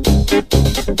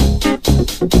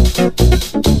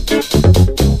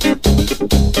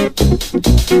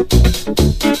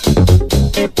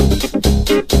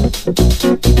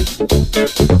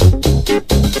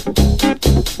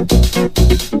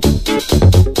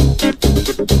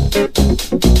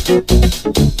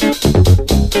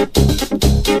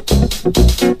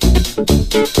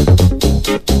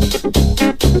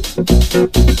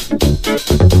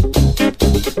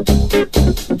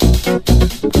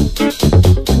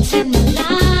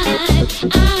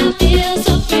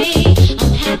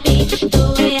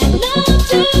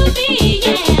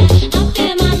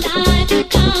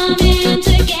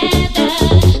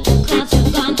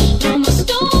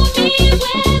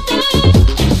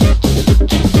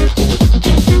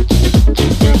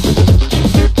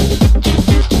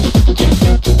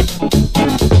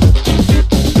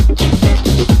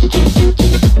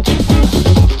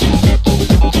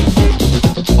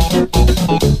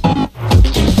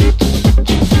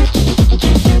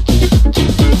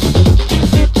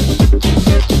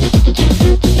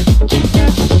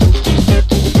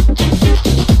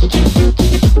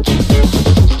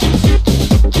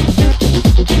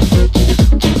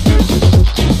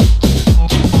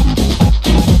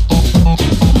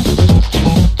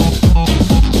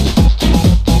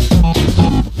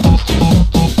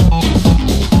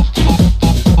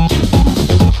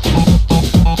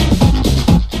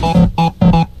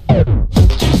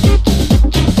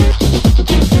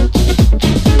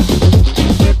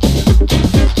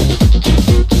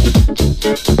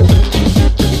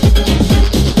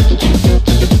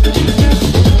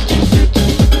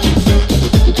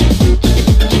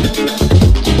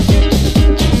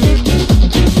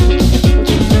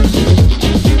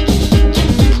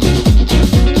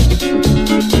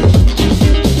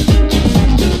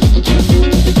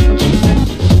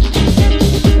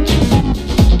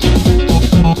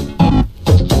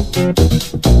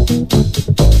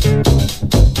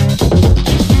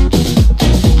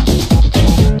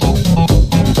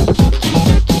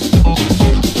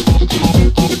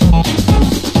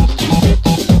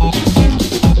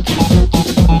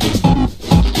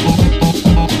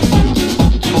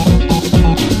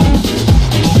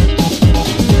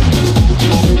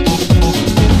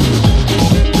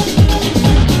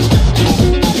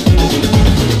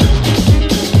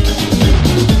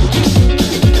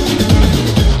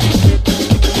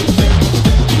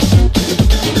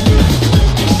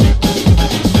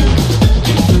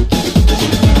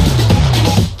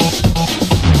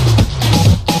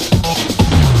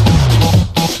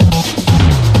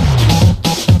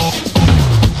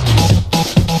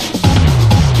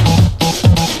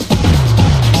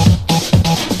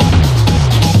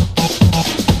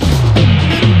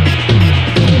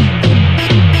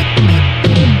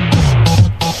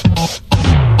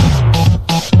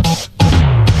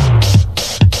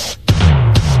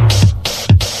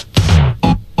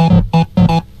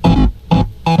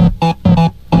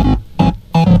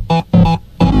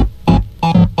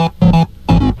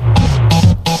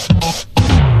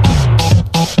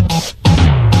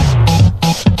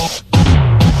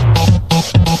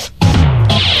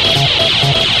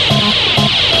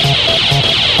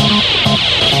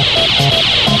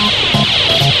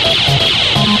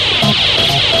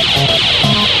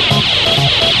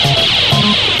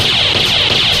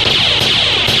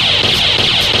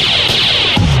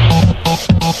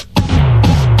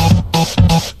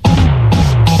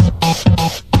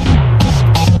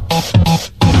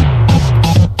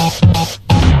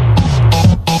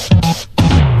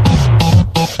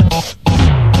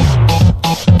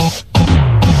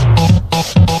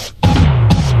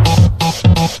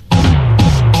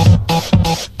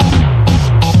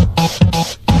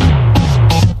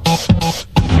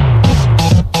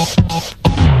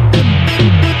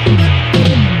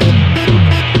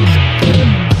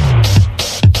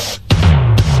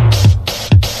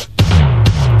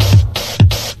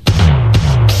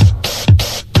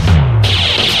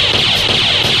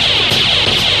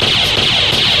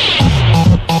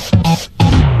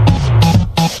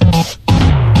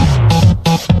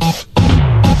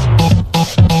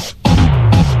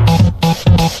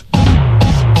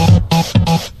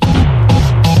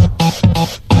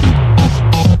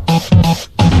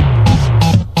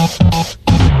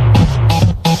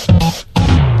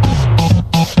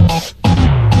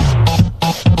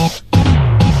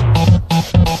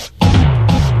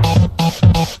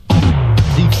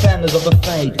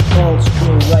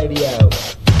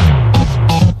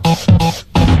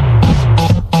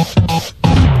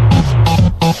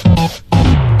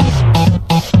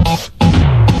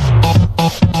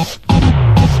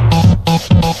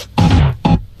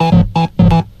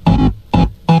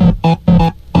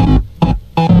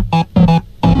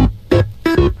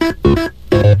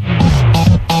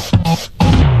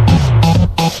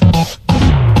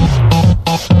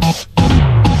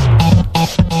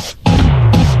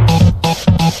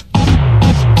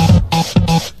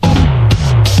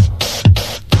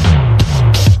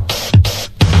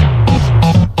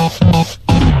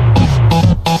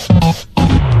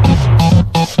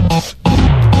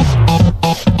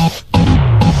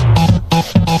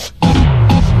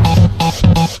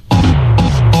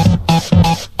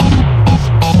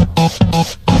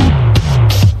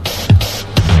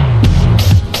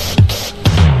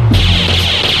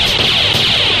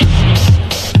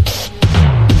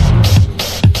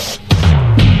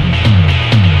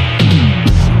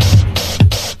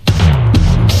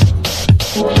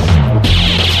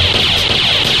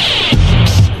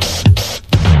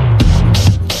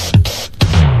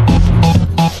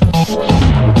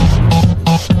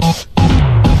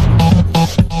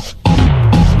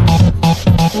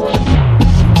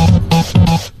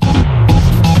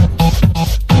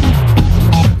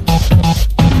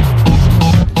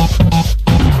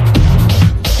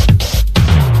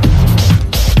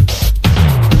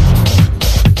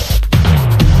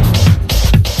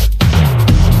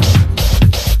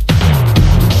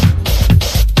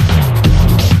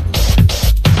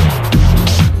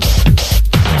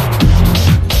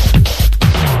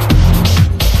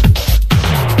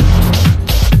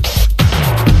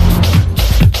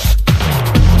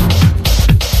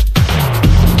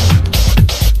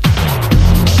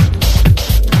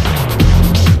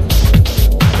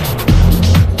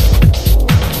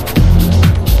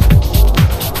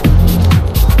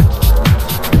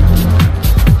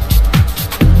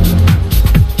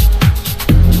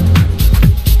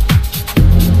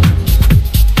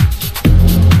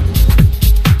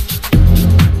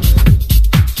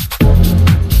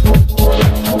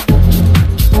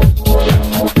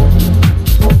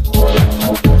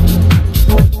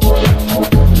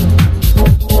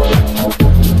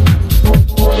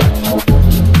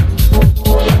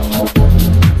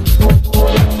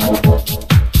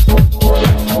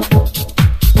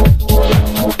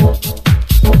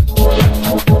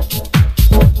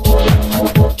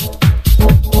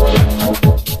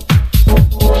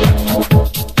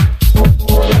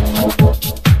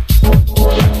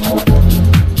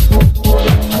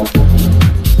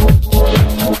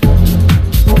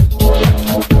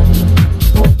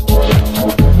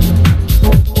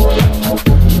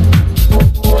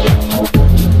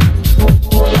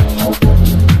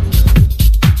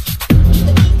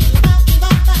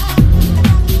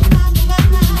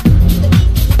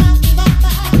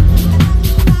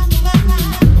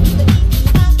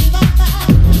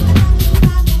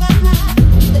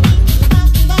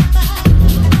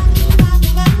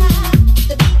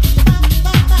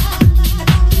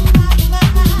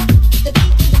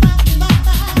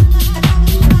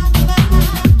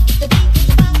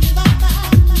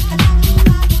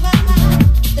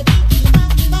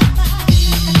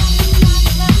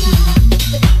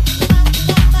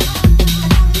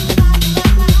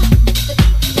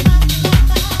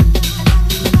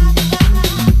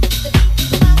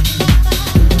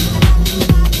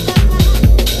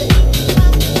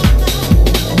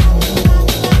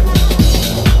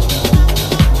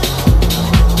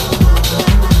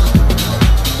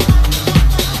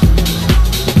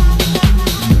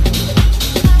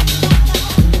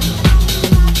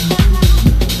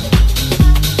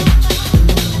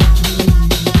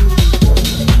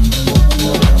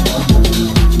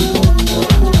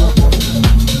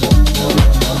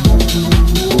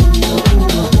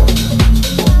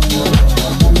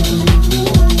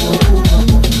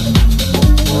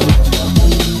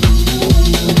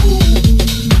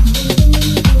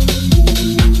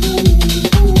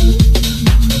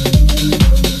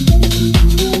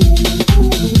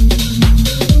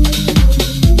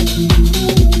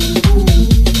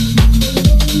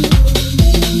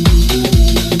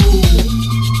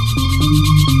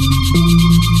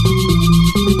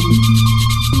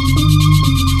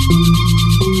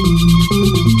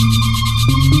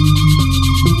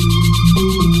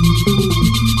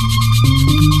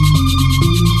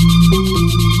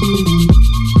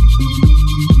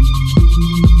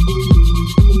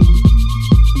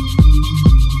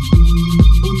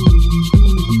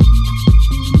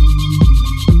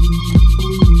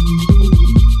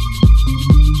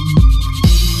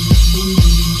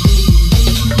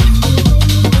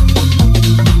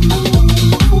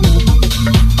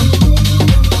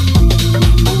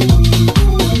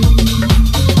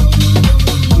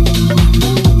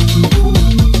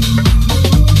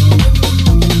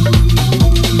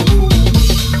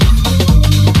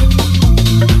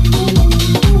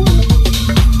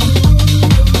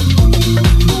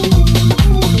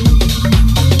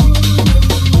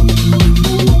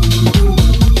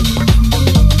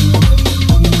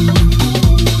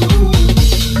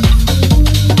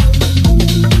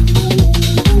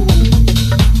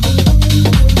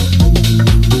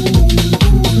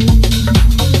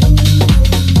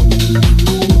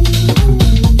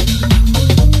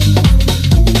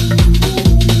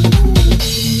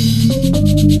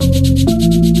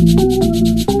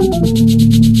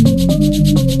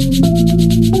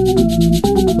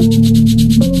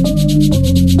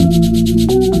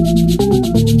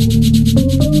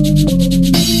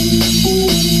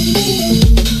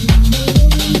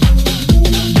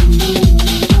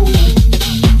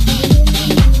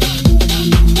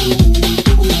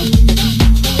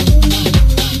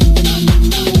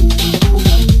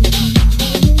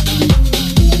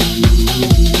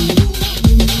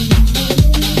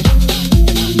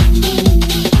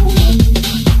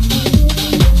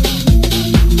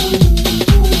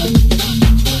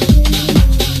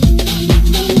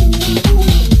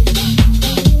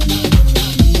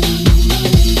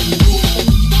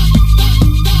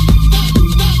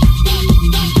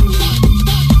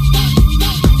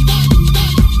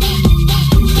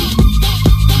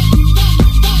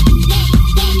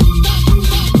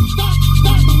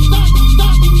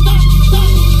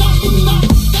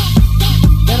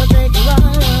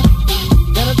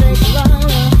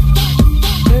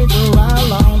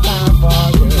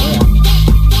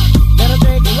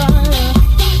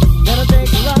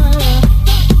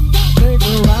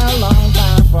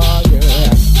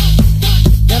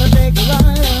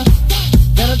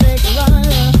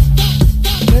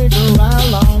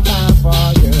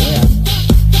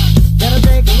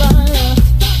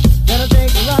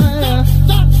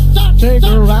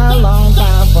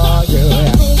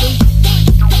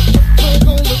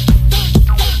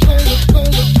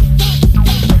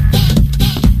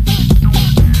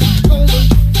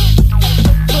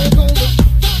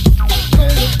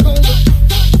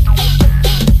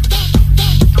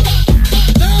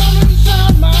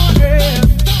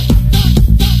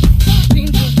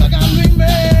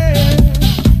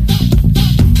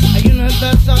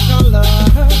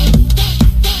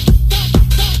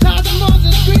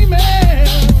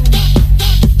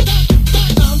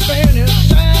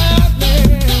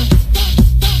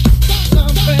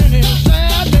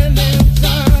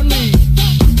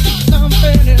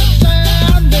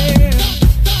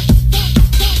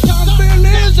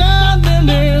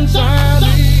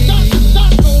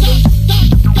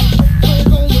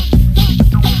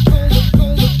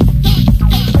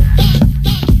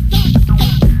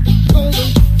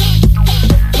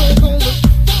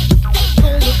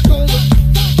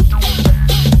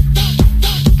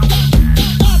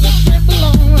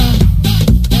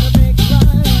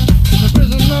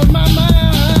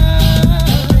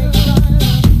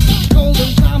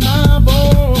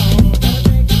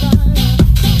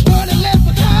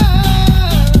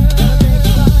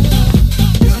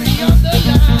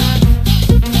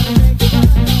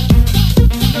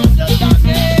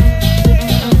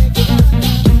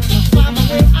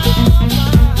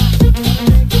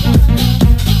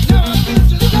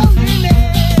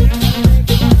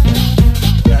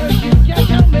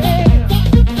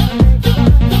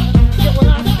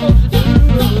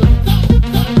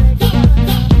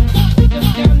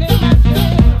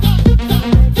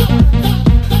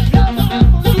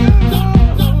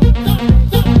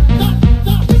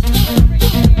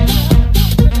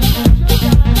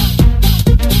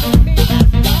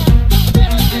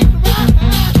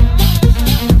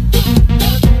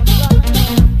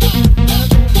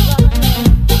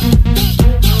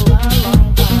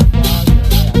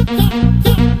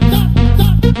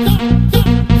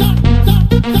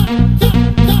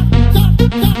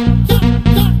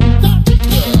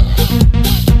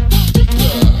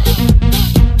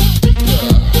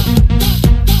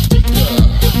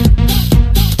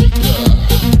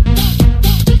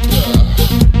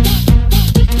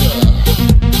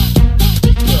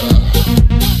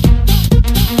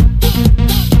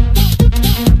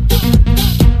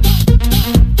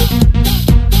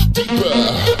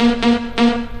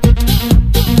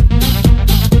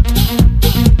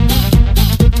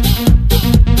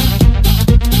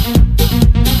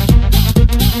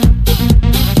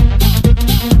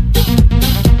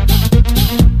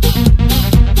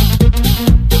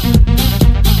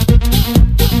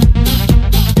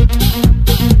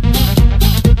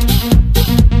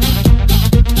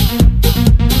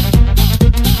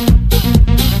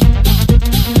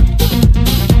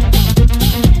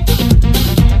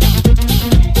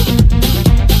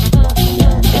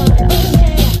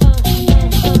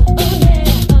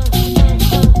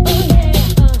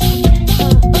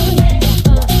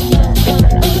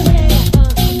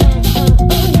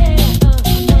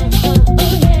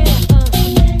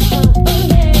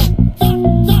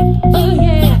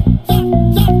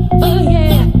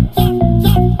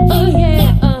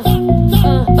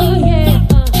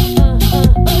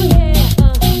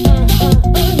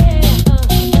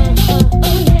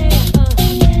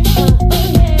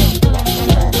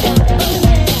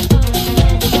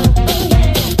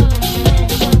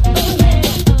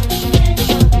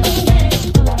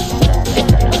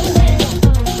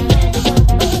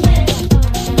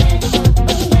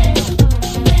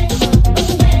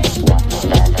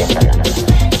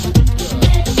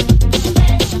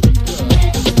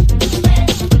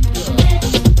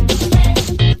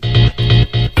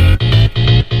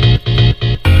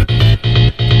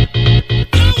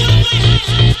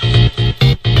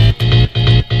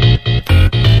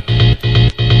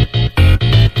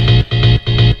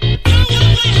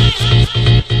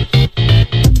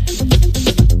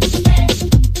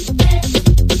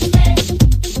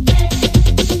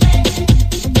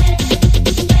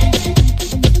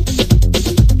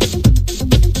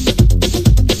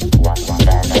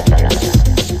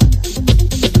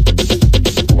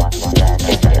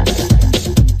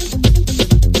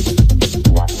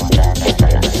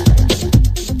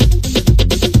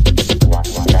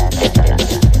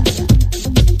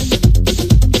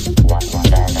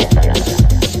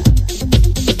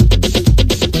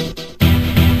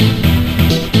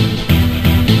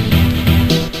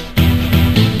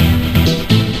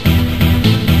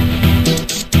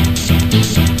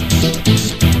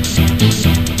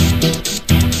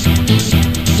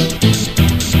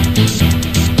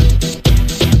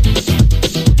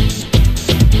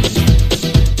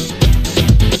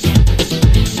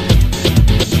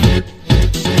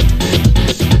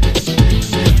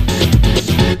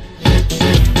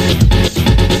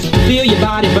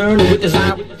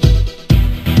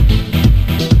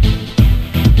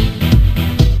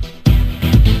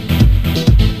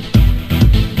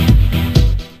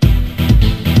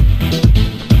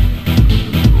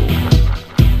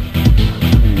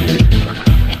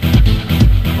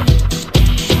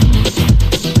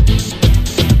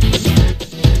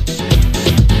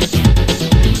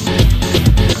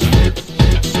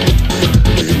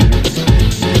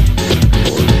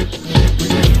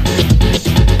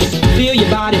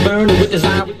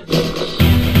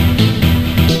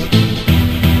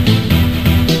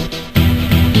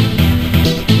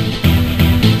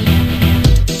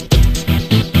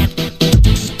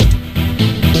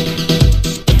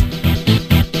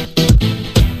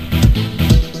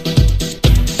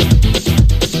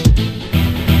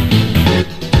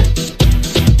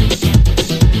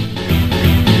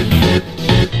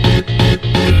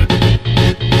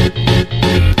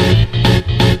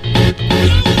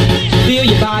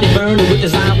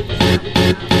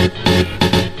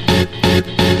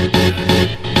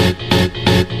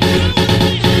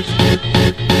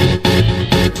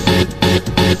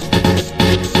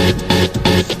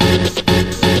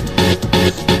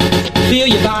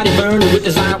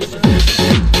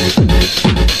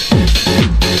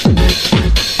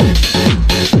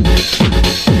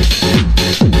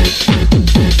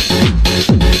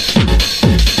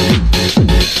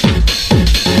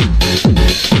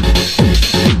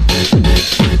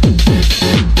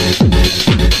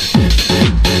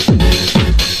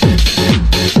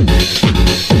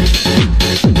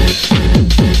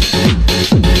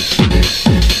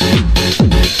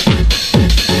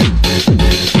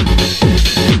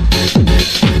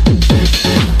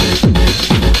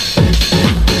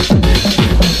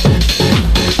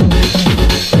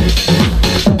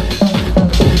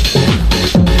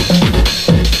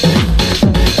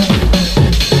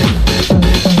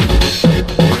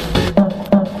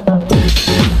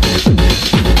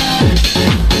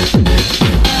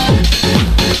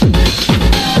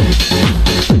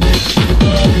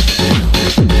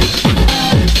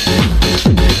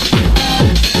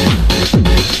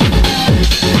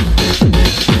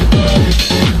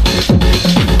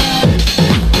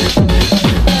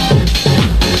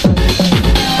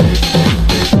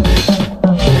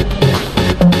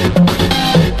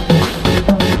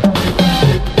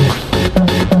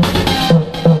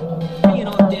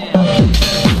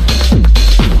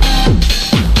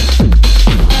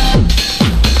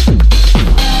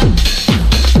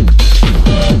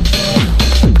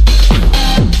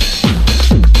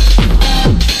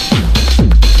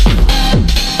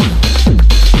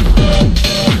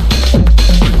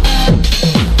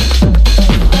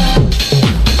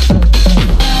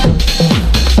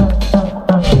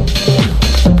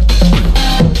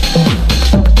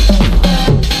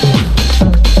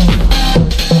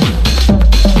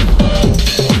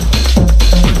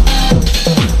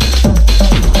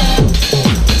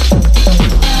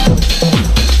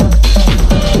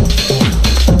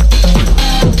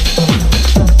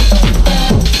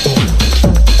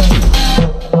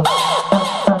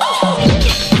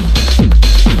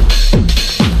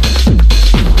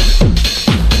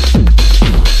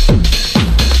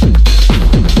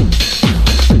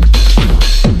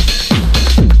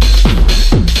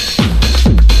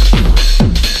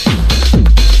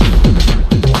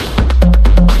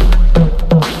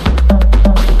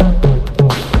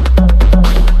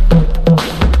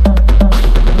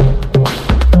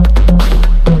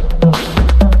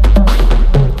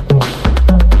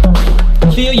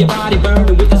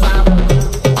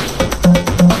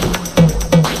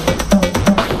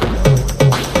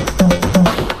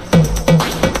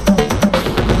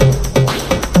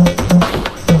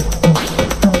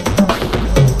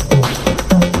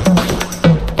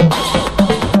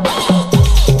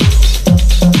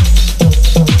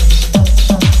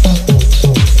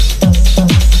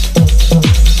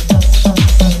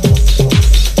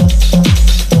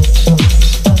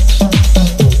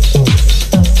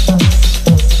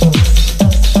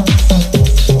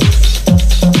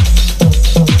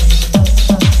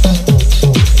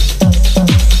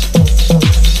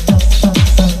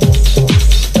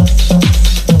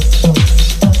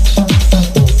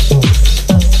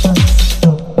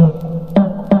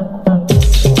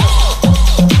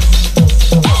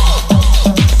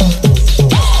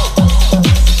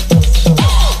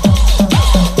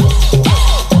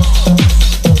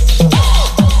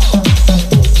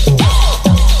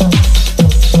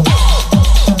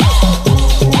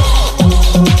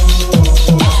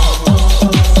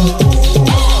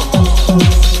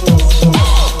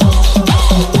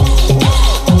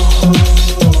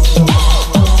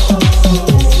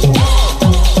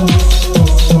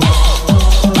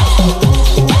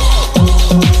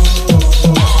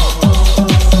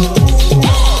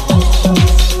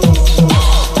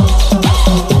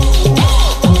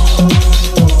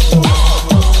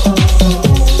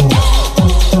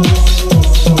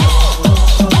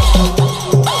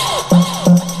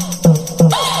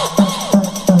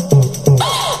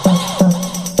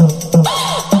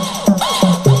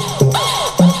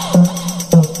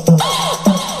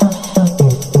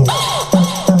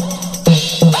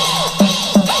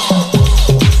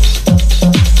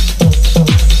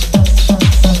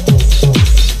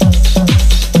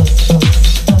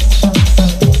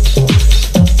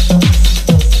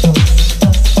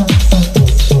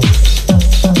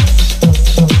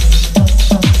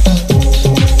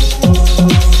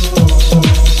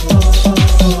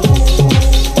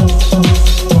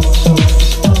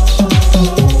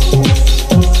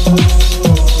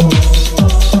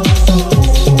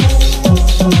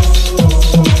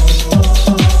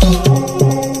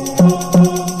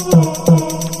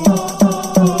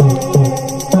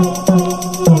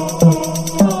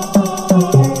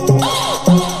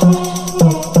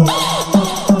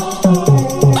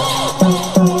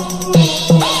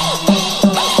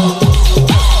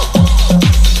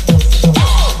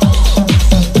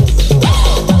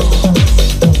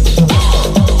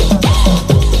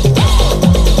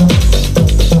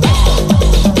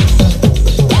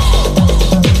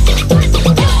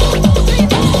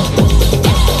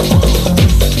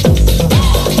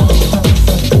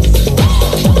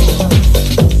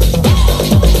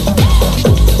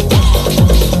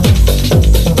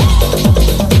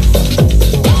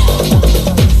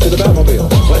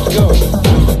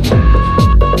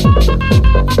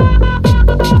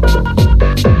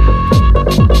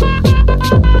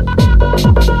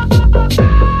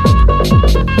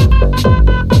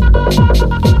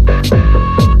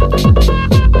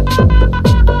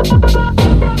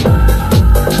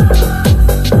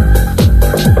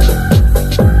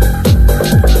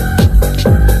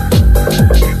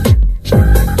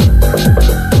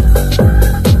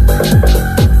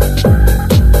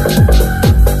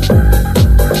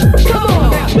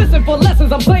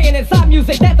 saying inside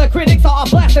music that the critics are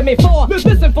blasting me for.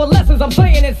 Listen for lessons I'm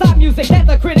saying inside music that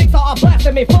the critics are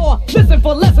blasting me for. Listen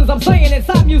for lessons I'm saying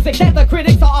inside music that the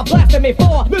critics are blasting me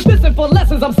for. Listen for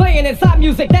lessons I'm saying inside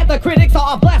music that the critics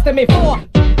are blasting me for.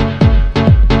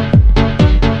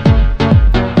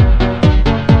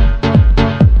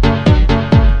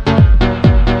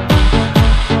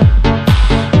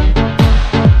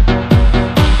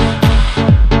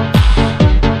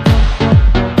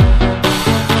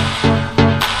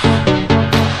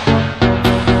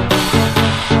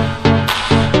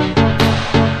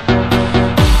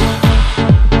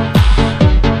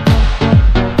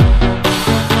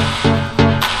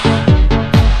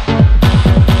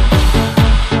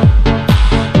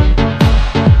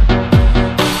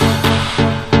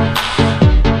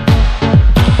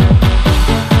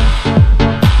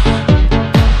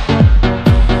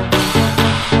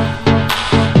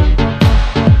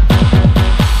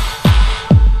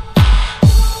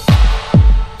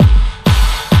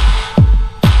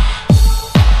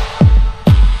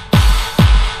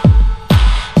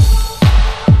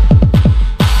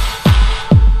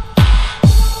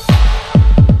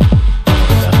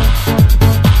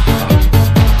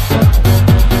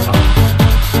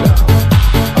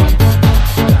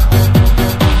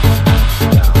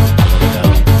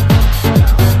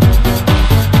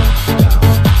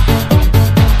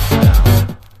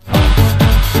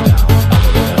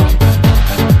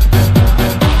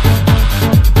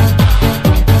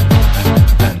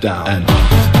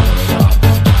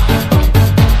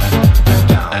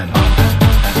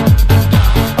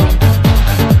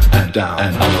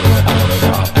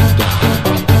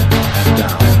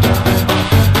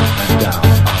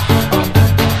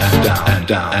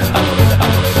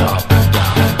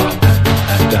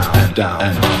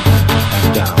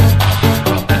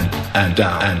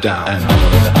 down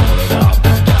and